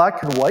 it's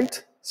black and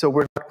white. So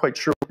we're not quite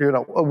sure,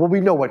 well,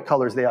 we know what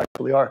colors they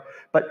actually are.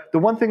 But the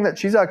one thing that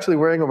she's actually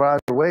wearing around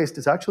her waist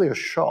is actually a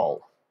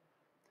shawl.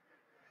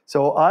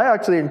 So I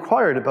actually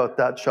inquired about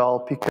that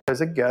shawl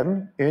because,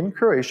 again, in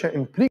Croatia,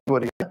 in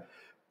Prekmurje,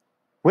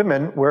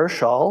 women wear a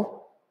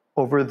shawl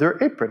over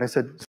their apron. I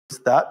said, is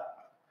that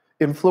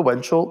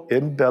influential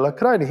in Bela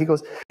Krajina? He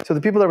goes, so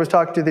the people that I was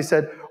talking to, they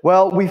said,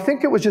 well, we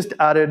think it was just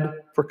added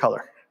for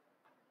color.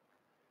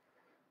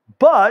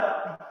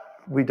 But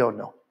we don't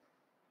know.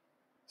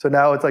 So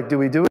now it's like, do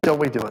we do it? Don't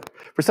we do it?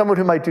 For someone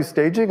who might do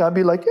staging, I'd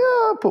be like,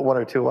 yeah, I'll put one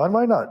or two on.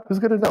 Why not? Who's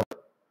going to know?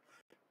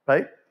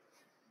 Right?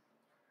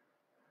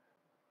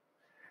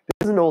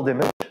 This is an old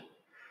image.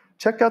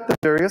 Check out the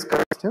various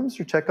costumes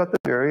or check out the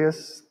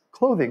various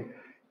clothing.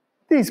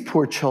 These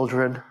poor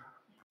children,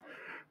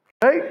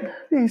 right?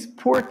 These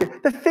poor kids.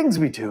 The things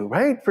we do,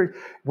 right?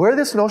 Wear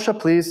this nosha,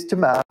 please, to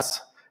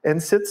mass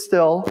and sit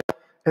still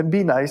and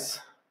be nice.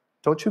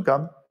 Don't chew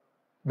gum.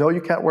 No,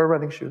 you can't wear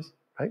running shoes,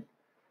 right?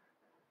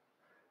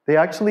 They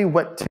actually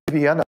went to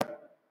Vienna to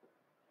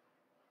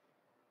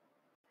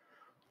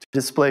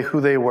display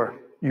who they were.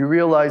 You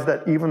realize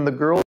that even the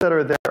girls that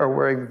are there are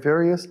wearing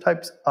various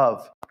types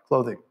of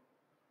clothing,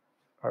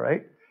 all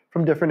right,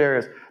 from different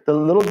areas. The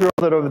little girl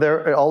that are over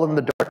there are all in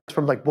the dark is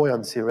from like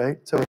Boyanci, right?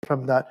 So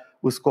from that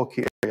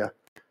Uskoki area,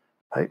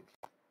 right?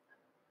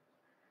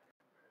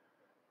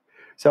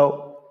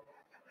 So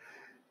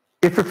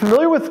if you're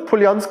familiar with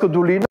Poljanska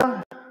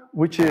Dolina,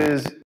 which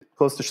is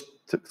close to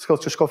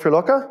Škofja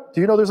Loka, do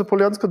you know there's a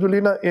Poljanska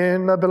Dolina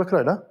in Bela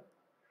Krajina?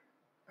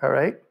 All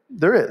right,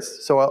 there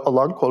is. So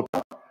along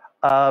Kolpa.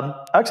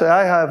 Actually,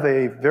 I have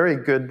a very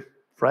good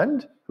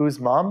friend whose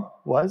mom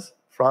was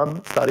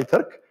from Stari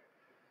Turk,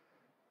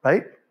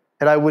 right?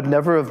 And I would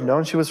never have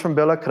known she was from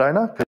Bela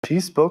Krajina because she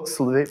spoke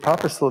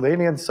proper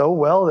Slovenian so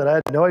well that I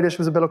had no idea she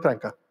was a Bela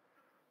Krajinka.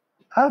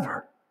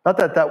 Ever. Not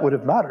that that would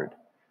have mattered,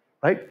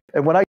 right?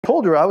 And when I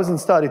told her I was in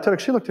Stari Turk,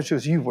 she looked at me, she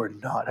goes, you were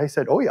not. I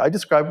said, oh yeah, I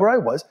described where I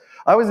was.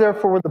 I was there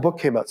for when the book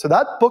came out. So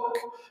that book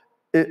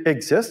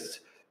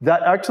exists.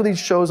 That actually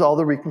shows all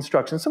the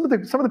reconstructions. Some of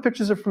the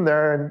pictures are from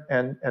there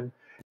and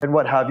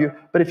what have you.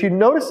 But if you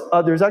notice,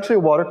 there's actually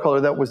a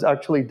watercolor that was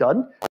actually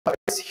done.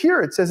 It's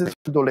here. It says it's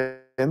from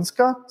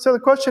Dolenjska. So the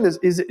question is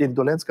it in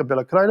Dolenjska,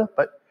 Bela Krajina?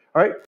 But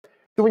all right.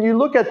 So when you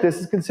look at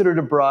this, it's considered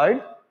a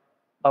bride,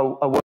 a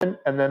woman,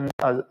 and then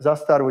a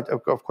zastar, which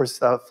of course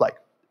flag,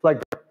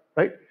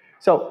 right?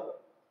 So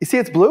you see,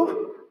 it's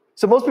blue.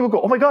 So most people go,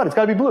 oh my God, it's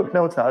got to be blue.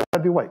 No, it's not. It's got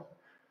to be white.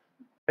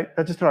 Right?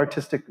 That's just an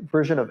artistic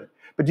version of it.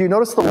 But do you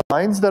notice the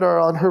lines that are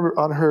on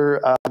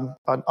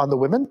the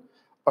women?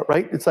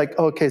 Right? It's like,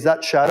 oh, okay, is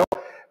that shadow?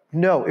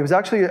 No, it was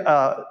actually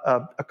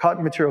a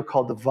cotton material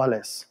called the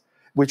vales,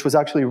 which was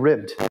actually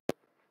ribbed.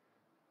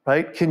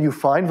 Right? Can you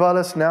find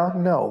vales now?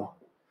 No.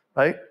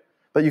 Right?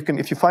 But you can,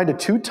 if you find a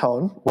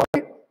two-tone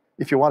white,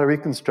 if you want to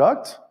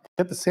reconstruct,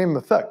 get the same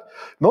effect.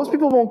 Most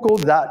people won't go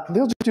that.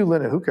 They'll just do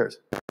linen. Who cares?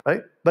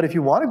 Right? But if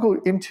you want to go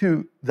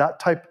into that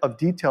type of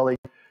detailing,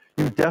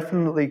 you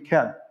definitely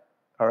can.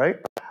 All right.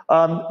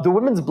 The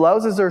women's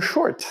blouses are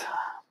short.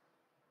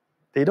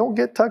 They don't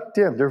get tucked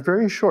in. They're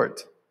very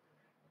short,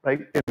 right,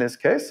 in this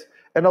case.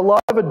 And a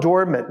lot of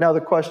adornment. Now, the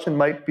question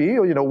might be,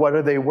 what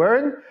are they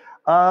wearing?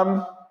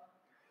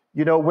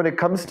 When it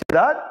comes to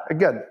that,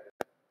 again,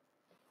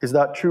 is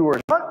that true or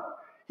not?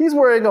 He's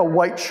wearing a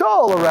white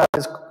shawl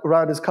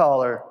around his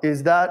collar.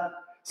 Is that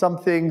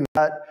something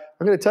that,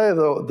 I'm going to tell you,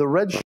 though, the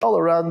red shawl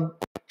around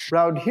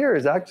here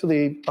is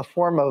actually a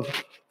form of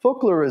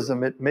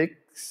folklorism. It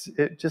makes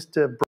it just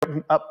to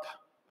brighten up,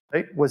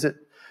 right?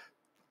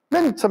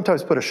 Men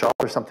sometimes put a shawl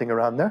or something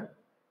around there,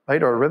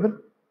 right? Or a ribbon,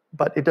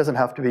 but it doesn't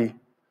have to be,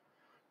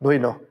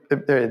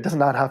 it does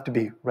not have to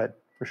be red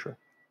for sure.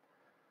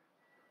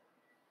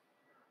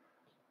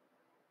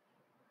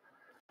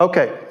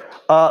 Okay,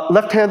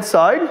 left-hand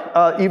side,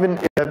 even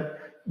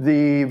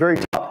the very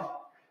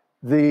top.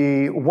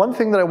 The one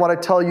thing that I want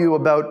to tell you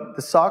about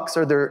the socks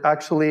are they're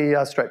actually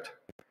striped.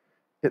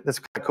 That's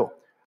quite cool,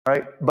 all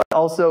right? But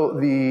also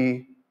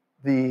the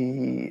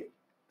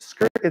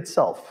skirt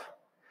itself,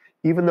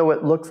 even though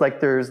it looks like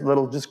there's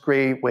little just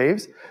gray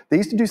waves, they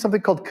used to do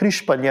something called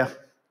krišpanje,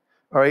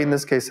 all right, in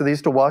this case. So they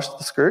used to wash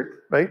the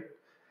skirt, right?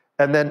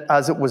 And then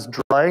as it was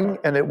drying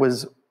and it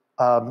was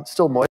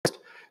still moist,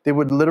 they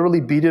would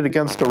literally beat it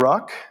against a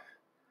rock,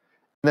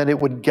 and then it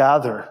would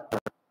gather,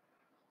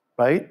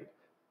 right?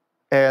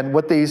 And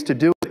what they used to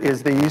do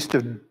is they used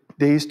to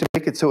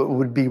make it so it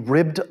would be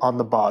ribbed on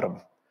the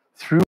bottom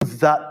through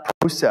that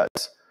process,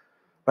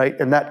 right?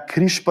 And that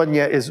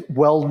Prekmurje is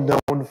well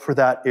known for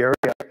that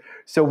area.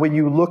 So when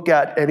you look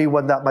at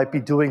anyone that might be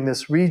doing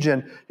this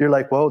region, you're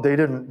like, whoa, they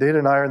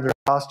didn't iron their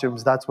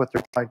costumes. That's what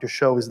they're trying to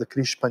show is the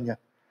Prekmurje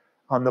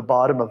on the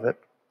bottom of it.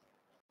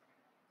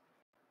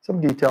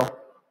 Some detail.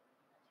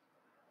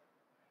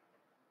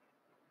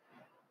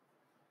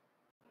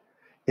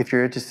 If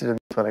you're interested in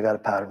this one, I got a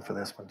pattern for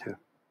this one too.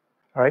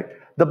 All right.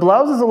 The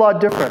blouse is a lot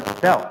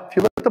different. Now, if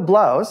you look at the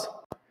blouse,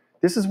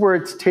 this is where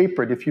it's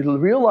tapered. If you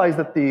realize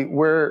that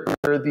where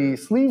the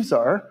sleeves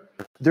are,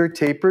 they're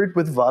tapered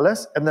with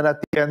valles, and then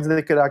at the ends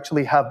they could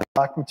actually have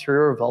black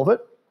material or velvet.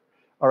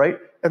 All right.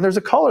 And there's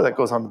a collar that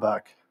goes on the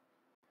back.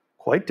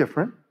 Quite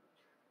different.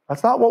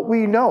 That's not what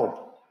we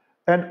know.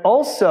 And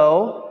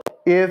also,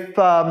 if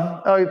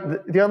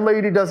the young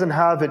lady doesn't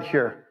have it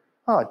here.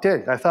 Oh, it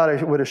did. I thought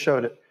I would have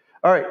showed it.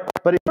 All right,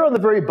 but here on the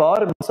very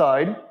bottom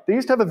side, they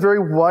used to have a very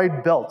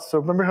wide belt. So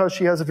remember how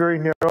she has a very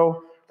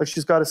narrow, like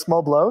she's got a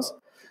small blouse?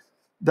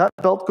 That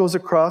belt goes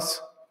across,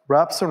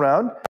 wraps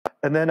around,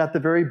 and then at the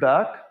very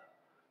back,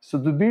 so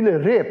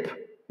dubile rip,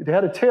 they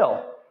had a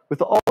tail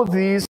with all of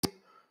these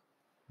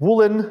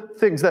woolen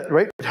things that,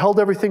 right, it held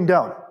everything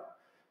down.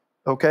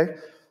 Okay?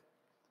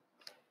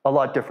 A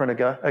lot different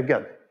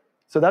again.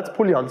 So that's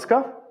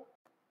Dolenjska.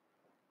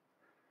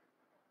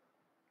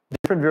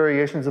 Different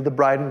variations of the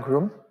bride and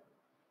groom.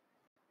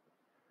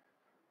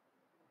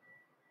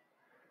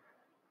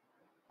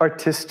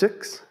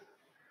 Artistics.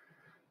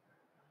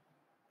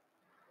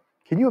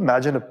 Can you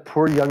imagine a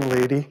poor young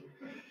lady?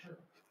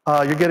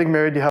 You're getting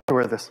married, you have to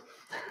wear this.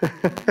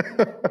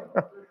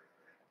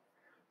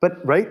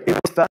 But, right, it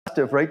was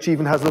festive, right? She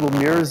even has little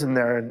mirrors in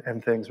there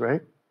and things,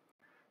 right?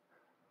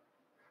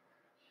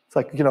 It's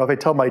like, you know, if I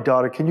tell my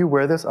daughter, can you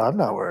wear this? I'm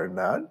not wearing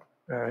that,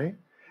 all right?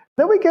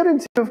 Then we get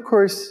into, of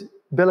course,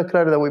 Bela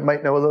Krajina that we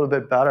might know a little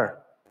bit better,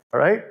 all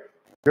right?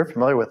 You're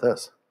familiar with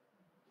this.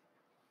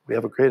 We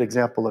have a great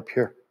example up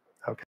here.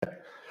 Okay,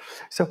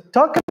 so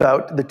talk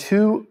about the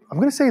two, I'm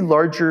going to say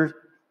larger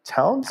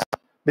towns,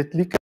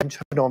 Metlika and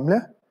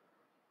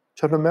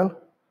Chernomel,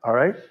 all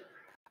right?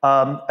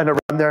 And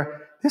around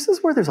there, this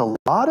is where there's a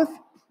lot of,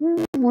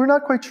 we're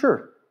not quite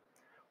sure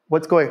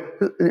what's going,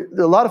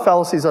 a lot of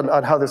fallacies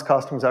on how this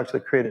costume was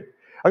actually created.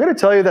 I'm going to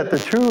tell you that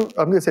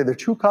the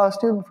true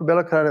costume for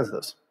Bela Krajina is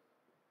this.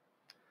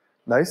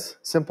 Nice,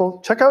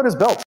 simple. Check out his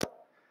belt.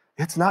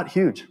 It's not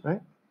huge, right?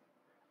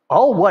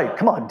 All white.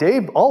 Come on,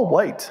 Dave, all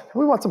white.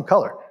 We want some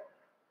color.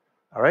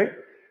 All right?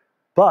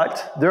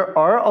 But there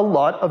are a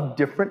lot of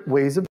different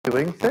ways of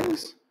doing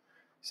things.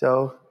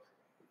 So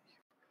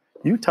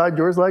you tied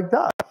yours like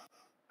that.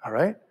 All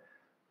right?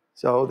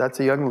 So that's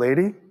a young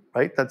lady,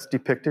 right? That's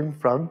depicting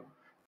from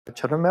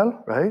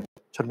Chernomel, right?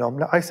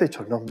 Chernomel. I say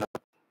Chernomel.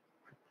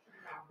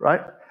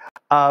 Right?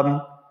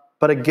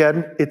 But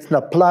again, it's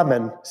na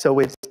plamen, so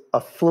it's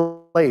a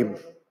flame.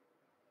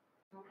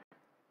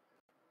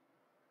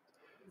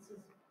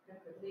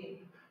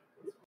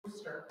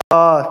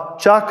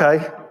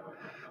 Čakaj,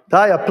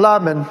 daje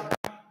plamen,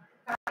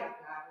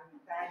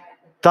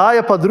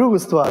 daje pa drugu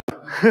stvar.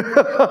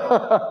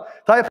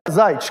 Daje pa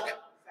zajčk.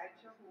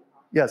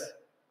 Yes,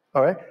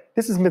 all right.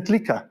 This is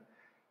Metlika.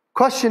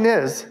 Question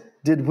is,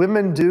 did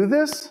women do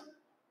this?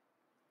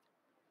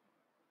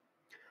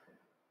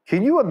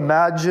 Can you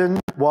imagine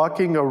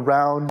walking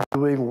around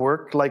doing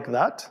work like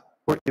that?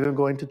 Or even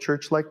going to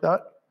church like that?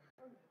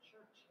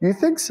 You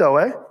think so,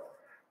 eh?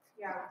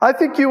 I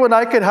think you and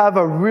I could have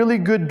a really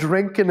good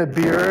drink and a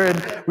beer,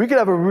 and we could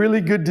have a really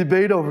good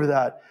debate over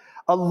that.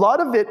 A lot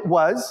of it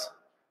was,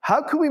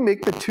 how can we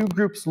make the two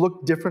groups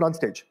look different on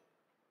stage?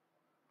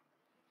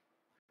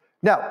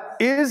 Now,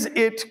 is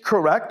it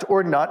correct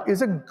or not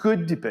is a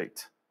good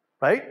debate,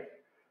 right?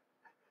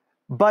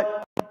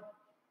 But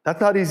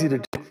that's not easy to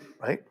do,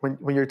 right?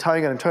 When you're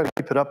tying it and trying to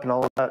keep it up and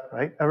all of that,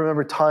 right? I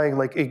remember tying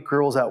like 8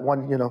 girls at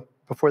one,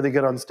 before they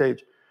get on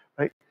stage,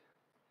 right?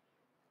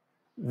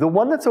 The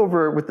one that's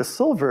over with the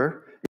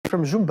silver is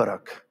from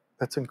Žumberak.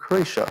 That's in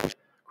Croatia.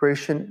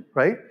 Croatian,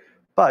 right?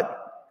 But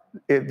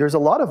there's a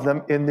lot of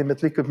them in the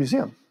Metlika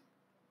Museum.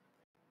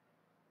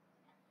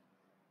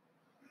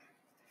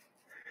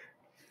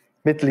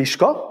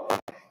 Metliško.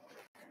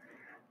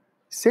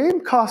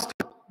 Same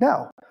costume.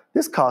 Now,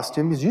 this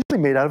costume is usually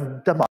made out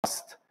of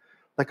damast,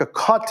 like a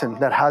cotton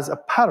that has a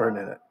pattern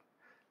in it,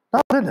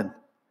 not linen.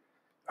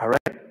 All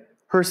right?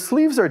 Her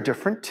sleeves are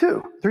different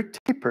too. They're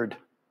tapered.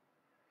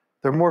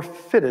 They're more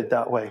fitted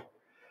that way.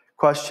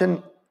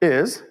 Question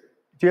is,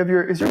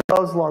 is your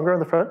blouse longer on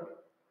the front?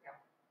 Yeah.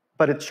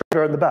 But it's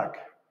shorter on the back?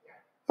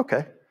 Yeah.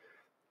 Okay.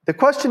 The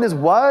question is,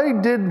 why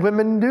did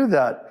women do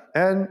that?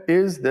 And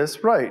is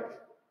this right?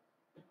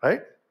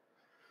 Right?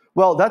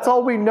 Well, that's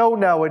all we know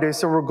nowadays,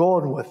 so we're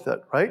going with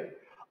it, right?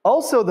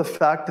 Also the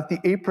fact that the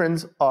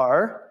aprons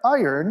are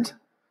ironed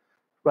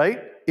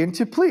right,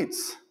 into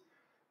pleats.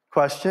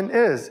 Question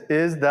is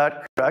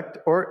that correct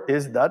or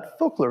is that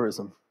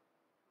folklorism?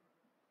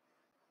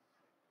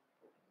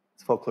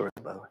 It's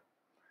folklorism, by the way.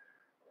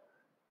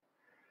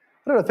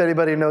 I don't know if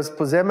anybody knows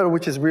Pozemmer,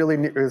 which is really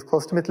is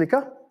close to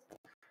Metlika.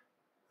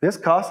 This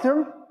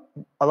costume,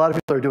 a lot of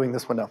people are doing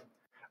this one now.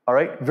 All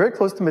right, very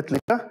close to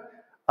Metlika.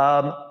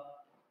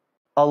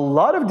 A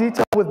lot of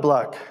detail with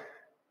black.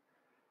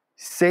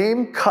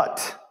 Same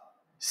cut,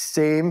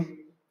 same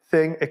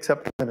thing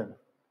except linen.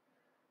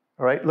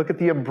 All right, look at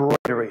the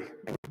embroidery.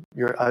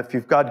 If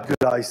you've got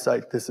good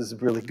eyesight, this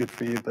is really good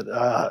for you, but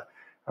all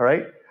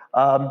right.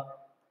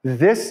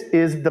 This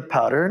is the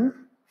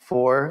pattern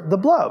for the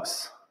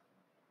blouse.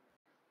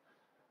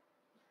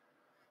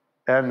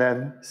 And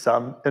then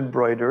some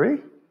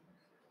embroidery.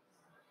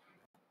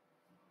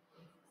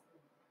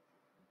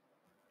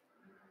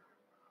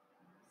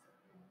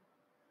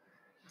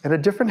 And a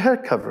different hair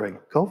covering.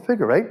 Go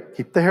figure, right?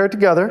 Keep the hair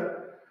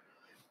together.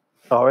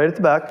 All right at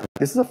the back.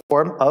 This is a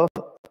form of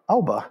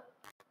alba.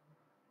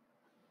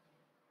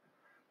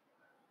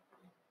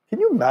 Can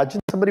you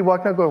imagine somebody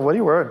walking out going, what are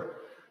you wearing?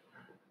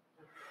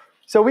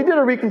 So we did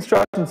a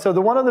reconstruction. So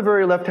the one on the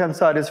very left-hand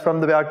side is from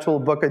the actual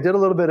book. I did a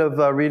little bit of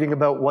reading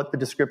about what the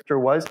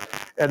descriptor was,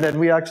 and then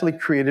we actually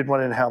created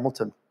one in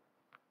Hamilton,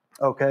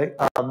 okay,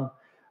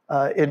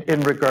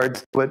 in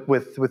regards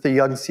with a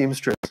young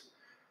seamstress.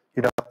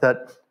 You know,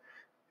 that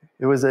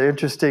it was an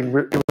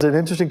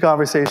interesting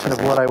conversation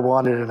of what I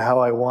wanted and how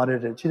I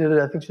wanted it.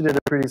 I think she did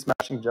a pretty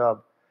smashing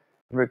job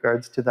in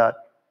regards to that.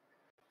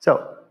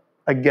 So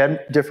again,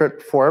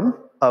 different form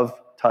of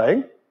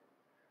tying.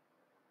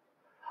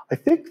 I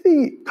think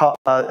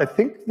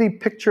the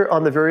picture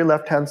on the very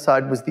left-hand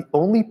side was the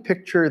only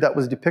picture that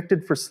was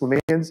depicted for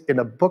Slovenians in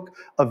a book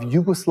of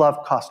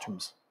Yugoslav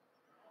costumes.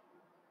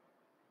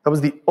 That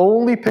was the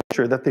only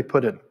picture that they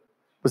put in,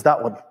 was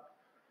that one.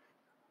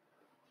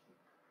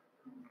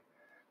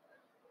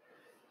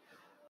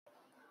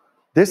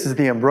 This is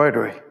the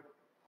embroidery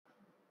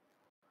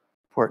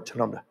for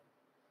Chinomda.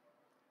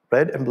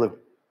 Red and blue.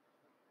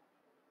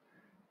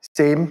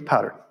 Same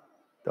pattern,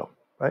 though,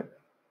 right?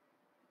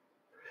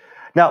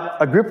 Now,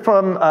 a group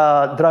from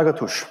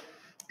Dragatuš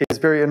is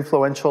very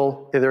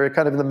influential. They're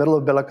kind of in the middle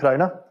of Bela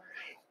Krajina.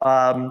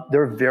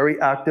 They're very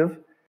active.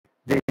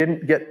 They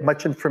didn't get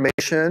much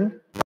information,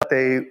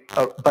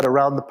 but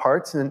around the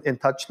parts in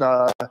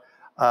Tanča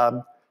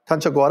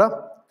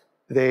Gora,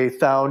 they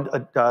found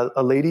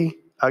a lady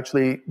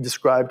actually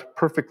described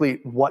perfectly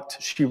what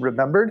she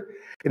remembered.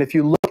 And if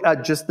you look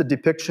at just the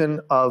depiction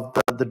of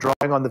the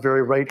drawing on the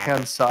very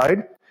right-hand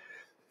side,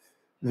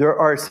 there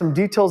are some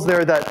details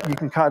there that you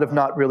can kind of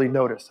not really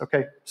notice,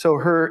 okay? So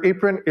her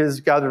apron is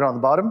gathered on the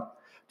bottom. Do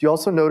you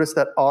also notice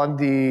that on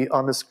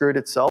the skirt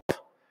itself,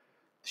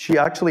 she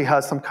actually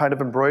has some kind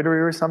of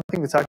embroidery or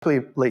something? It's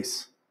actually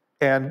lace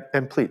and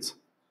pleats,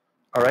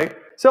 all right?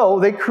 So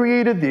they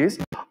created these.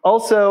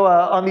 Also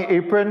on the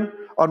apron,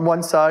 on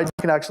one side,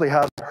 you can actually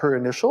have her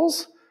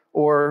initials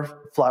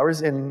or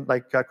flowers in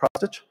like cross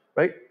stitch,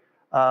 right?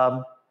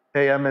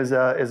 AM is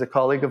a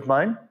colleague of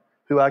mine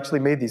who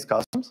actually made these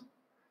costumes.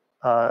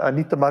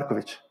 Anita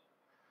Markovic.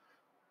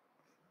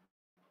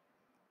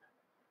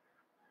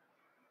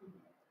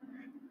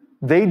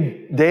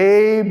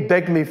 They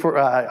begged me for,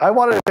 I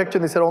wanted a picture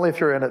and they said only if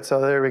you're in it, so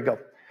there we go.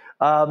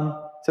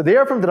 So they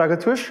are from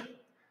Dragatuš.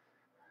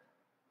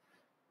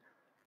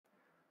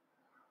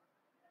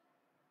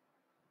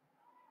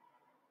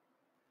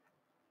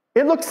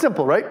 It looks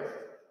simple, right?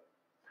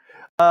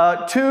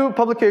 Two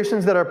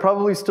publications that are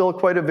probably still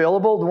quite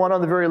available. The one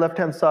on the very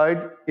left-hand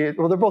side,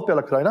 well, they're both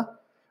Bela Krajina.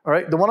 All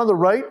right, the one on the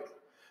right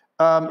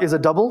is a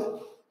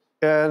double,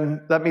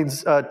 and that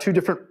means two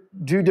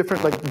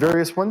different like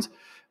various ones.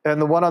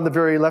 And the one on the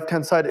very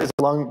left-hand side is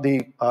along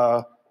the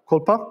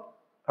Kolpa.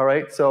 All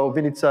right, so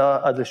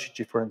Vinica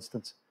Adlešići, for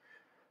instance.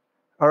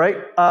 All right,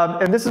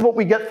 and this is what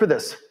we get for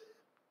this.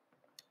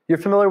 You're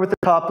familiar with the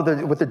top of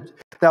the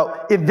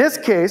now, in this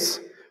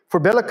case, for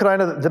Bela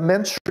Krajina, the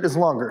men's shirt is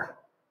longer.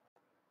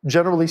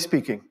 Generally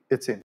speaking,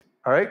 it's in.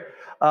 All right,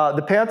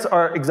 the pants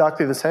are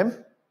exactly the same.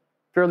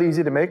 Fairly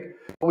easy to make.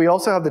 But we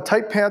also have the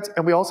tight pants,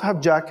 and we also have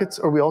jackets,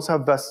 or we also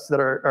have vests that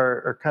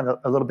are kind of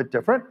a little bit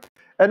different.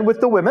 And with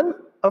the women,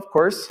 of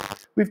course,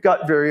 we've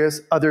got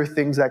various other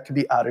things that can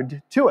be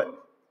added to it.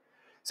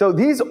 So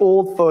these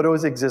old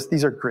photos exist.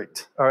 These are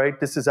great. All right,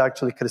 this is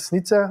actually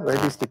Kresnica.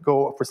 They used to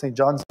go for St.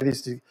 John's. They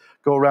used to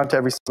go around to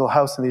every single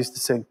house, and they used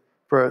to sing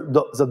for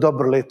Za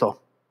dobro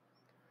leto.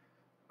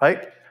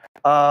 Right?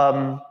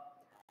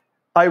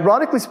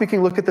 Ironically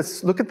speaking, look at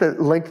this. Look at the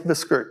length of the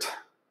skirt.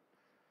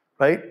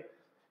 Right?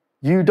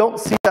 You don't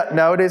see that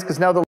nowadays because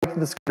now the length of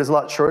the skirt is a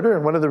lot shorter,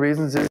 and one of the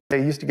reasons is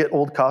they used to get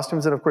old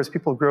costumes, and of course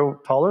people grow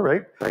taller,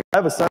 right? I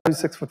have a son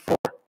who's 6'4".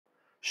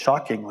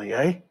 Shockingly,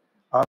 eh?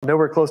 I'm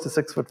nowhere close to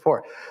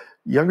 6'4".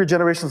 Younger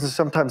generations are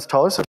sometimes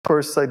taller, so of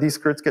course these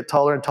skirts get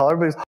taller and taller.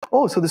 But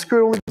oh, so the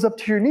skirt only goes up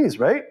to your knees,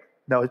 right?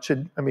 No, it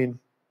should. I mean,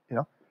 you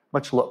know,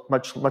 much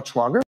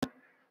longer.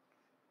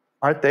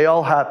 Aren't they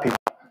all happy?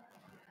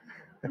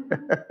 Do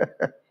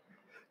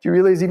you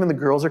realize even the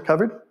girls are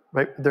covered?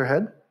 right, with their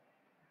head.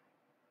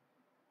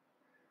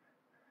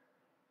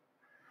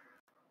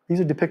 These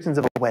are depictions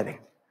of a wedding.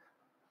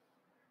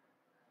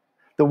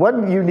 The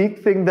one unique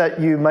thing that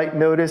you might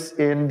notice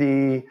in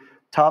the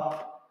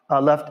top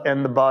left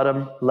and the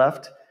bottom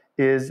left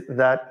is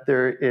that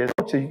there is,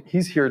 actually,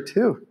 he's here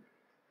too.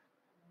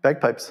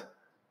 Bagpipes.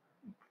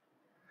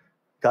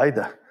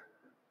 Gaida.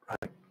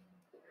 Right.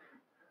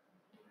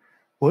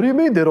 What do you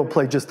mean they don't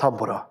play just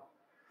tambura?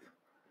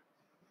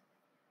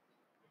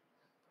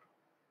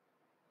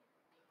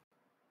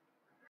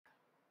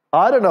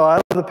 I don't know. I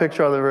love the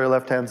picture on the very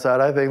left-hand side.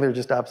 I think they're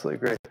just absolutely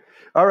great.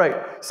 All right.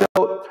 So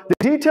the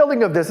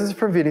detailing of this is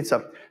from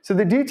Vinica. So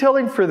the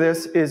detailing for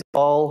this is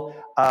all,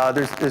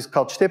 there's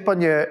called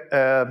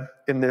Štepanje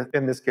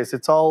in this case.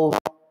 It's all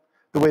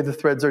the way the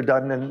threads are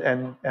done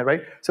and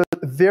right. So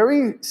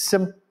very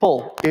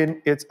simple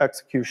in its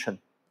execution.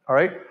 All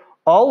right.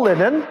 All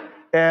linen.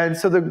 And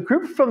so the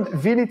group from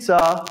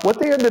Vinica, what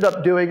they ended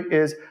up doing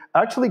is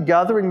actually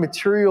gathering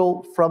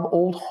material from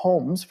old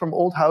homes, from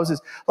old houses.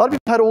 A lot of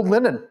people had old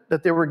linen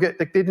that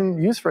they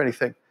didn't use for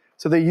anything.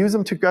 So they used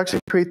them to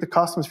actually create the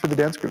costumes for the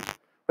dance group,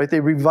 right?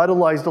 They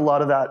revitalized a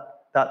lot of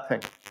that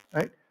thing,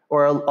 right?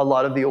 Or a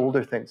lot of the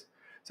older things.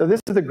 So this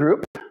is the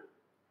group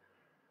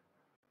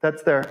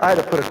that's there. I had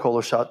to put a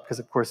Kolo shot because,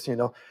 of course, you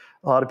know,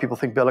 a lot of people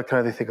think Bela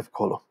Krajina, they think of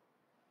Kolo,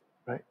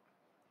 right?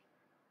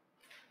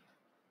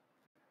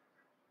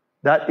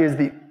 That is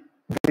the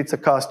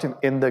Vinica costume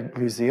in the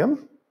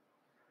museum.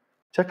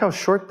 Check how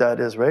short that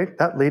is, right?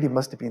 That lady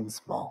must have been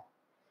small.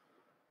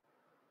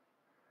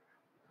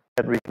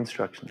 And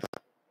reconstructions.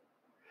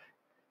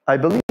 I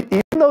believe,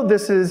 even though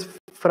this is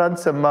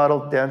Franza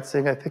model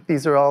dancing, I think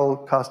these are all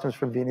costumes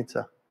from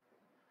Vinica.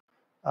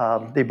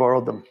 They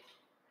borrowed them,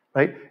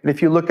 right? And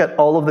if you look at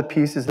all of the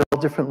pieces, they're all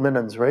different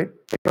linens, right?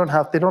 They don't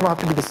have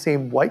to be the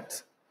same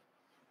white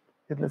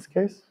in this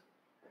case.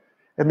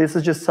 And this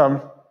is just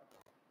some.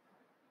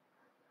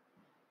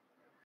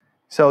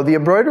 So the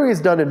embroidery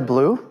is done in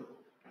blue.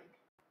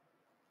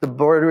 The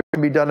embroidery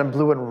can be done in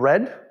blue and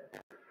red.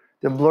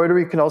 The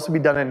embroidery can also be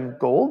done in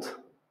gold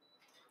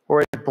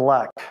or in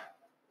black.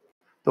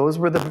 Those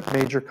were the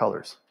major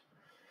colors.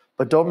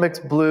 But don't mix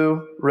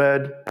blue,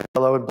 red,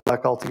 yellow, and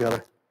black all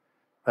together,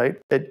 right?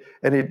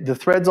 The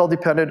threads all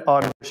depended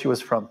on where she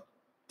was from,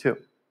 too.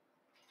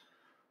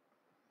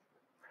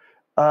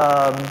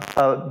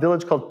 A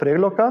village called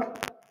Preloka,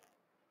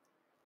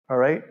 all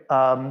right?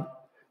 There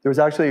was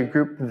actually a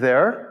group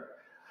there.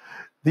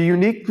 The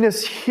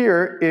uniqueness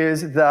here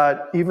is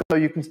that even though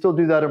you can still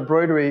do that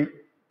embroidery,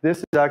 this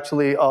is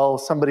actually all,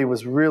 somebody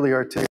was really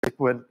artistic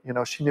when, you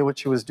know, she knew what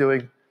she was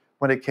doing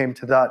when it came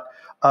to that.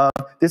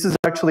 This is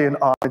actually an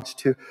homage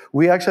to,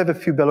 we actually have a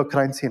few Bela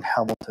Krajinci in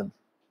Hamilton,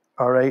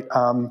 all right?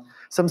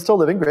 Some still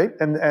living, great,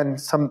 and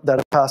some that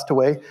have passed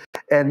away.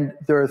 And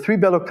there are 3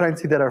 Bela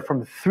Krajinci that are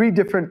from three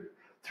different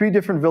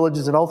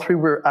villages, and all 3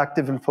 were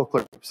active in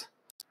folklore groups.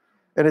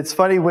 And it's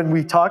funny, when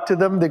we talk to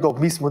them, they go,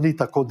 Mis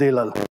Monita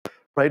Kodelal,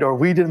 right? Or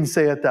we didn't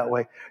say it that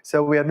way.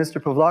 So we had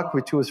Mr.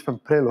 Pavlakovic, who was from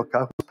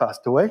Preloka, who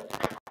passed away.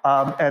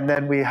 And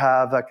then we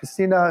have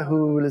Christina,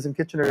 who lives in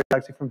Kitchener,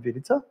 actually from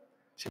Vinica.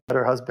 She met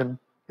her husband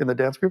in the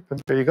dance group, and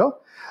there you go.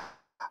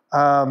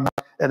 And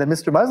then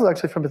Mr. Mazel,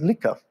 actually from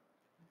Medlika,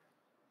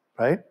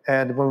 right?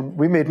 And when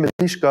we made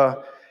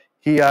Medlishka,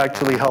 he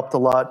actually helped a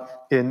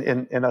lot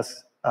in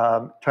us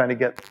trying to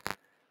get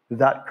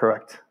that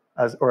correct,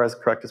 as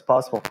correct as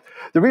possible.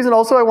 The reason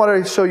also I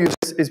wanted to show you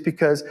this is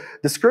because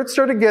the skirts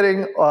started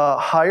getting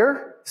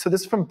higher. So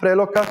this is from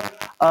Preloka.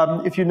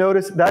 If you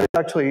notice, that is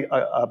actually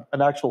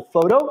an actual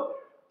photo.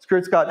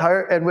 Skirts got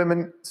higher, and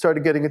women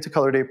started getting into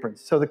colored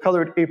aprons. So the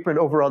colored apron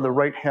over on the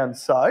right-hand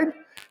side,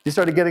 you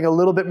started getting a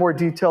little bit more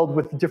detailed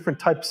with different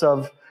types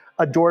of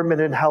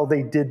adornment and how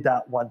they did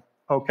that one,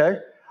 okay?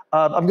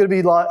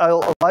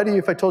 I'll lie to you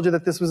if I told you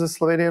that this was a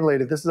Slovenian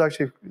lady. This is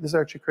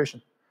actually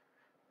Croatian,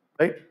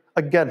 right?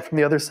 Again, from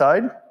the other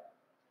side,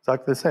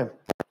 exactly the same,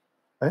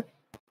 right?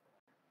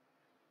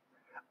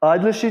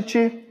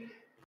 Adlešići.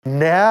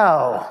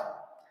 Now,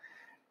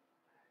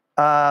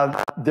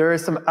 there are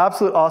some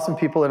absolute awesome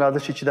people in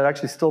Adlešići that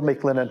actually still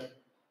make linen,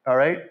 all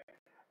right?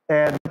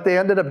 And what they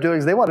ended up doing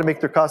is they wanted to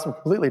make their costume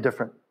completely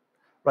different,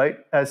 right?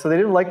 So they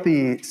didn't like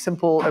the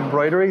simple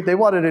embroidery. They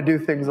wanted to do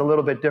things a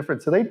little bit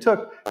different. So they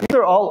took, these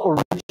are all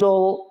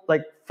original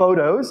like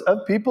photos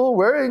of people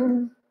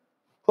wearing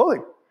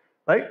clothing,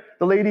 right?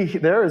 The lady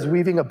there is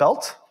weaving a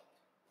belt,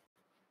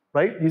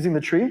 right? Using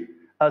the tree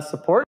as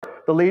support.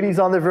 The lady's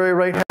on the very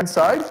right-hand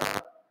side.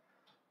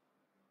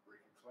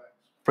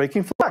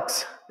 Breaking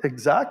flax,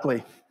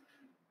 exactly.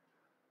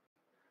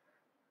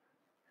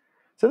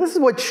 So this is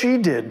what she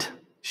did.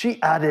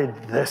 She added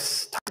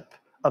this type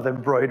of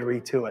embroidery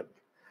to it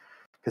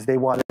because they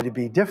wanted it to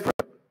be different.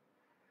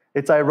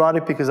 It's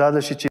ironic because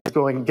Adlešići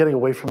is getting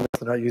away from this.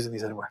 They're not using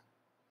these anymore,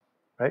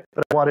 right?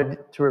 But I wanted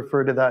to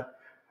refer to that.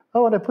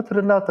 Oh, and I put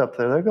the knot up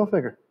there. There, go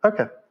figure.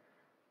 Okay.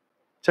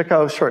 Check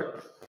how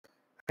short.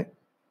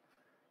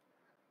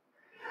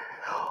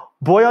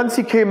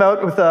 Buoyancy came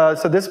out with,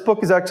 so this book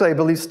is actually, I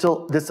believe,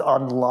 still this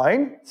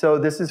online. So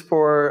this is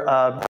for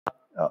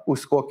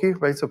uskoki,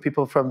 right? So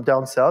people from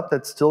down south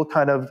that still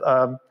kind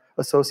of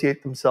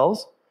associate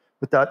themselves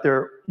with that.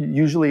 They're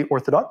usually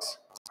Orthodox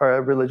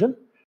religion,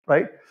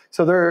 right?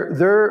 So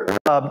their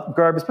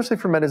garb, especially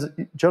for men, is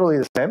generally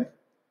the same.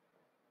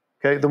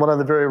 Okay, the one on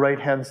the very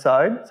right-hand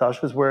side,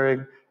 Sasha's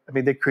wearing, I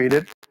mean, they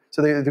created,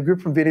 so the group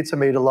from Vinica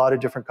made a lot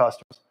of different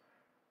costumes,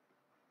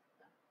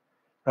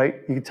 right?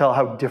 You can tell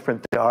how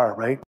different they are,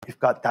 right? You've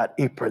got that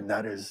apron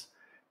that is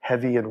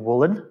heavy and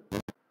woolen.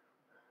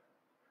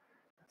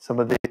 Some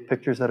of the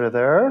pictures that are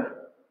there.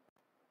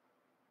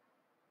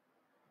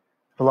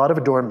 A lot of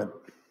adornment,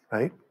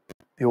 right?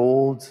 The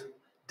old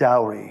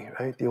dowry,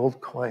 right? The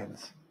old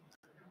coins.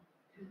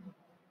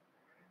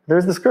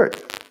 There's the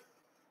skirt.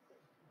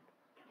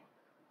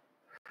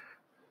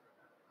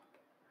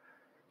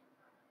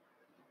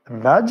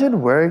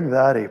 Imagine wearing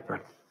that apron.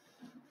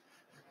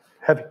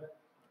 Heavy,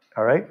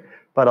 all right?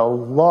 But a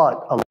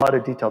lot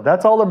of detail.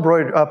 That's all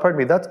embroidered, pardon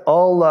me, that's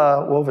all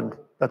woven.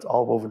 That's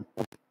all woven.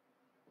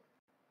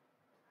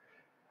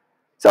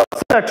 So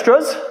some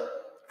extras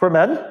for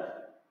men.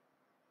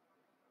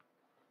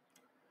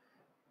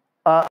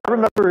 I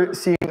remember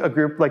seeing a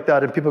group like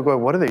that and people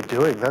going, what are they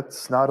doing?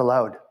 That's not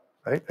allowed,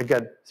 right?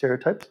 Again,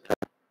 stereotypes.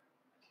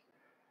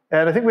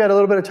 And I think we had a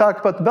little bit of talk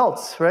about the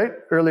belts, right?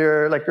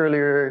 Earlier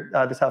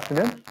this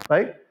afternoon,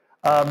 right?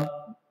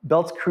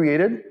 Belts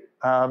created.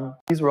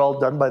 These were all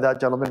done by that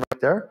gentleman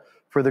right there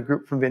for the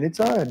group from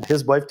Vinica, and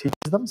his wife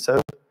teaches them,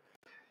 so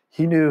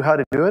he knew how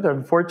to do it.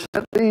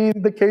 Unfortunately,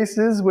 the case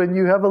is when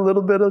you have a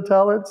little bit of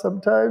talent,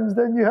 sometimes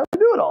then you have to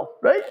do it all,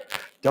 right?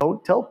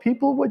 Don't tell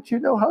people what you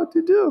know how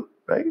to do,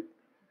 right?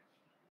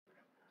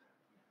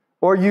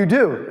 Or you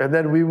do, and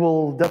then we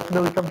will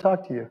definitely come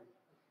talk to you.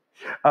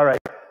 All right,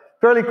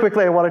 fairly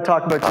quickly, I want to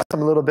talk about just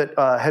some little bit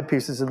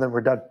headpieces, and then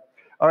we're done.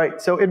 All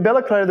right, so in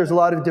Bela Krajina, there's a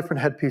lot of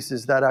different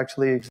headpieces that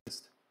actually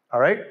exist. All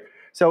right,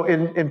 so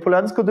in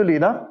Poljanska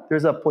Dolina,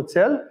 there's a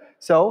pocel.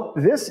 So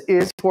this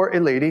is for a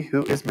lady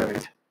who is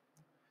married.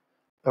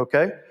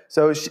 Okay,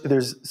 so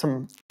there's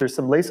some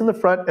lace in the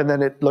front, and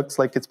then it looks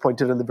like it's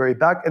pointed in the very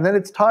back, and then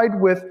it's tied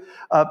with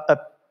a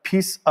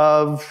piece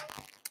of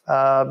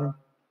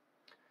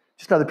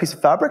just another piece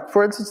of fabric,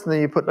 for instance, and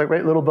then you put like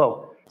right little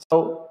bow.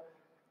 So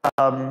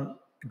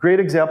great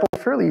example,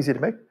 fairly easy to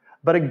make,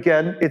 but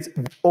again, it's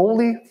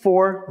only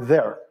for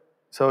there.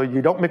 So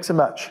you don't mix and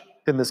match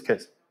in this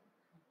case.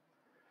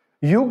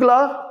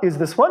 Jugla is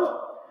this one.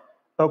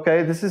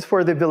 Okay, this is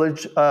for the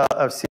village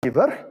of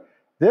Siver.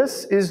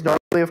 This is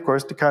normally, of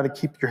course, to kind of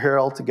keep your hair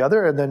all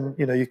together, and then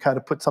you kind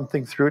of put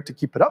something through it to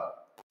keep it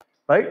up,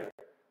 right?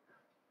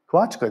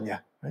 Kvačkanje,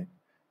 right?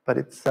 But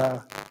it's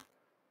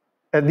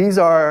and these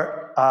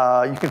are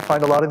you can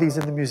find a lot of these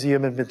in the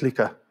museum in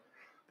Metlika.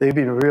 They've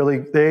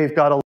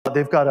got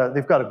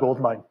a gold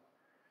mine.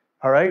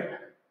 All right,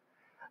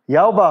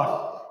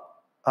 Jauba,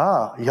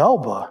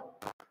 Jauba.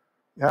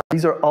 Yeah,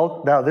 these are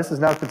all now. This is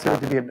now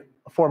considered to be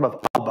a form of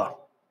alba,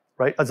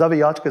 right? A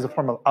zavijačka is a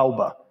form of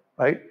alba,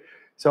 right?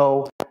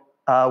 So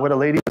when a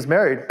lady was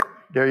married,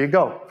 there you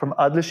go. From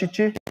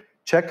Adlešići,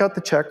 check out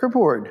the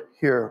checkerboard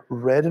here,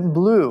 red and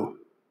blue,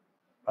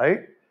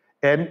 right?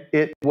 And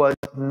it was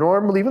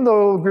normally, even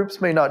though groups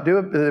may not do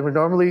it, they were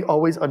normally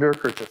always under a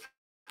kerchief,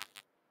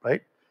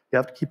 right? You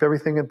have to keep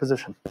everything in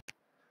position.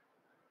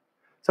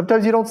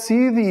 Sometimes you don't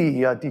see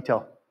the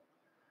detail.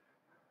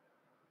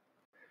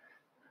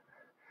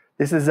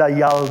 This is a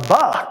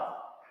Jalba.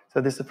 So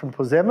this is from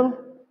Pozemel,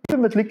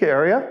 even Metlika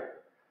area.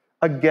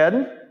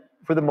 Again,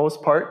 for the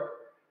most part,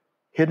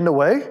 hidden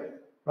away,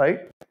 right?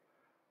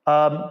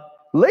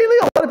 Lately,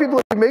 a lot of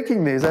people are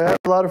making these. I have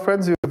a lot of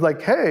friends who are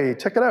like, hey,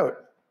 check it out.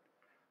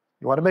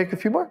 You want to make a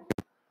few more?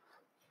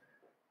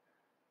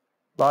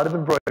 A lot of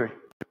embroidery.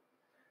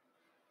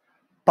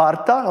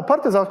 Parta. A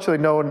parta is actually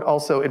known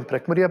also in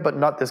Prekmurje, but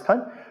not this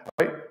kind,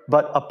 right?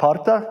 But a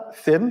parta,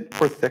 thin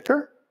or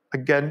thicker,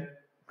 again,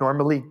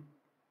 normally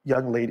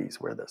young ladies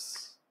wear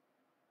this.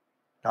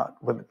 Not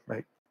women,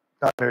 right?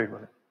 Not married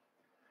women.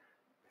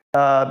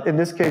 In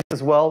this case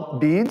as well,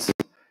 beads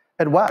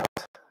and wax.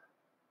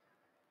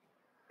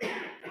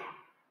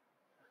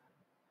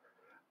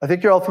 I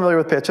think you're all familiar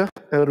with pecha,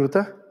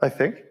 ruta, I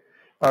think.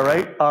 All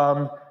right.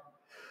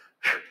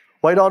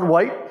 White on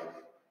white.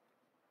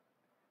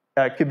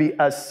 It could be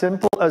as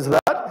simple as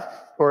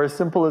that, or as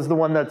simple as the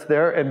one that's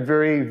there, and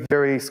very,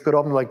 very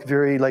skrom, like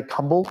very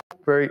humble,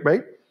 very,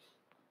 right?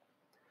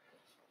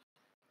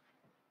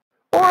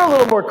 Or a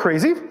little more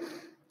crazy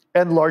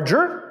and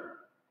larger.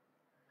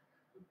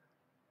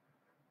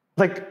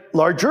 Like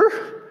larger,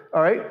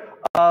 all right?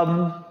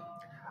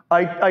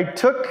 I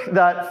took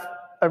that,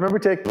 I remember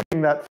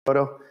taking that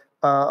photo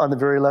on the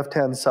very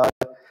left-hand side,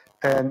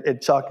 and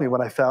it shocked me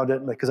when I found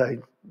it, because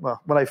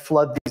when I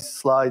flood these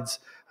slides,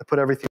 I put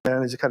everything in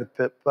and I just kind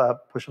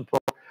of push and pull.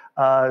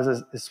 There's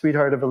a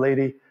sweetheart of a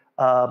lady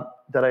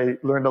that I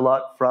learned a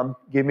lot from,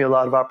 gave me a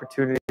lot of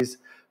opportunities,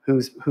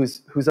 who's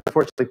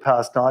unfortunately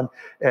passed on,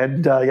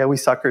 and yeah, we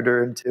suckered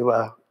her into,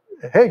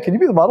 hey, can you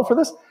be the model for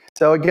this?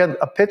 So again,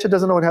 a pecha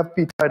doesn't have to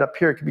be tied up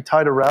here. It can be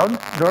tied around.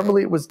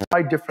 Normally it was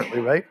tied differently,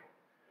 right?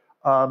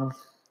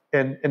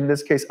 and in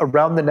this case,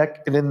 around the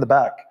neck and in the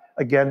back.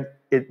 Again,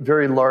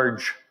 very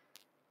large.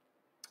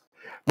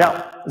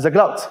 Now,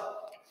 zaglaut.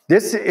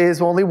 This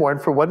is only worn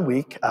for 1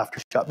 week after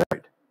she got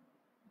married.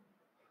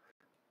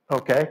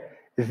 Okay,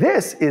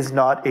 this is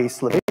not a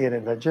Slovenian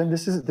invention.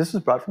 This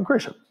was brought from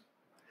Croatia,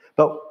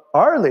 but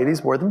our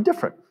ladies wore them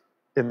different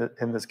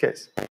in this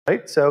case,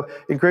 right? So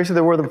in Croatia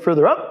they wore them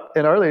further up,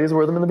 and our ladies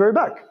wore them in the very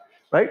back,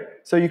 right?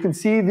 So you can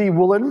see the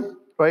woolen,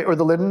 right, or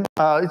the linen.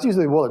 It's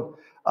usually woolen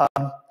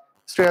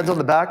strands on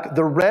the back.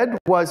 The red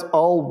was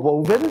all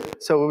woven,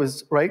 so it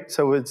was right.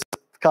 So it's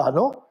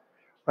kano,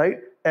 right,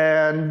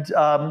 and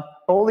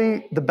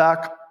only the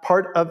back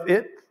part of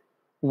it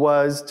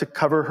was to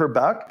cover her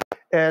back.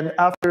 And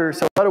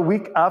so about a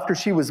week after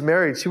she was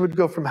married, she would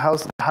go from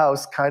house to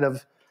house, kind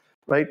of,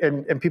 right?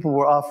 And people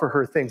would offer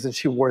her things, and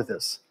she wore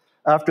this.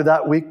 After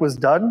that week was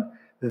done,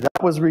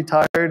 that was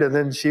retired, and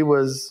then she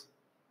was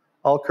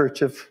all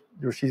kerchief,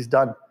 or she's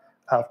done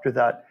after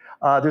that.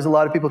 There's a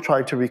lot of people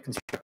trying to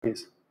reconstruct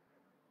these,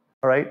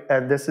 all right?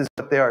 And this is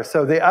what they are.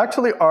 So they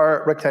actually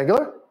are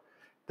rectangular,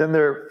 then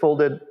they're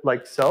folded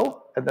like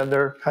so, and then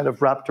they're kind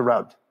of wrapped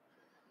around.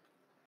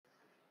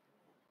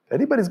 If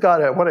anybody's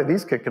got one of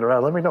these kicking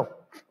around, let me know.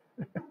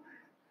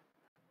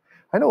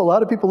 I know a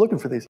lot of people looking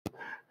for these.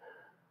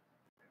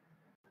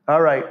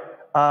 All right,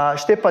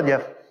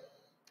 Štepanje.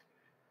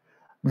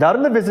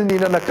 Narodna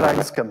vezenina na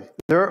Krajnskem.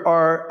 There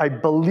are, I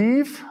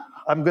believe,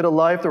 I'm going to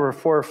lie if there were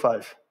 4 or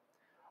 5.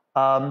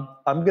 I'm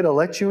going to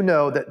let you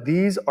know that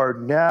these are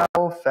now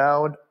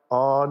found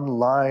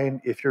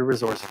online if you're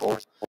resourceful.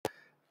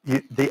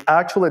 The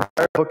actual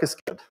entire book is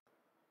scanned.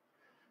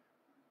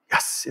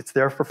 Yes, it's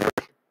there for free.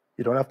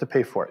 You don't have to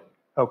pay for it.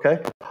 Okay?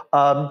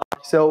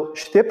 So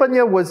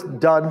Štepanje was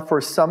done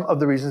for some of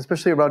the regions,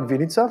 especially around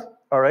Vinica.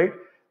 All right?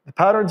 The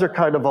patterns are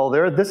kind of all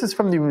there. This is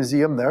from the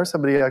museum there.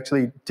 Somebody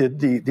actually did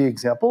the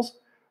examples,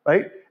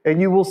 right? And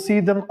you will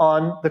see them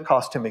on the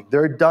costuming.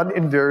 They're done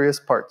in various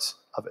parts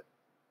of it.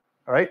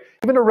 All right?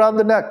 Even around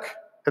the neck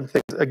and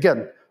things.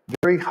 Again,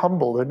 very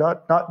humble. They're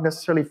not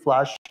necessarily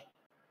flash.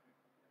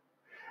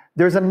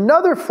 There's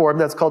another form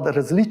that's called the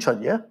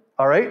različanje,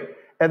 all right?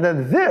 And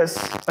then this,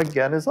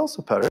 again, is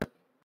also patterned,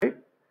 right?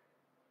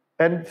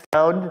 And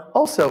found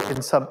also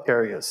in some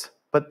areas.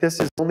 But this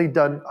is only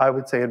done, I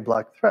would say, in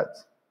black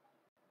threads.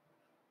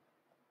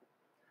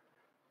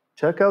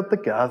 Check out the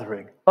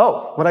gathering.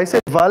 Oh, when I say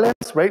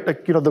valence, right?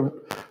 Like, you know,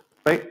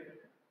 right?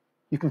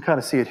 You can kind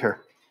of see it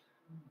here,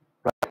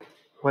 right?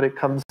 When it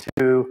comes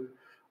to,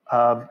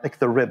 like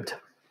the ribbed.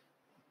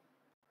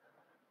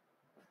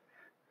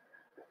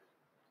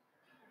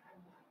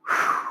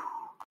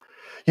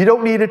 You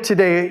don't need it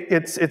today.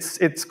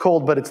 It's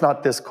cold, but it's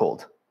not this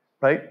cold,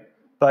 right?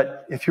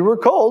 But if you were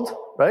cold,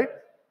 right?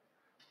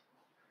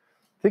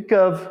 Think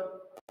of,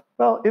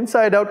 well,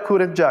 inside-out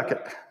Courant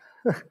jacket.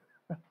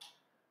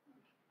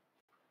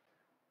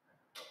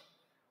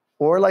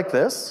 Or like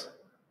this.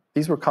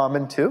 These were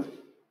common too,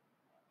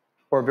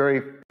 or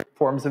very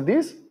forms of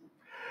these.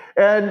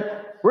 And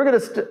we're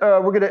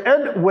gonna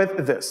end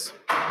with this.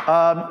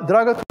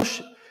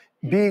 Dragatush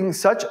being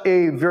such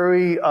a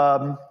very,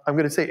 I'm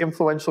going to say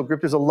influential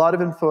group. There's a lot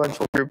of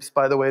influential groups,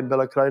 by the way, in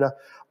Bela Krajina.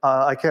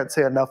 I can't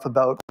say enough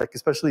about, like,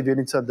 especially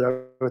Vinica and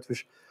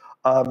Dragatush,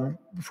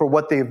 for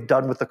what they've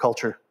done with the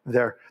culture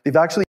there. They've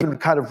actually even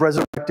kind of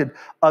resurrected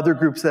other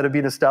groups that have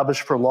been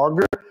established for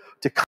longer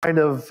to kind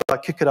of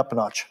kick it up a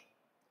notch,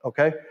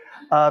 okay?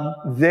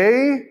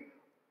 They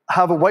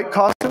have a white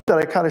costume that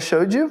I kind of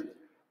showed you,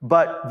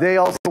 but they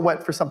also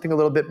went for something a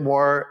little bit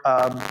more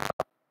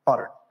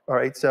modern, all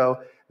right? So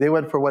they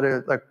went for what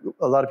like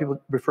a lot of people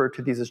refer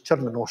to these as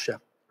černonoše,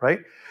 right?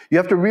 You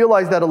have to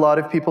realize that a lot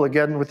of people,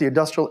 again, with the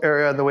industrial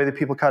area and the way that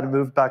people kind of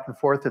moved back and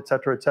forth, et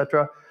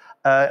cetera,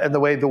 and the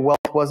way the wealth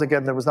was,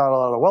 again, there was not a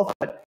lot of wealth,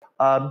 but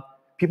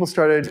people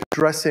started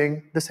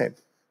dressing the same.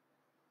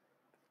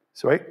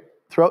 So, right?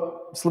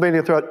 Throughout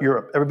Slovenia, throughout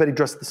Europe, everybody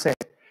dressed the same.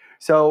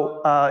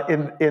 So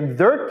in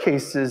their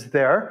cases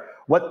there,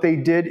 what they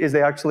did is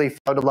they actually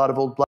found a lot of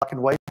old black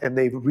and white, and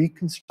they've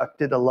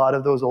reconstructed a lot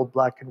of those old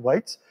black and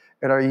whites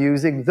and are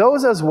using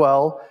those as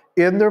well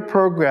in their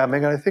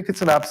programming, and I think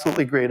it's an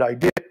absolutely great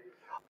idea.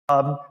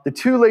 The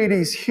 2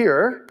 ladies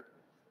here,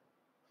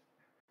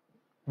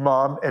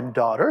 mom and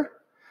daughter,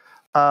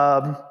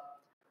 are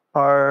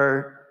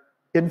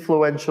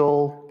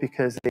influential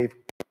because they've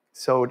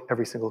sewed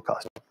every single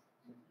costume.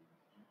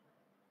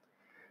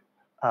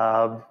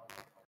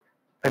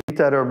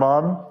 Anita and her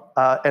mom,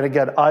 and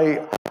again,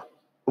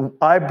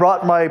 I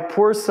brought my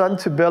poor son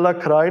to Bela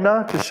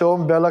Krajina to show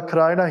him Bela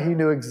Krajina. He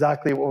knew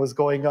exactly what was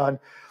going on.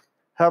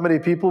 How many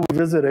people were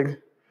visiting?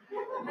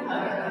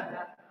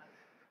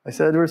 I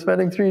said, we're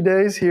spending 3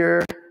 days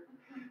here.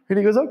 And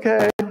he goes,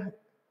 okay,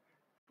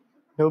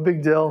 no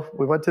big deal.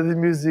 We went to the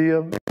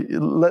museum.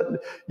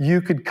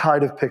 You could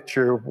kind of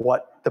picture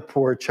what the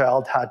poor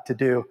child had to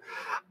do.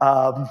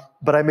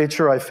 But I made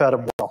sure I fed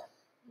him well.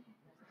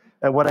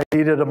 And when I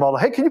needed him all,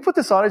 hey, can you put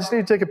this on? I just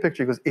need to take a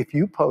picture. He goes, if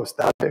you post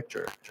that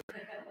picture.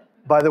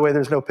 By the way,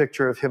 there's no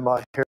picture of him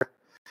on here.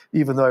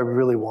 even though I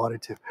really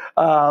wanted to.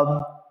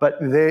 But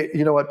they,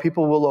 you know what,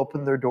 people will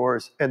open their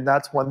doors. And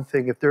that's one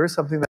thing. If there is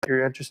something that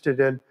you're interested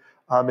in,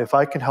 if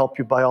I can help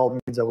you, by all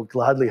means, I will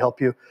gladly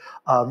help you.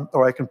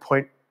 Or I can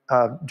point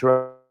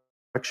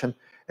direction.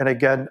 And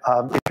again,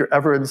 if you're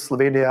ever in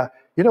Slovenia,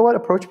 you know what,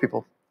 approach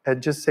people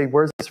and just say,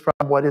 where's this from?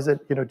 What is it?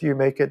 You know, do you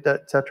make it,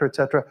 et cetera, et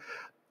cetera.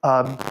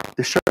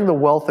 The sharing the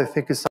wealth, I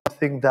think, is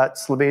something that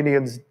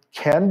Slovenians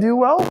can do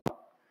well.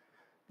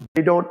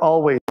 They don't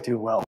always do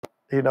well.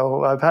 You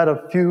know, I've had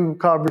a few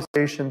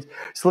conversations.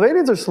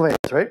 Slovenians are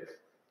Slovenians, right?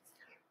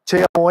 Če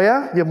je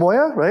moja, je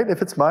moja, right?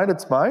 If it's mine,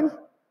 it's mine,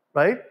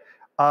 right?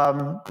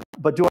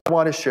 But do I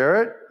want to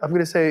share it? I'm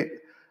going to say,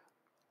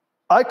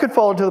 I could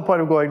fall into the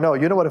point of going, no,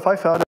 you know what? If I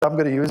found it, I'm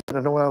going to use it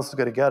and no one else is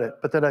going to get it.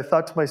 But then I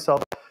thought to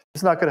myself,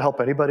 it's not going to help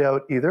anybody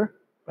out either,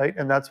 right?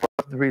 And that's one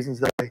of the reasons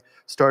that I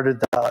started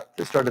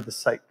the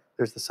site.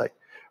 There's the site,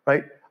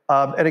 right?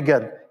 And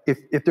again,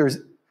 if there's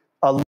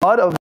a lot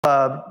of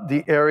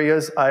the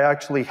areas I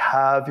actually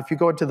have, if you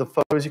go into the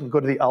photos, you can go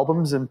to the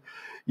albums, and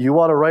you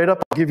want to write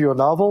up, I'll give you a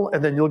novel,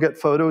 and then you'll get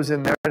photos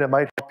in there, and it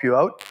might help you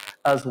out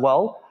as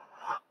well.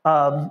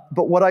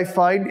 But what I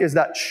find is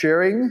that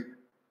sharing,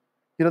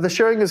 you know, the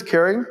sharing is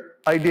caring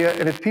idea,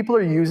 and if people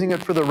are using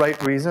it for the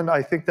right reason,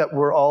 I think that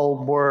we're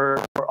all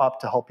more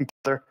apt to help each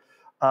other,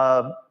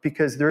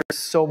 because there is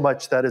so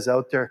much that is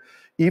out there.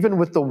 Even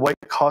with the white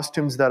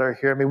costumes that are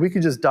here, I mean, we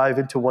could just dive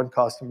into one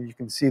costume and you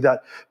can see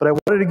that. But I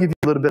wanted to give you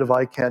a little bit of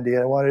eye candy.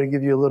 I wanted to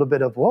give you a little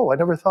bit of, whoa, I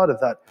never thought of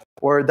that.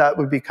 Or that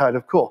would be kind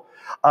of cool.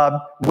 When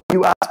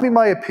you ask me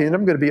my opinion,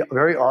 I'm going to be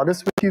very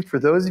honest with you. For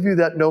those of you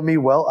that know me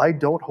well, I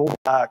don't hold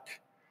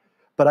back.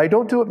 But I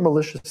don't do it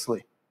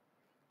maliciously,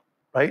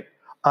 right?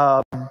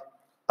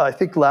 I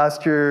think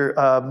last year,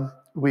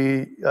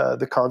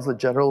 the consulate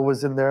general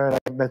was in there and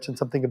I mentioned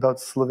something about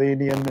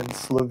Slovenian and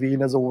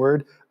Slovene as a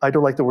word. I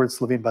don't like the word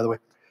Slovene, by the way.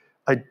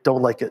 I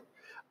don't like it.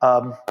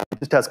 It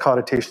just has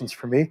connotations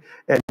for me.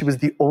 And she was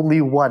the only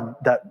one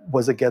that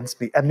was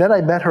against me. And then I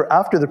met her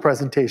after the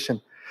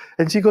presentation.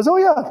 And she goes, oh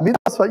yeah, me,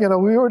 that's what, you know,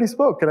 we already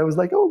spoke. And I was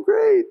like, oh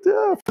great,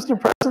 first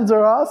impressions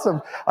are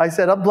awesome. I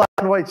said, I'm black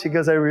and white. She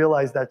goes, I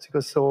realized that. She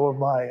goes, so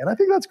am I. And I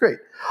think that's great.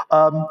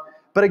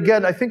 But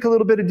again, I think a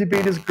little bit of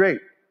debate is great.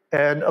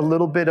 And a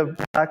little bit of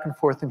back and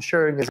forth and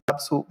sharing is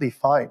absolutely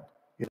fine.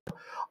 You know?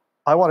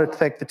 I wanted to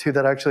thank the two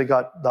that actually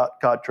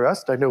got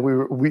dressed. I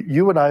know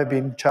you and I have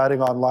been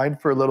chatting online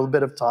for a little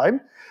bit of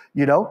time,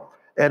 you know,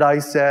 and I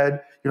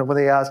said, you know, when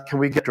they asked, can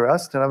we get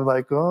dressed? And I'm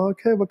like, oh,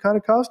 okay, what kind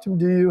of costume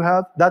do you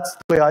have? That's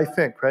the way I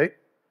think, right?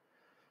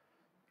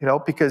 You know,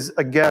 because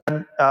again,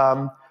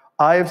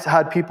 I've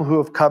had people who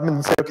have come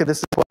and said, okay, this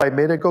is what I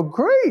made. I go,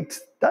 great,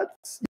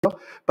 that's, you know,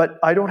 but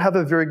I don't have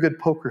a very good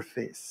poker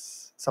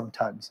face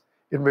sometimes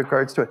in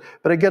regards to it.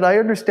 But again, I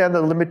understand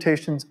the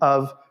limitations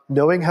of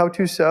knowing how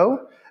to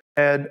sew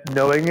and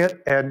knowing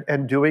it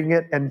and doing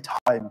it and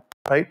time,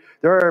 right?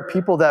 There are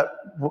people that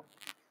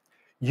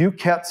you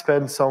can't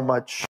spend so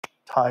much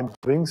time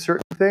doing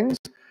certain things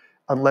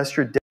unless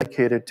you're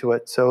dedicated to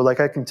it. So like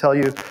I can tell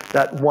you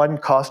that one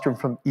costume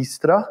from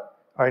Istra,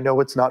 I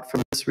know it's not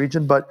from this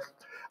region, but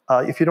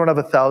if you don't have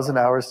 1,000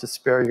 hours to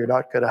spare, you're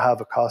not going to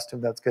have a costume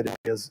that's going to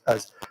be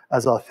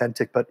as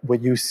authentic. But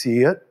when you see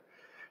it,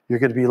 you're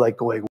going to be like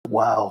going,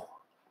 wow,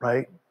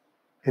 right?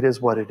 It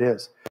is what it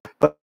is.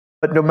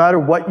 But no matter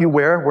what you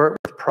wear it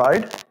with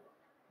pride.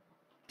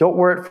 Don't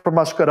wear it for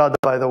mascarada,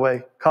 by the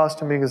way.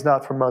 Costuming is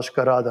not for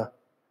mascarada.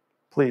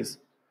 Please.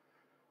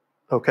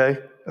 Okay?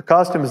 A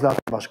costume is not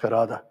for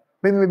mascarada.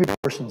 Maybe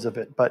portions of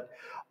it, but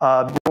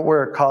don't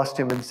wear a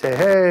costume and say,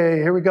 hey,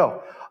 here we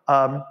go.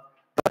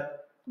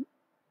 But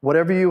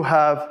whatever you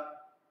have,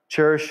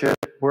 cherish it,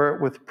 wear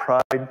it with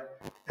pride,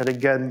 and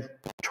again,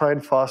 try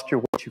and foster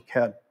what you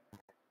can.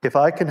 If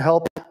I can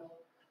help,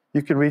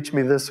 you can reach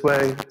me this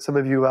way. Some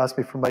of you asked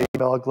me for my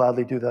email. I'll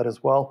gladly do that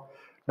as well.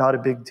 Not a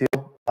big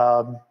deal.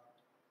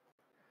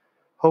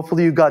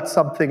 Hopefully you got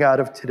something out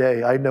of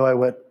today. I know I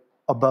went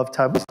above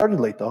time. We started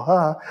late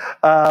though,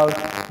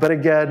 but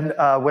again,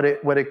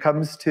 when it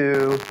comes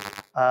to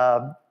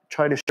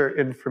trying to share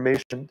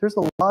information, there's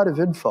a lot of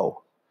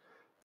info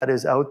that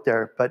is out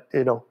there. But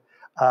you know,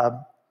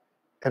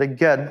 and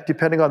again,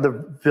 depending on the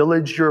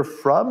village you're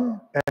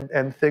from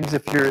and things,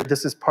 if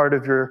this is part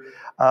of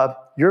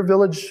your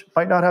village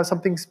might not have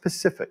something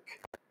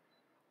specific,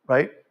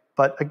 right?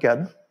 But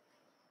again,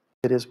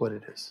 it is what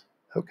it is.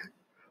 Okay.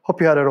 Hope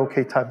you had an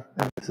okay time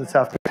this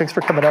afternoon. Thanks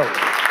for coming out.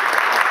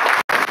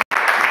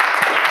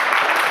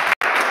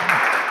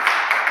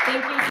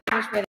 Thank you so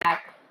much for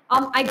that.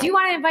 I do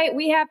want to invite,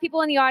 we have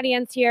people in the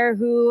audience here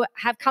who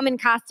have come in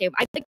costume.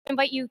 I'd like to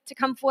invite you to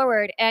come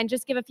forward and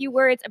just give a few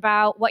words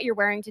about what you're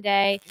wearing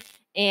today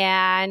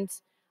and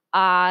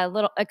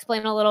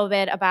explain a little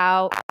bit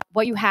about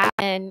what you have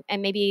and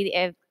maybe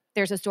if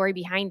there's a story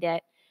behind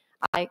it.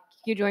 Can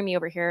you join me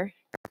over here?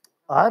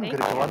 I'm going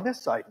to go on this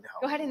side now.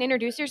 Go ahead and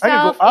introduce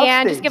yourself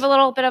and just give a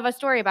little bit of a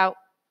story about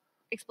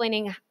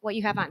explaining what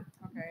you have on.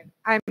 Okay.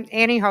 I'm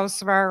Annie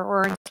Housevar,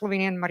 or in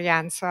Slovenian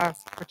Marianca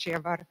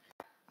Kočevar.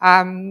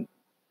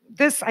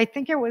 This, I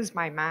think it was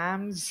my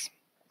mom's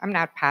I'm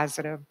not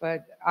positive,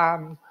 but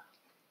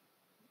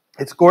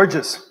It's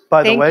gorgeous,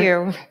 by the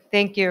way.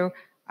 Thank you.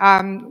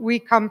 We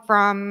come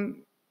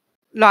from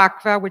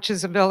Lakva, which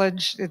is a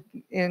village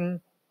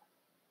in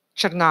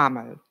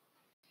Chernomel.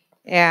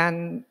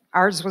 And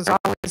ours was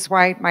always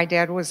white. My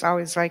dad was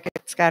always like,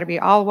 it's got to be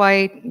all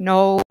white,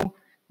 no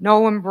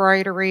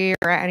embroidery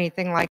or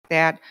anything like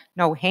that,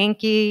 no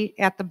hanky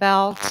at the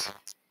belt,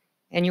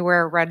 and you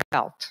wear a red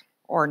belt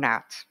or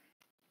not.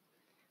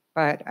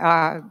 But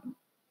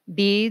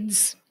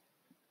beads,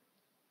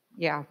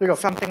 yeah,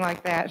 something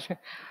like that.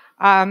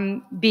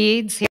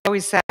 Beads, he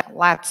always said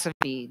lots of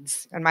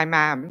beads. And my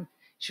mom,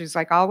 she was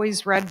like,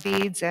 always red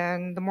beads,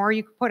 and the more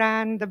you put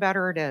on, the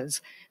better it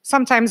is.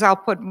 Sometimes I'll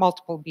put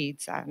multiple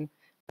beads on,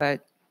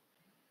 but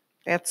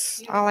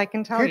that's all I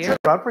can tell you. Can you turn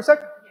around for a sec?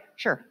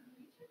 Sure.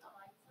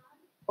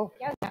 Oh,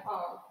 yeah.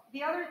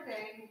 The other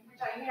thing, which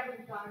I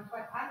haven't done,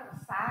 but on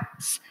the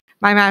socks,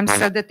 my mom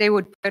said that they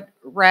would put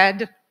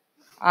red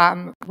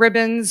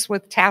ribbons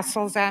with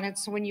tassels on it,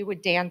 so when you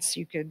would dance,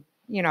 you could,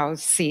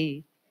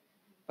 see.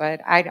 But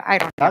I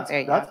don't have that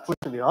yet. That's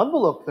pushing the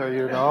envelope there,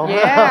 you know.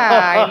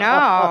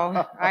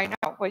 Yeah, I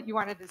know. But you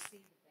wanted to see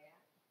the back.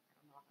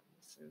 I don't know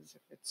if this is,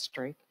 if it's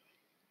straight.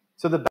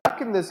 So the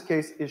back in this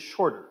case is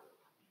shorter.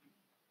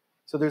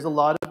 So there's a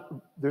lot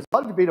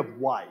of debate of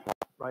why,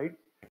 right?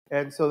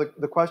 And so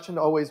the question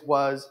always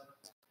was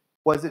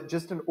it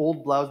just an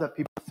old blouse that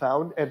people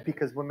found, and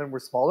because women were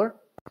smaller?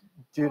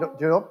 Do you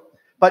know?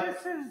 But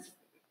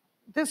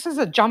this is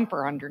a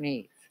jumper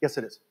underneath. Yes,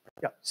 it is.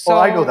 Yeah. So,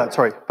 I know that.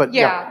 Sorry, but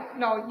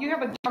no, you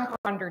have a jumper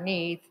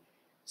underneath.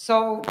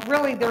 So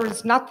really,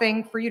 there's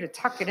nothing for you to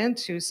tuck it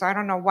into. So I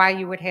don't know why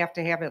you would have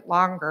to have it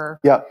longer.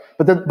 Yeah,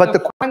 but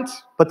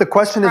the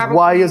question is,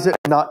 why is it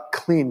not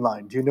clean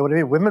line? Do you know what I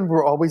mean? Women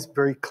were always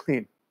very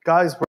clean.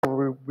 Guys,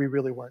 we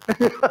really weren't.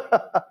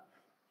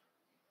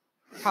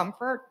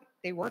 Comfort.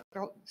 They work.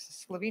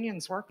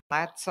 Slovenians work a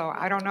lot, so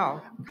I don't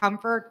know.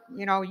 Comfort.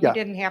 You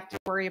didn't have to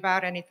worry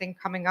about anything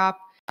coming up.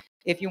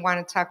 If you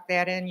want to tuck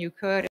that in, you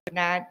could. If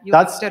not, you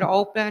left it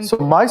open. So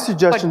my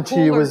suggestion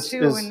to you is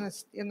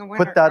in the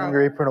winter, put that in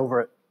your apron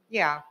over it.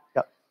 Yeah.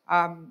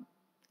 Yeah.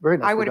 Very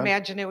nice. I would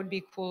imagine it would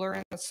be cooler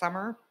in the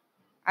summer.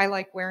 I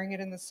like wearing it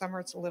in the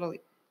summer. It's a little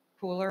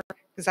cooler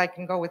because I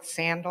can go with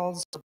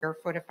sandals or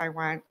barefoot if I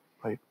want.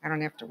 Right. I don't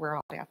have to wear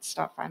all that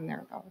stuff on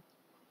there though.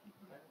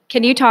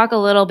 Can you talk a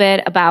little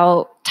bit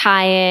about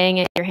tying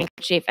your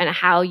handkerchief and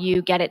how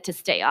you get it to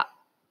stay up?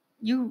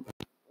 You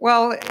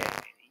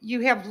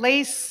have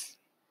lace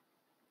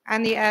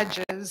on the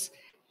edges,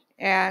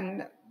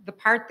 and the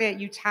part that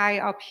you tie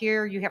up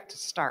here, you have to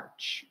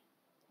starch.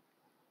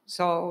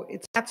 So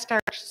it's not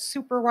starched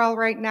super well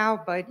right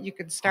now, but you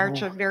can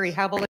starch it very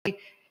heavily,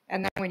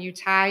 and then when you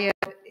tie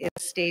it, it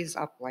stays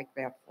up like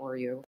that for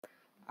you.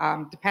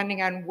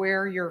 Depending on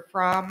where you're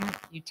from,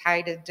 you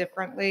tied it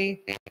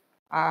differently.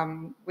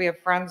 We have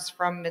friends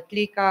from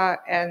Metlika,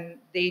 and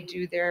they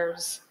do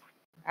theirs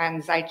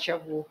on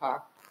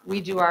Zajčevuha. We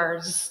do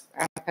ours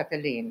on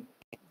Petelin.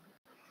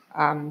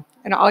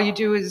 And all you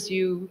do is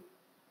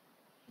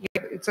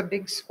it's a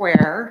big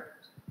square.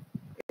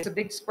 It's a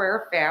big square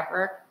of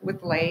fabric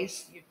with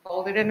lace. You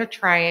fold it in a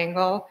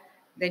triangle.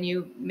 Then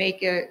you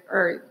make it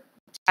or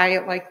tie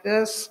it like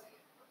this.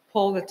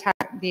 Pull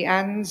the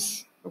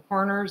ends, the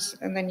corners,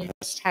 and then you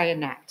just tie a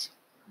knot.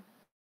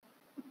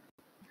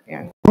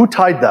 And who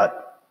tied that?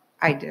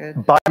 I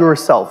did. By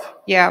yourself?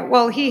 Yeah.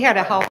 Well, he had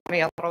to help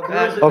me a little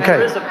bit. Okay.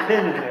 There is a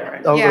pin in there.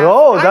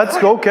 That's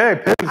okay.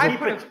 Pins. I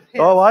put a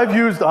pin. Oh, I've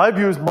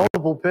used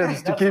multiple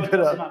pins to keep it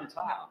up.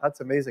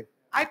 That's amazing.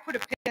 I put a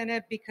pin in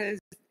it because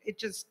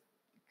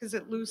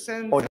it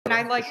loosens, Oh, no, and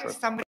I like for sure.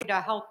 somebody to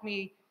help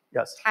me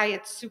tie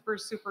it super,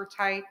 super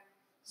tight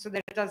so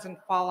that it doesn't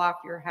fall off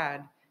your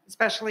head.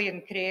 Especially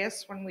in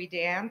Kres, when we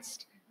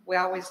danced, we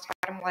always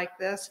tied them like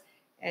this,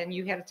 and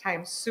you had to tie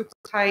them super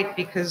tight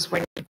because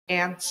when you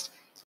danced,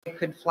 it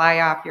could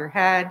fly off your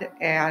head,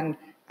 and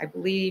I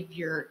believe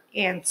your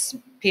aunt's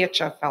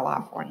pecha fell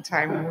off one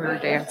time when we were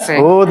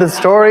dancing. Oh, the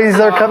stories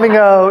are coming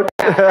out.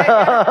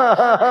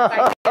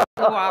 I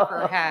flew off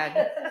her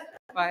head,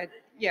 but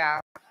yeah.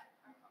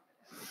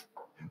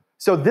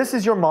 So this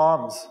is your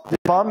mom's. Do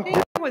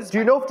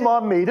you know if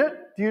mom made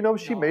it? Do you know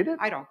if she made it?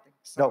 I don't think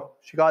so. No,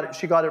 she got it.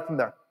 She got it from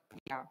there.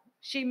 Yeah,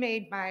 she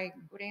made my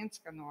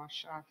Gorenska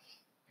nosha.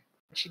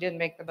 She didn't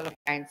make the Bela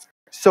Krajinska.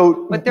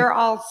 So, but they're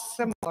all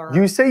similar.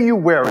 You say you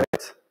wear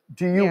it.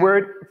 Do you wear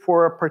it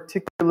for a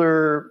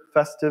particular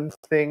festive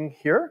thing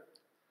here?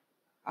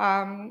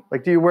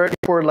 Like, do you wear it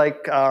for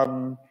like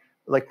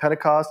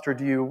Pentecost, or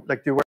do you wear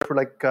it for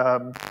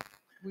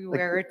we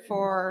wear it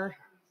for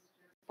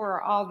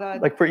all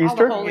the for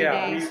Easter? All the holy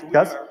days.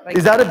 Yes.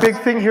 Is that a big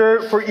thing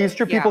here for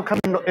Easter? People come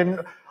in.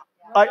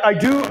 I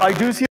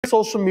do see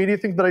social media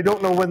things, but I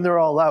don't know when they're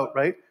all out,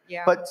 right?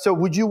 Yeah. But so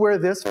would you wear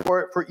this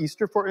for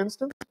Easter, for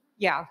instance?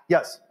 Yeah.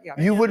 Yes. Yeah.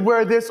 You would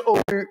wear this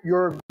over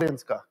your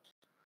Dolenjska.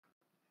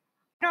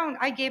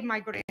 I gave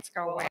my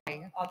Gorenska away.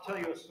 I'll tell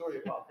you a story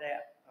about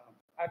that.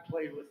 I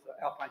played with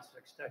Alpine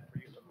Sextet for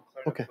years. I'm a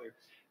clarinet player.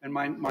 And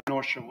and my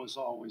nosha was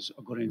always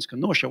a Gorenska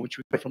nosha, which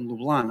we got from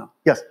Ljubljana.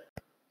 Yes.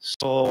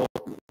 So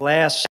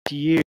last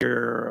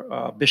year,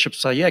 Bishop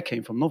Saje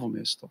came from Novo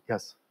Mesto.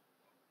 Yes.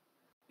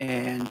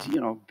 And,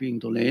 you know, being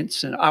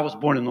Dolenjska, and I was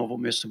born in Novo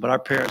Mesto, but our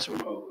parents were,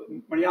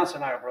 Marianne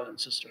and I are brother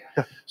and sister.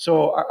 Yeah.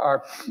 So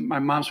my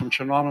mom's from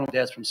Chernobyl, my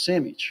dad's from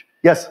Samic.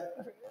 Yes.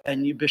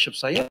 And Bishop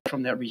Saje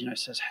from that region, I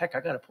says, heck, I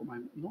got to put my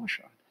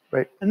nosha on.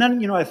 Right. And then,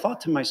 you know, I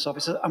thought to myself, I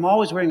said, I'm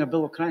always wearing a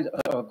Bela Krajina,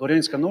 a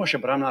Gorenska nosha,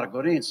 but I'm not a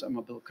Gorenska, I'm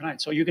a Bela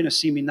Krajina. So you're going to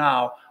see me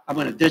now, I'm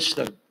going to ditch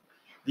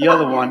the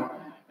other one,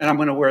 and I'm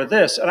going to wear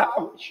this. And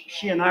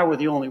she and I were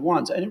the only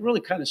ones. And it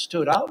really kind of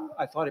stood out.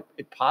 I thought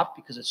it popped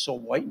because it's so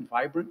white and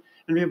vibrant.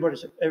 And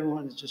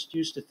everyone is just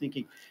used to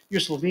thinking, you're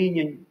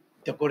Slovenian,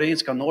 the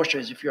Gorenska nosha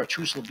is if you're a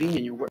true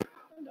Slovenian, you wear.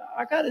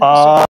 I got to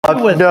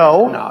disagree with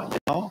no. It now, you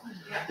know.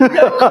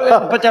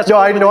 But that's no,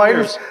 I know.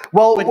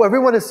 Well, but,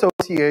 everyone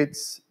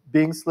associates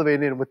being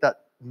Slovenian with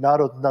that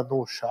narodna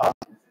nosha,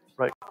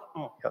 right?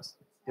 Oh. Yes.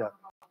 Yeah.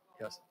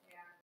 Yes.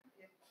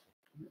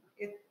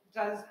 It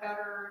does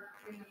better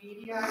in the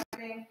media, I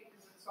think,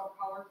 because it's so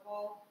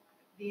colorful.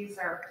 These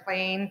are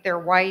plain, they're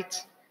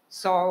white,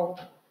 so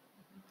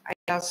I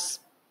guess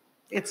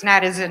it's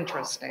not as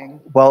interesting.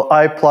 Well,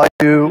 I applaud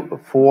you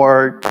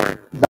for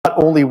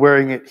not only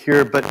wearing it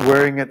here, but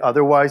wearing it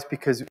otherwise,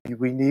 because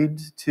we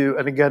need to,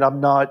 and again, I'm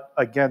not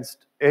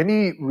against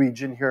any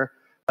region here,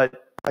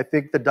 but I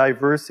think the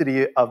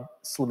diversity of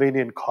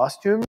Slovenian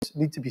costumes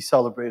need to be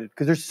celebrated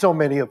because there's so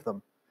many of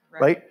them,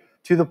 right?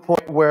 To the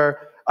point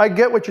where I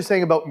get what you're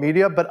saying about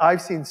media, but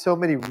I've seen so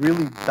many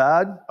really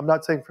bad, I'm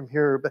not saying from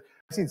here, but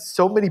I've seen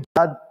so many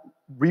bad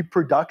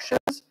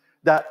reproductions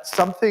that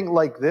something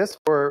like this,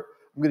 or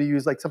I'm going to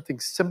use like something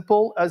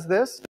simple as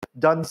this,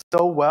 done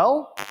so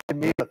well, it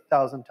made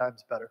 1,000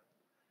 times better.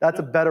 That's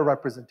a better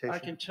representation. I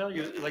can tell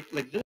you, like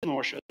this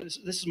nosha, this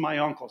is my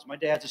uncle's. My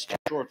dad's is too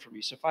short for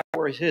me, so if I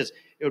wore his,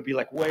 it would be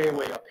like way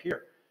up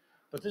here.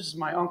 But this is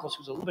my uncle's,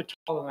 who's a little bit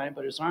taller than I am,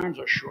 but his arms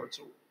are short,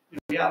 so in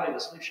reality, the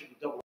sleeve should be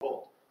double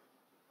rolled.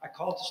 I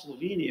called to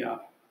Slovenia.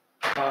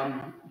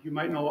 You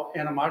might know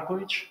Anna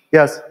Markovic.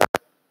 Yes.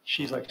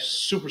 She's like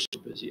super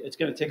busy. It's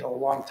going to take a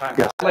long time.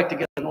 Yes. I'd like to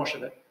get a nosha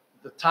that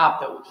the top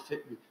that would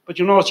fit me. But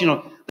you notice, you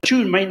know, the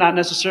shoe may not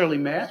necessarily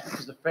match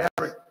because the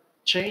fabric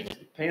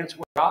changed, the pants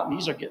wear out, and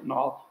these are getting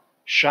all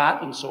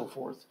shot and so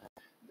forth.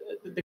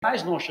 The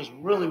guy's nosha is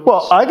really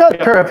well. I got a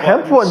pair of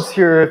hemp ones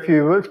here, if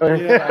you would.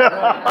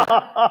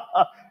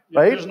 Yeah,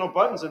 right? There's no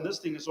buttons, and this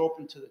thing is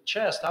open to the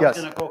chest. I Yes.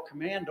 was going to go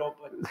commando,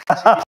 but no.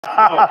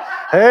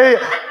 Hey,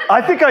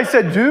 I think I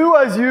said do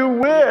as you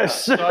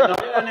wish. Yeah, so,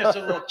 and it's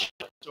a little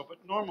chip. So, but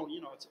normally,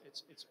 you know,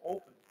 it's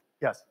open.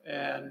 Yes.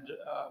 And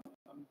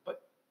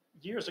but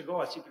years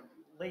ago, I think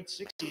late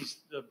 '60s,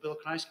 the Bela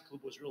Krajina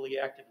Club was really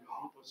active.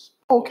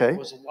 And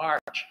was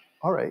large.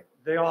 All right.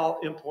 They all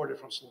imported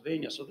from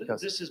Slovenia, so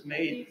Yes. this is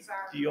made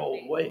the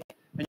old way.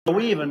 And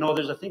we even know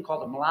there's a thing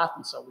called a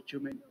mlatnica, which you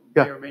may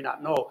or may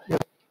not know. Yeah.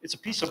 It's a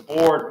piece of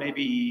board,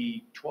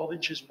 maybe 12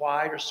 inches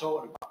wide or so,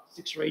 and about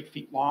 6 or 8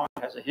 feet long.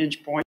 It has a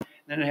hinge point, and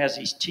then it has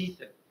these teeth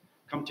that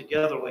come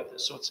together like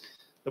this. So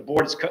the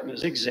board is cut in a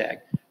zigzag.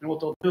 And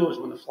what they'll do is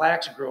when the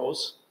flax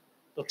grows,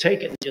 they'll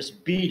take it and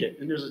just beat it.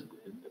 And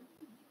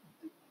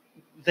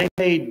they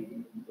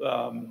made,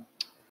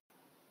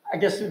 I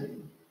guess,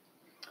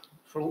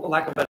 for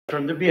lack of a better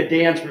term, there'd be a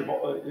dance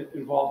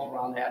involved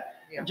around that,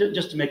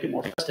 just to make it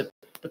more festive.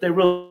 But they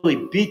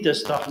really beat this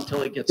stuff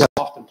until it gets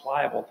soft and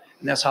pliable,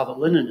 and that's how the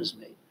linen is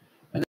made.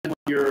 And then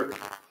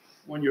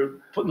when you're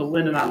putting the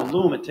linen on the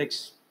loom, it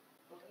takes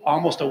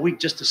almost a week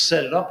just to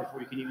set it up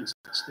before you can even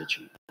start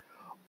stitching.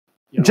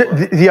 You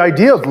know, the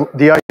idea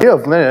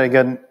of linen,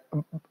 again,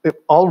 if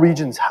all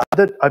regions had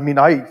it. I mean,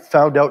 I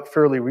found out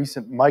fairly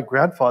recent. My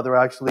grandfather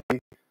actually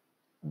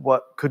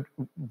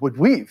would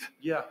weave.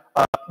 Yeah.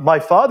 My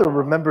father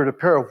remembered a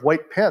pair of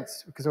white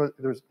pants because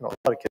there's a lot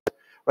of kids,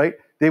 right?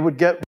 They would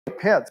get white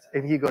pants,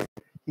 and he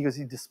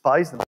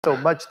despised them so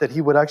much that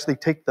he would actually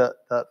take the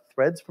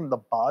threads from the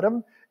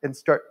bottom and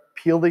start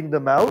peeling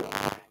them out.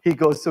 He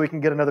goes so he can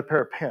get another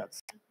pair of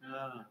pants,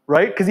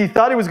 right? Because he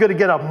thought he was going to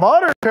get a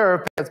modern pair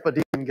of pants, but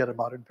he didn't get a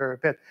modern pair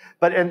of pants.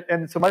 But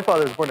and so my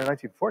father was born in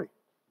 1940,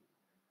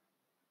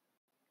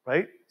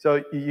 right?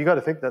 So you got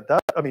to think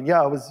that I mean,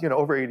 yeah, it was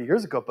over 80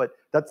 years ago, but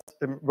that's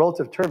in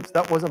relative terms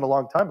that wasn't a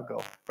long time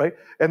ago, right?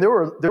 And there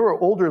were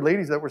older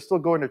ladies that were still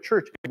going to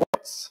church in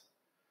whites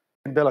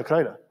in Bela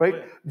Krajina, right?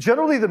 Yeah.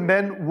 Generally, the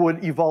men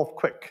would evolve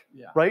quick,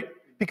 right?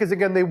 Because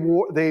again,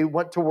 they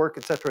went to work,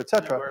 etc.,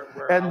 etc.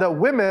 And the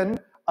women,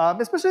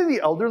 especially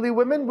the elderly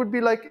women, would be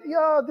like,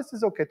 yeah, this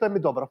is okay, to mi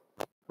dobro,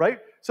 right?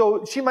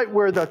 So she might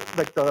wear the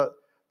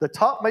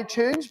top might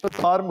change, but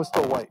the bottom was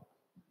still white,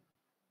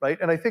 right?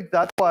 And I think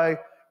that's why,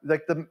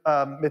 like the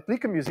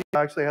Metlika Museum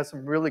actually has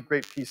some really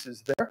great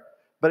pieces there.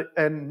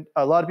 And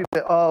a lot of people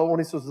say, oh,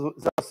 oni su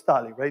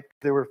zaostali, right?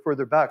 They were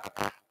further back.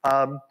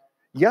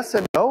 Yes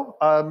and no.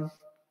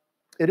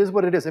 It is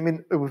what it is. I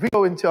mean, if we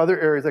go into other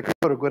areas, like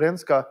go to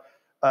Gorenska,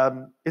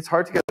 it's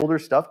hard to get older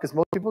stuff because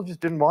most people just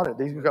didn't want it.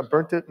 They got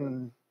burnt it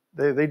and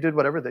they did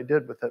whatever they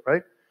did with it,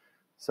 right?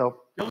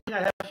 So The only thing I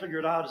haven't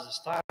figured out is the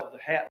style of the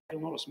hat.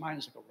 You'll notice mine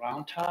is like a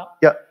round top.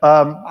 yeah,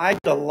 I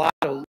did a lot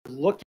of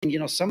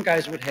looking. Some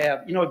guys would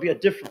have, it'd be a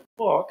different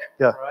look.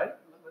 Yeah. Right?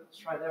 Let's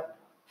try that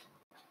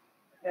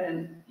one.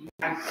 And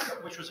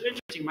which was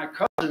interesting, my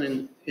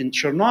cousin in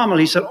Chernomil,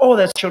 he said, "Oh,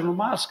 that's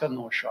Chernomarska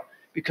nosha,"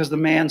 because the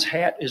man's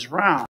hat is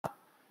round.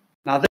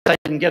 Now, this I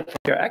didn't get from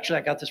here. Actually,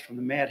 I got this from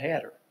the Mad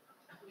Hatter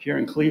here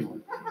in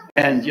Cleveland.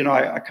 And,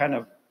 I kind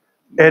of...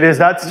 And is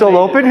that still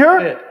open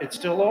here? It's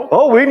still open.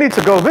 Oh, we need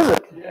to go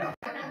visit. Yeah.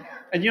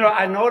 And,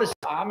 I noticed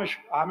Amish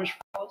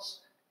fellas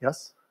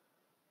Yes.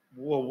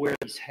 will wear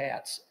these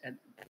hats. And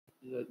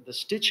the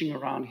stitching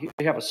around here,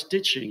 they have a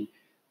stitching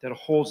that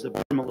holds the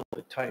brim a little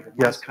bit tighter.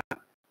 Yes.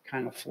 It's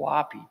kind of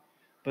floppy.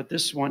 But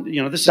this one,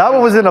 this that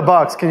one was in a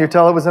box. Can you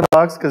tell it was in a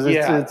box? Because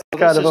it's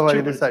kind of the way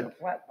you decide. It's in a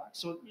flat box.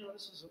 So,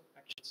 this is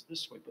actually it's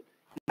this way, but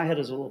my head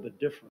is a little bit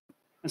different.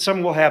 And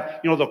some will have,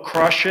 they'll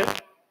crush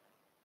it.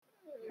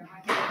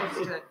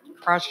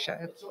 Crush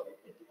it. So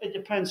it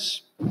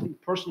depends,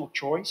 personal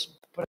choice.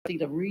 But I think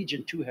the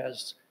region too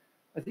has.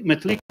 I think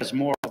Metlika has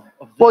more of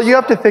this. Well, you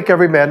have to think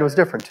every man was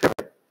different too.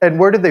 And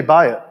where did they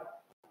buy it?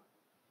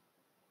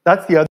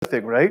 That's the other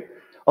thing, right?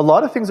 A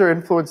lot of things are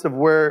influenced of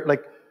where,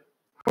 like,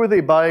 who are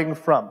they buying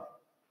from,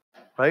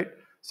 right?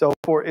 So,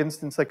 for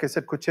instance, like I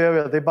said,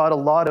 Kočevje, they bought a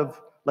lot of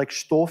like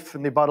stof,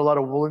 and they bought a lot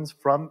of woolens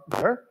from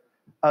there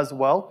as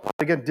well.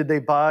 Again, did they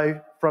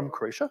buy from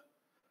Croatia?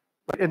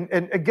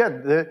 And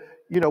again,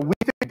 we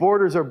think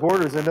borders are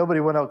borders, and nobody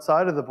went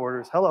outside of the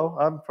borders. Hello,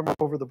 I'm from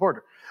over the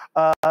border.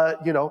 And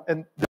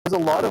there's a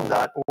lot of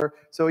that.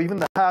 So even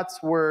the hats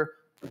were,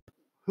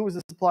 who was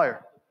the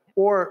supplier?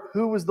 Or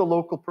who was the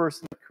local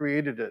person that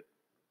created it,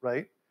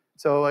 right?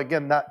 So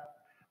again,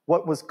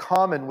 what was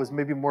common was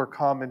maybe more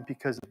common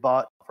because it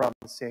bought from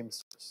the same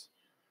source.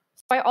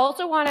 I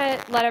also want to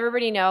let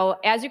everybody know,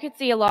 as you can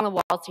see along the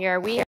walls here,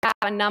 we have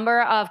a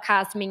number of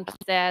costuming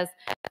pieces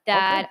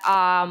that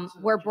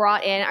were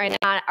brought in and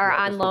are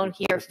on loan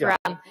here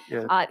from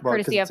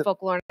courtesy of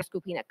Folklorna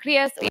Skupina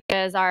Kries, which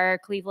is our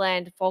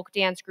Cleveland folk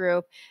dance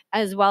group,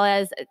 as well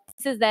as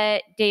pieces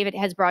that David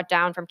has brought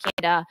down from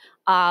Canada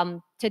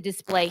to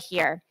display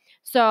here.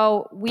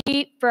 So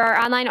for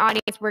our online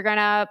audience, we're going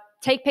to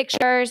take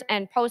pictures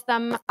and post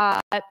them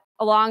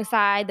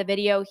alongside the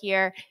video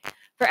here.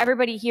 For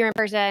everybody here in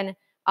person,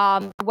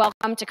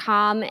 welcome to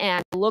come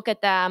and look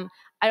at them.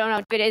 I don't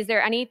know, David, is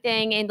there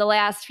anything in the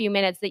last few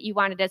minutes that you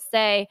wanted to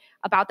say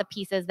about the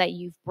pieces that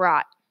you've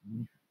brought?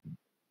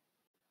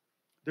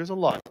 There's a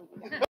lot.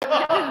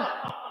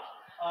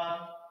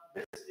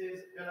 This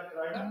is Bela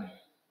Krajina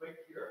right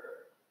here.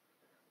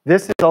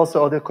 This is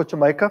also the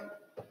Kočemaika,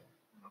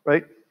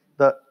 right?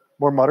 The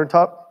more modern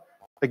top.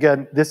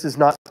 Again, this is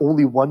not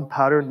only one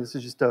pattern. This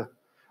is just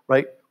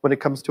right? When it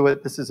comes to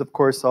it, this is, of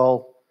course,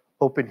 all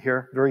open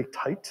here, very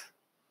tight.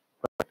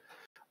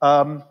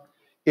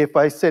 If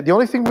I say, the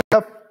only thing we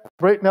have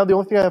right now, the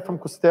only thing I have from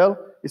Kostel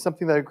is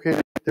something that I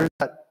created. There's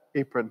that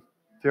apron.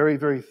 Very,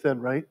 very thin,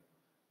 right?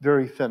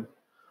 Very thin.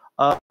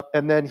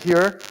 And then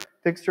here,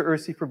 thanks to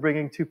Ursi for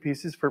bringing two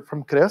pieces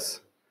from Kres,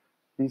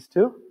 these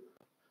two.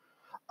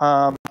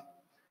 And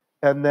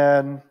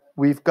then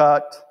we've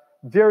got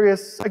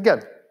various,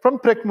 again, from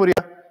Prekmurje,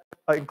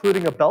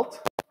 including a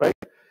belt, right?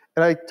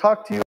 And I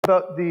talked to you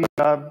about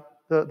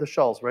the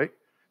shawls, right?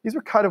 These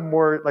were kind of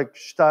more like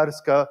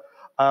Štajerska.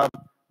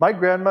 My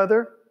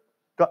grandmother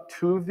got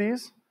two of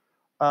these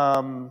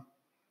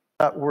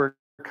that were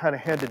kind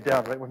of handed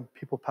down, right, when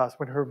people passed,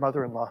 when her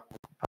mother-in-law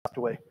passed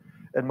away.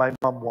 And my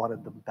mom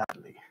wanted them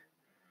badly,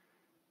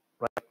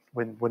 right,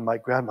 when my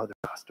grandmother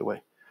passed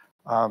away.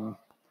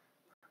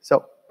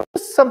 So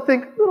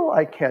something, little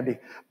eye candy.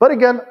 But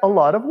again, a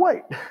lot of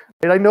white.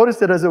 And I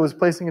noticed it as I was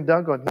placing it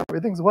down, going,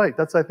 everything's white.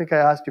 That's, I think I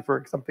asked you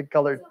for something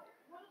colored. So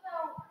what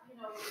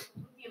about,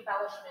 the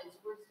embellishments?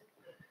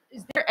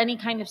 Is there any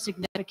kind of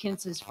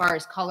significance as far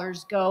as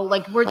colors go?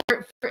 Like, were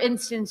there, for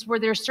instance,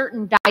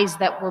 certain dyes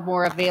that were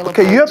more available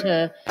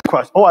to...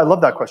 Oh, I love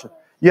that question.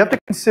 You have to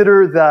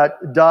consider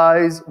that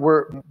dyes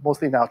were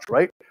mostly natural,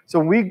 right? So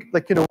when we,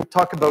 we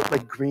talk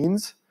about,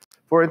 greens,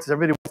 for instance,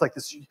 everybody wants,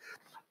 this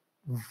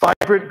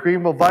vibrant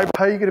green. Well,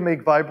 how are you going to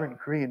make vibrant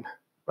green,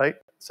 right?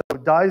 So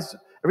dyes,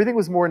 everything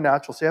was more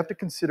natural. So you have to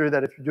consider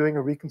that if you're doing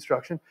a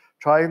reconstruction,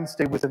 try and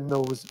stay within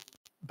those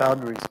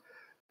boundaries.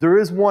 There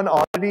is one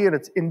oddity, and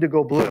it's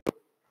indigo blue,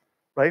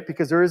 right?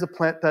 Because there is a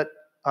plant that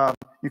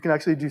you can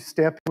actually do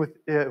stamping with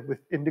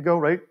indigo,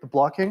 right? The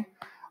blocking,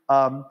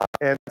 and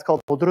it's called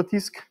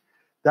podrotisk.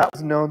 That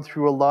was known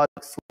through a lot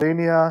of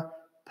Slovenia,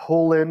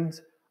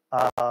 Poland,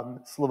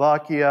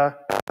 Slovakia,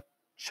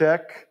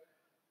 Czech,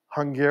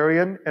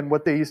 Hungarian, and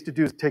what they used to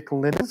do is take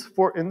linens,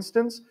 for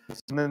instance,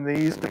 and then they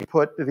used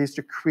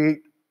to create.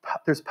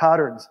 There's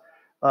patterns.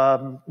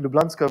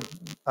 Ljubljanska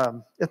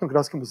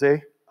Ethnografski Muzej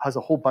has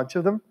a whole bunch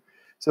of them.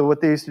 So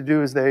what they used to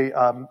do is I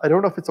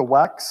don't know if it's a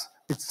wax,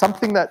 it's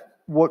something that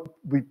what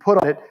we put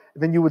on it,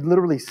 and then you would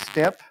literally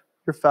stamp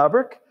your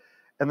fabric,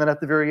 and then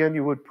at the very end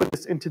you would put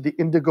this into the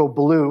indigo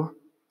blue,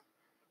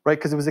 right?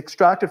 Because it was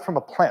extracted from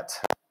a plant,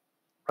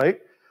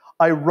 right?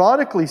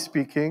 Ironically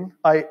speaking,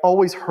 I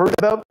always heard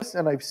about this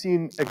and I've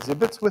seen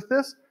exhibits with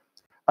this.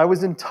 I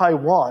was in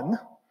Taiwan,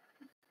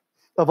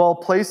 of all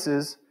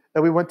places,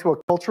 and we went to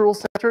a cultural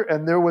center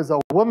and there was a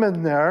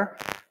woman there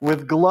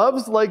with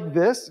gloves like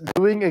this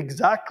doing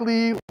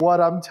exactly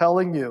what I'm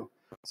telling you.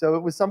 So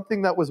it was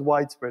something that was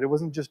widespread. It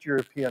wasn't just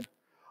European.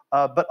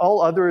 But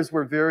all others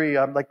were very,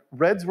 like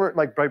reds weren't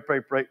like bright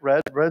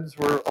red. Reds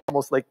were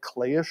almost like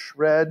clayish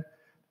red,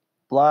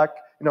 black.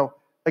 You know,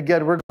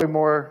 again, we're going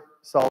more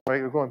solid,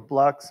 right? We're going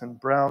blacks and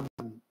browns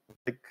and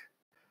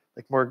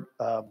like more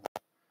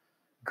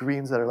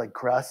greens that are like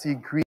grassy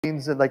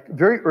greens and like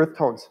very earth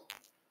tones,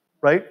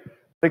 right?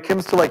 When it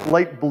comes to like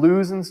light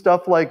blues and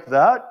stuff like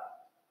that,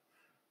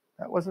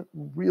 that wasn't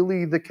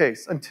really the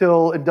case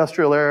until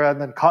industrial era and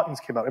then cottons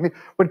came out. I mean,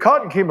 when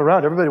cotton came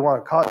around, everybody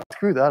wanted cotton.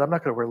 Screw that, I'm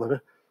not going to wear linen,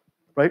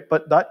 right?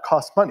 But that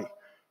costs money.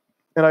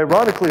 And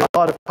ironically, a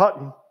lot of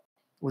cotton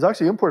was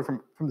actually imported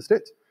from the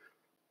States,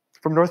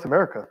 from North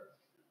America,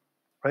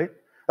 right?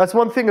 That's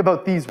one thing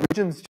about these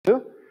regions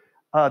too,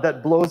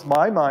 that blows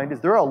my mind, is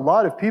there are a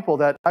lot of people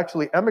that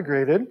actually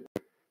emigrated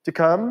to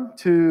come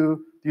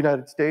to the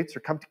United States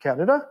or come to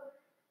Canada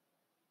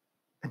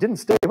and didn't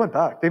stay, they went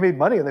back. They made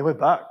money and they went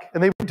back.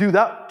 And they would do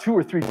that 2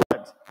 or 3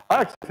 times.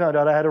 I actually found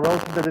out I had a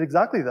relative that did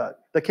exactly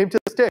that came to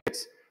the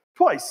States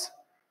twice.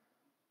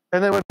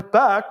 And then went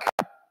back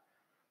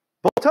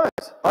both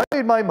times. I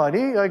made my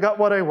money, I got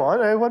what I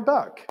want, I went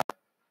back.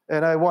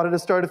 And I wanted to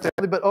start a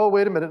family, but oh,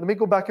 wait a minute, let me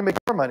go back and make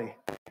more money,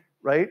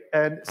 right?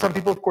 And some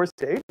people, of course,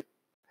 stayed,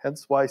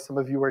 hence why some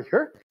of you are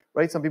here,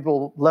 right? Some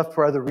people left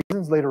for other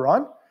reasons later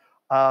on.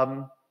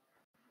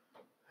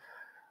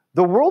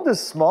 The world is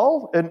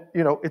small, and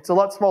you know it's a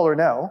lot smaller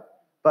now.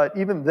 But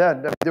even then,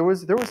 I mean, there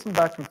was some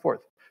back and forth.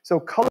 So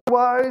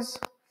color-wise,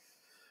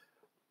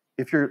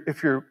 if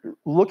you're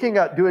looking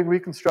at doing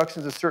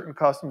reconstructions of certain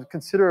costumes,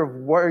 consider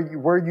where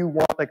you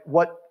want, like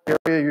what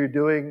area you're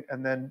doing,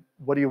 and then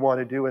what do you want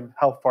to do, and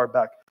how far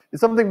back. It's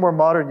something more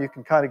modern. You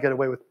can kind of get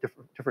away with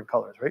different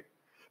colors, right?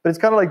 But it's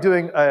kind of like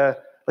doing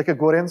like a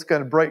Dolenjska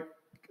and bright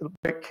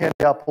candy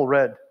apple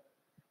red.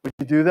 Would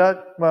you do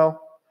that?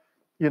 Well,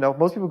 you know,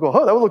 most people go,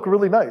 oh, that would look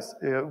really nice.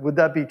 Would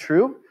that be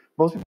true?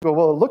 Most people go,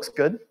 well, it looks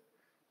good,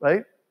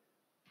 right?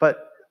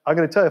 But I'm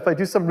going to tell you, if I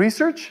do some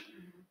research,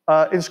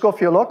 in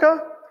Škofja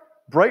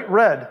bright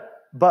red,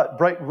 but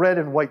bright red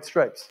and white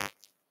stripes.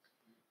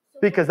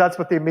 Because that's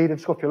what they made in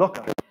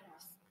Škofja,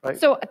 right?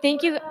 So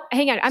thank you.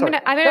 Hang on, I'm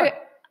gonna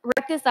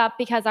wrap this up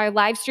because our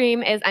live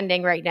stream is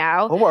ending right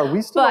now. Oh, are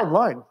we still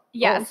online?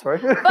 Yes. Oh, I'm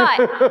sorry.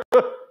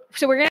 But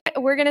so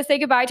we're gonna say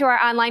goodbye to our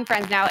online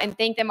friends now and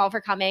thank them all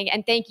for coming,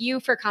 and thank you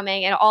for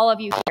coming and all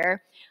of you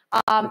here.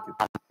 But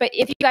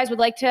if you guys would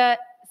like to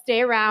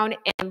stay around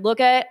and look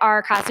at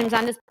our costumes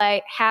on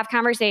display, have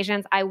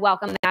conversations, I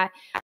welcome that.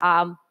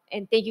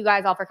 And thank you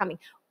guys all for coming.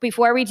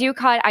 Before we do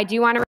cut, I do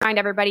want to remind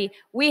everybody,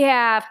 we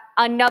have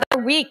another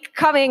week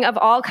coming of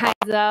all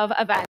kinds of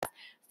events.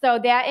 So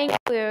that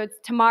includes,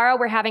 tomorrow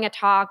we're having a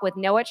talk with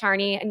Noah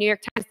Charney, a New York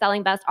Times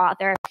selling best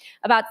author,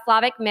 about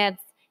Slavic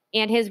myths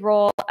and his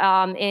role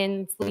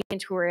in Slovenian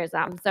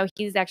tourism. So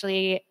he's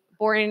actually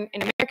born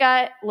in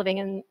America, living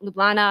in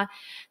Ljubljana.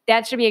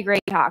 That should be a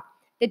great talk.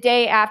 The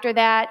day after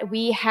that,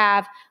 we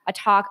have a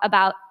talk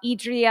about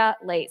Idrija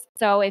lace.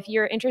 So if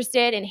you're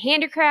interested in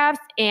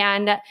handicrafts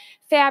and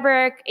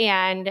fabric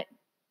and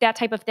that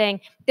type of thing,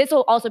 this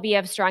will also be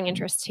of strong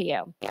interest to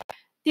you.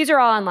 These are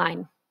all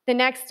online. The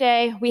next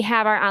day, we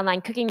have our online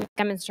cooking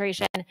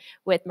demonstration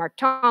with Mark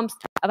Toms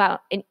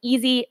about an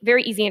easy,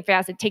 very easy and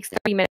fast. It takes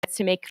 30 minutes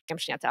to make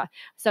kremšnita.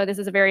 So this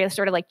is a very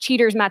sort of like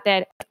cheater's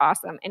method. It's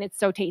awesome, and it's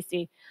so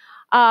tasty.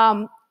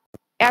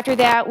 After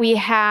that, we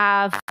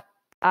have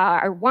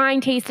our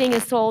wine tasting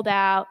is sold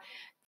out.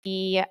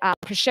 The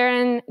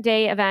Prekmurje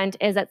Day event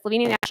is at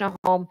Slovenian National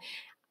Home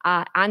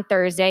on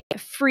Thursday.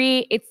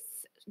 Free. It's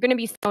going to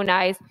be so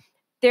nice.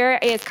 There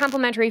is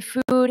complimentary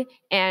food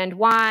and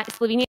wine,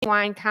 Slovenian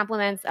wine,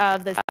 compliments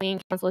of the Slovenian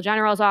Consul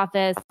General's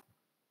office,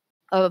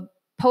 of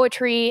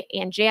poetry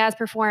and jazz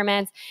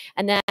performance,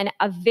 and then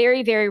a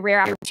very, very rare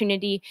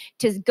opportunity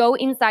to go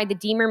inside the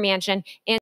Deemer Mansion and